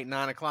Wednesday night,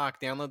 9:00.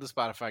 Download the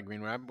Spotify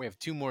Green Rabbit. We have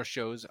 2 more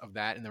shows of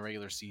that in the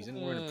regular season.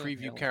 We're going to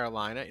preview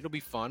Carolina. It'll be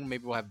fun.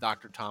 Maybe we'll have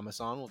Dr. Thomas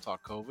on. We'll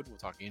talk COVID. We'll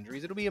talk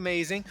injuries. It'll be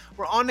amazing.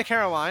 We're on to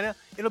Carolina.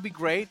 It'll be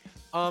great.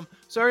 So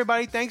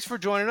everybody, thanks for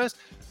joining us.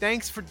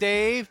 Thanks for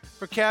Dave,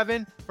 for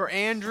Kevin, for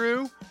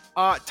Andrew.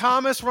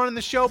 Thomas running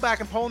the show back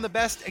and pulling the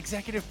best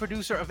executive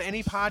producer of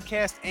any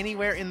podcast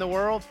anywhere in the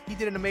world. He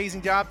did an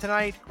amazing job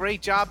tonight.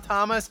 Great job,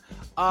 Thomas.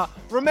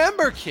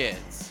 Remember,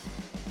 kids,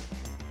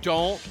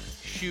 don't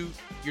shoot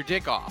your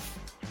dick off.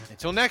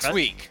 Until next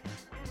week,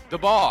 the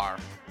bar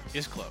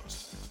is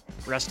closed.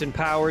 Rest in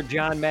power,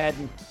 John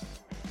Madden.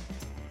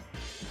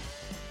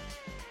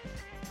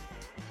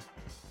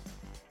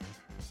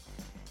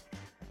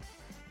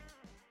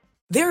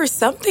 There are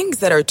some things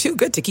that are too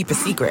good to keep a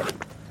secret.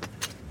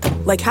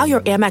 Like how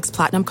your Amex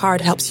Platinum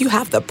card helps you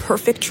have the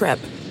perfect trip.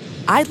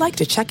 I'd like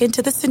to check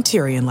into the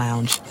Centurion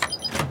Lounge.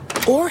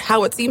 Or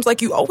how it seems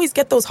like you always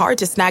get those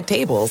hard-to-snag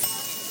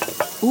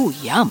tables. Ooh,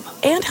 yum.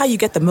 And how you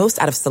get the most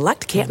out of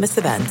select can't-miss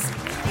events.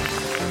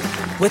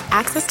 With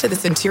access to the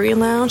Centurion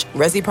Lounge,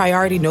 Resi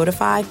Priority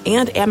Notified,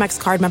 and Amex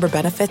card member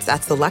benefits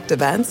at select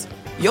events,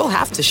 you'll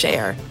have to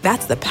share.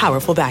 That's the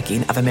powerful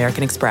backing of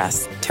American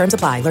Express. Terms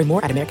apply. Learn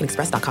more at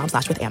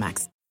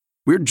americanexpress.com/withAmex.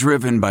 We're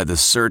driven by the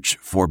search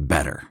for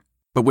better.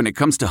 But when it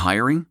comes to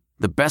hiring,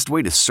 the best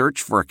way to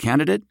search for a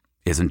candidate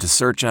isn't to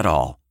search at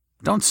all.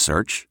 Don't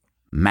search.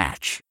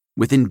 Match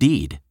with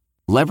Indeed.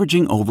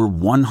 Leveraging over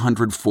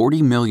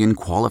 140 million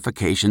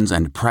qualifications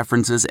and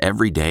preferences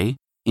every day,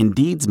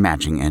 Indeed's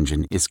matching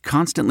engine is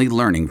constantly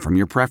learning from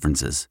your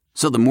preferences.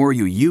 So the more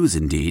you use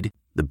Indeed,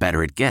 the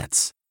better it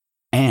gets.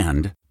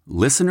 And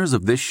listeners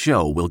of this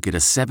show will get a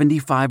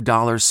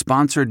 $75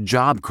 sponsored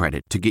job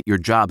credit to get your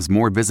jobs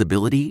more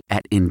visibility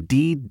at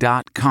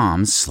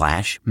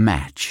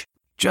Indeed.com/match.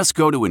 Just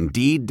go to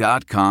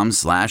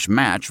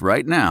Indeed.com/match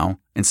right now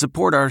and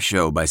support our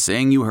show by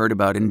saying you heard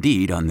about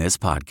Indeed on this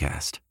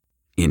podcast.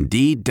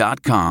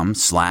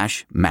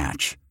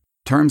 Indeed.com/match.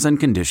 Terms and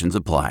conditions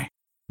apply.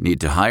 Need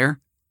to hire?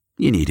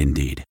 You need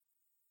Indeed.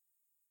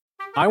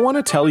 I want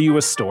to tell you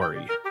a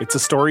story. It's a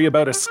story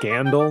about a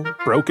scandal,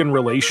 broken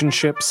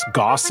relationships,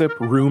 gossip,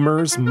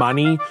 rumors,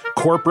 money,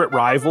 corporate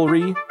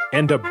rivalry,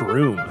 and a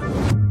broom.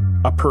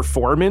 A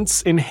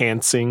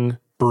performance-enhancing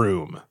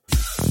broom.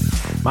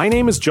 My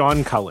name is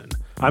John Cullen.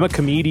 I'm a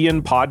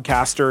comedian,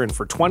 podcaster, and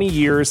for 20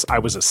 years, I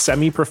was a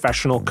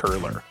semi-professional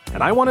curler.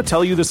 And I want to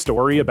tell you the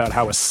story about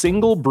how a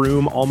single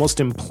broom almost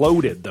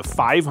imploded the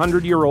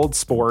 500-year-old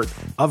sport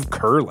of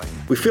curling.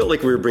 We felt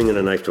like we were bringing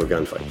a knife to a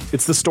gunfight.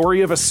 It's the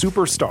story of a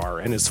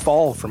superstar and his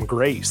fall from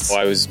grace. Well,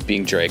 I was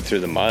being dragged through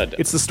the mud.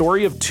 It's the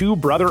story of two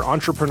brother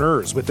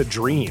entrepreneurs with a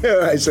dream.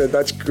 I said,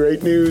 that's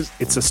great news.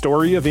 It's a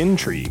story of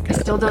intrigue. I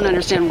still don't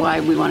understand why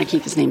we want to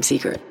keep his name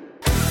secret.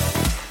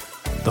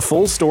 The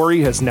full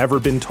story has never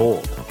been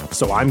told,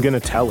 so I'm going to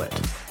tell it.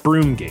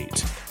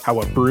 Broomgate, how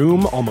a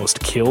broom almost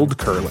killed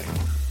curling.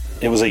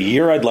 It was a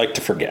year I'd like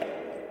to forget.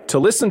 To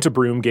listen to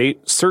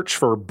Broomgate, search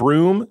for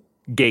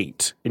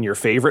Broomgate in your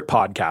favorite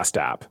podcast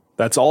app.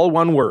 That's all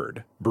one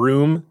word,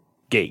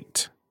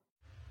 Broomgate.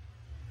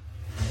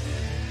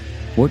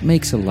 What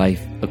makes a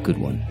life a good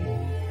one?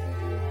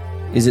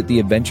 Is it the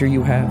adventure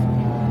you have?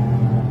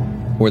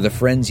 Or the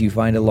friends you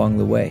find along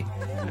the way?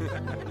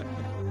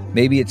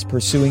 Maybe it's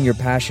pursuing your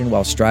passion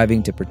while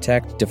striving to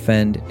protect,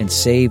 defend, and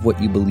save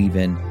what you believe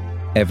in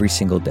every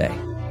single day.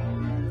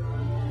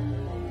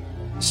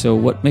 So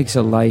what makes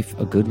a life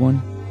a good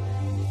one?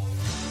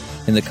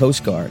 In the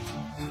Coast Guard,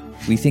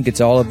 we think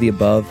it's all of the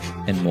above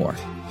and more.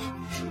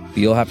 But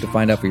you'll have to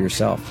find out for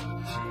yourself.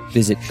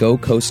 Visit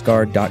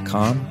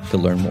GoCoastGuard.com to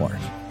learn more.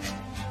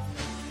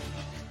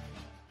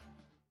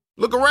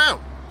 Look around.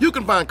 You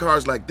can find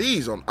cars like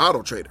these on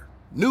AutoTrader.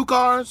 New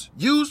cars,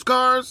 used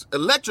cars,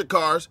 electric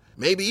cars,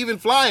 maybe even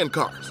flying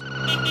cars.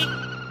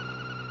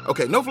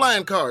 Okay, no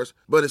flying cars,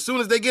 but as soon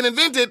as they get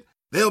invented,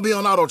 they'll be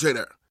on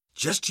AutoTrader.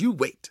 Just you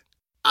wait.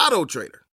 AutoTrader.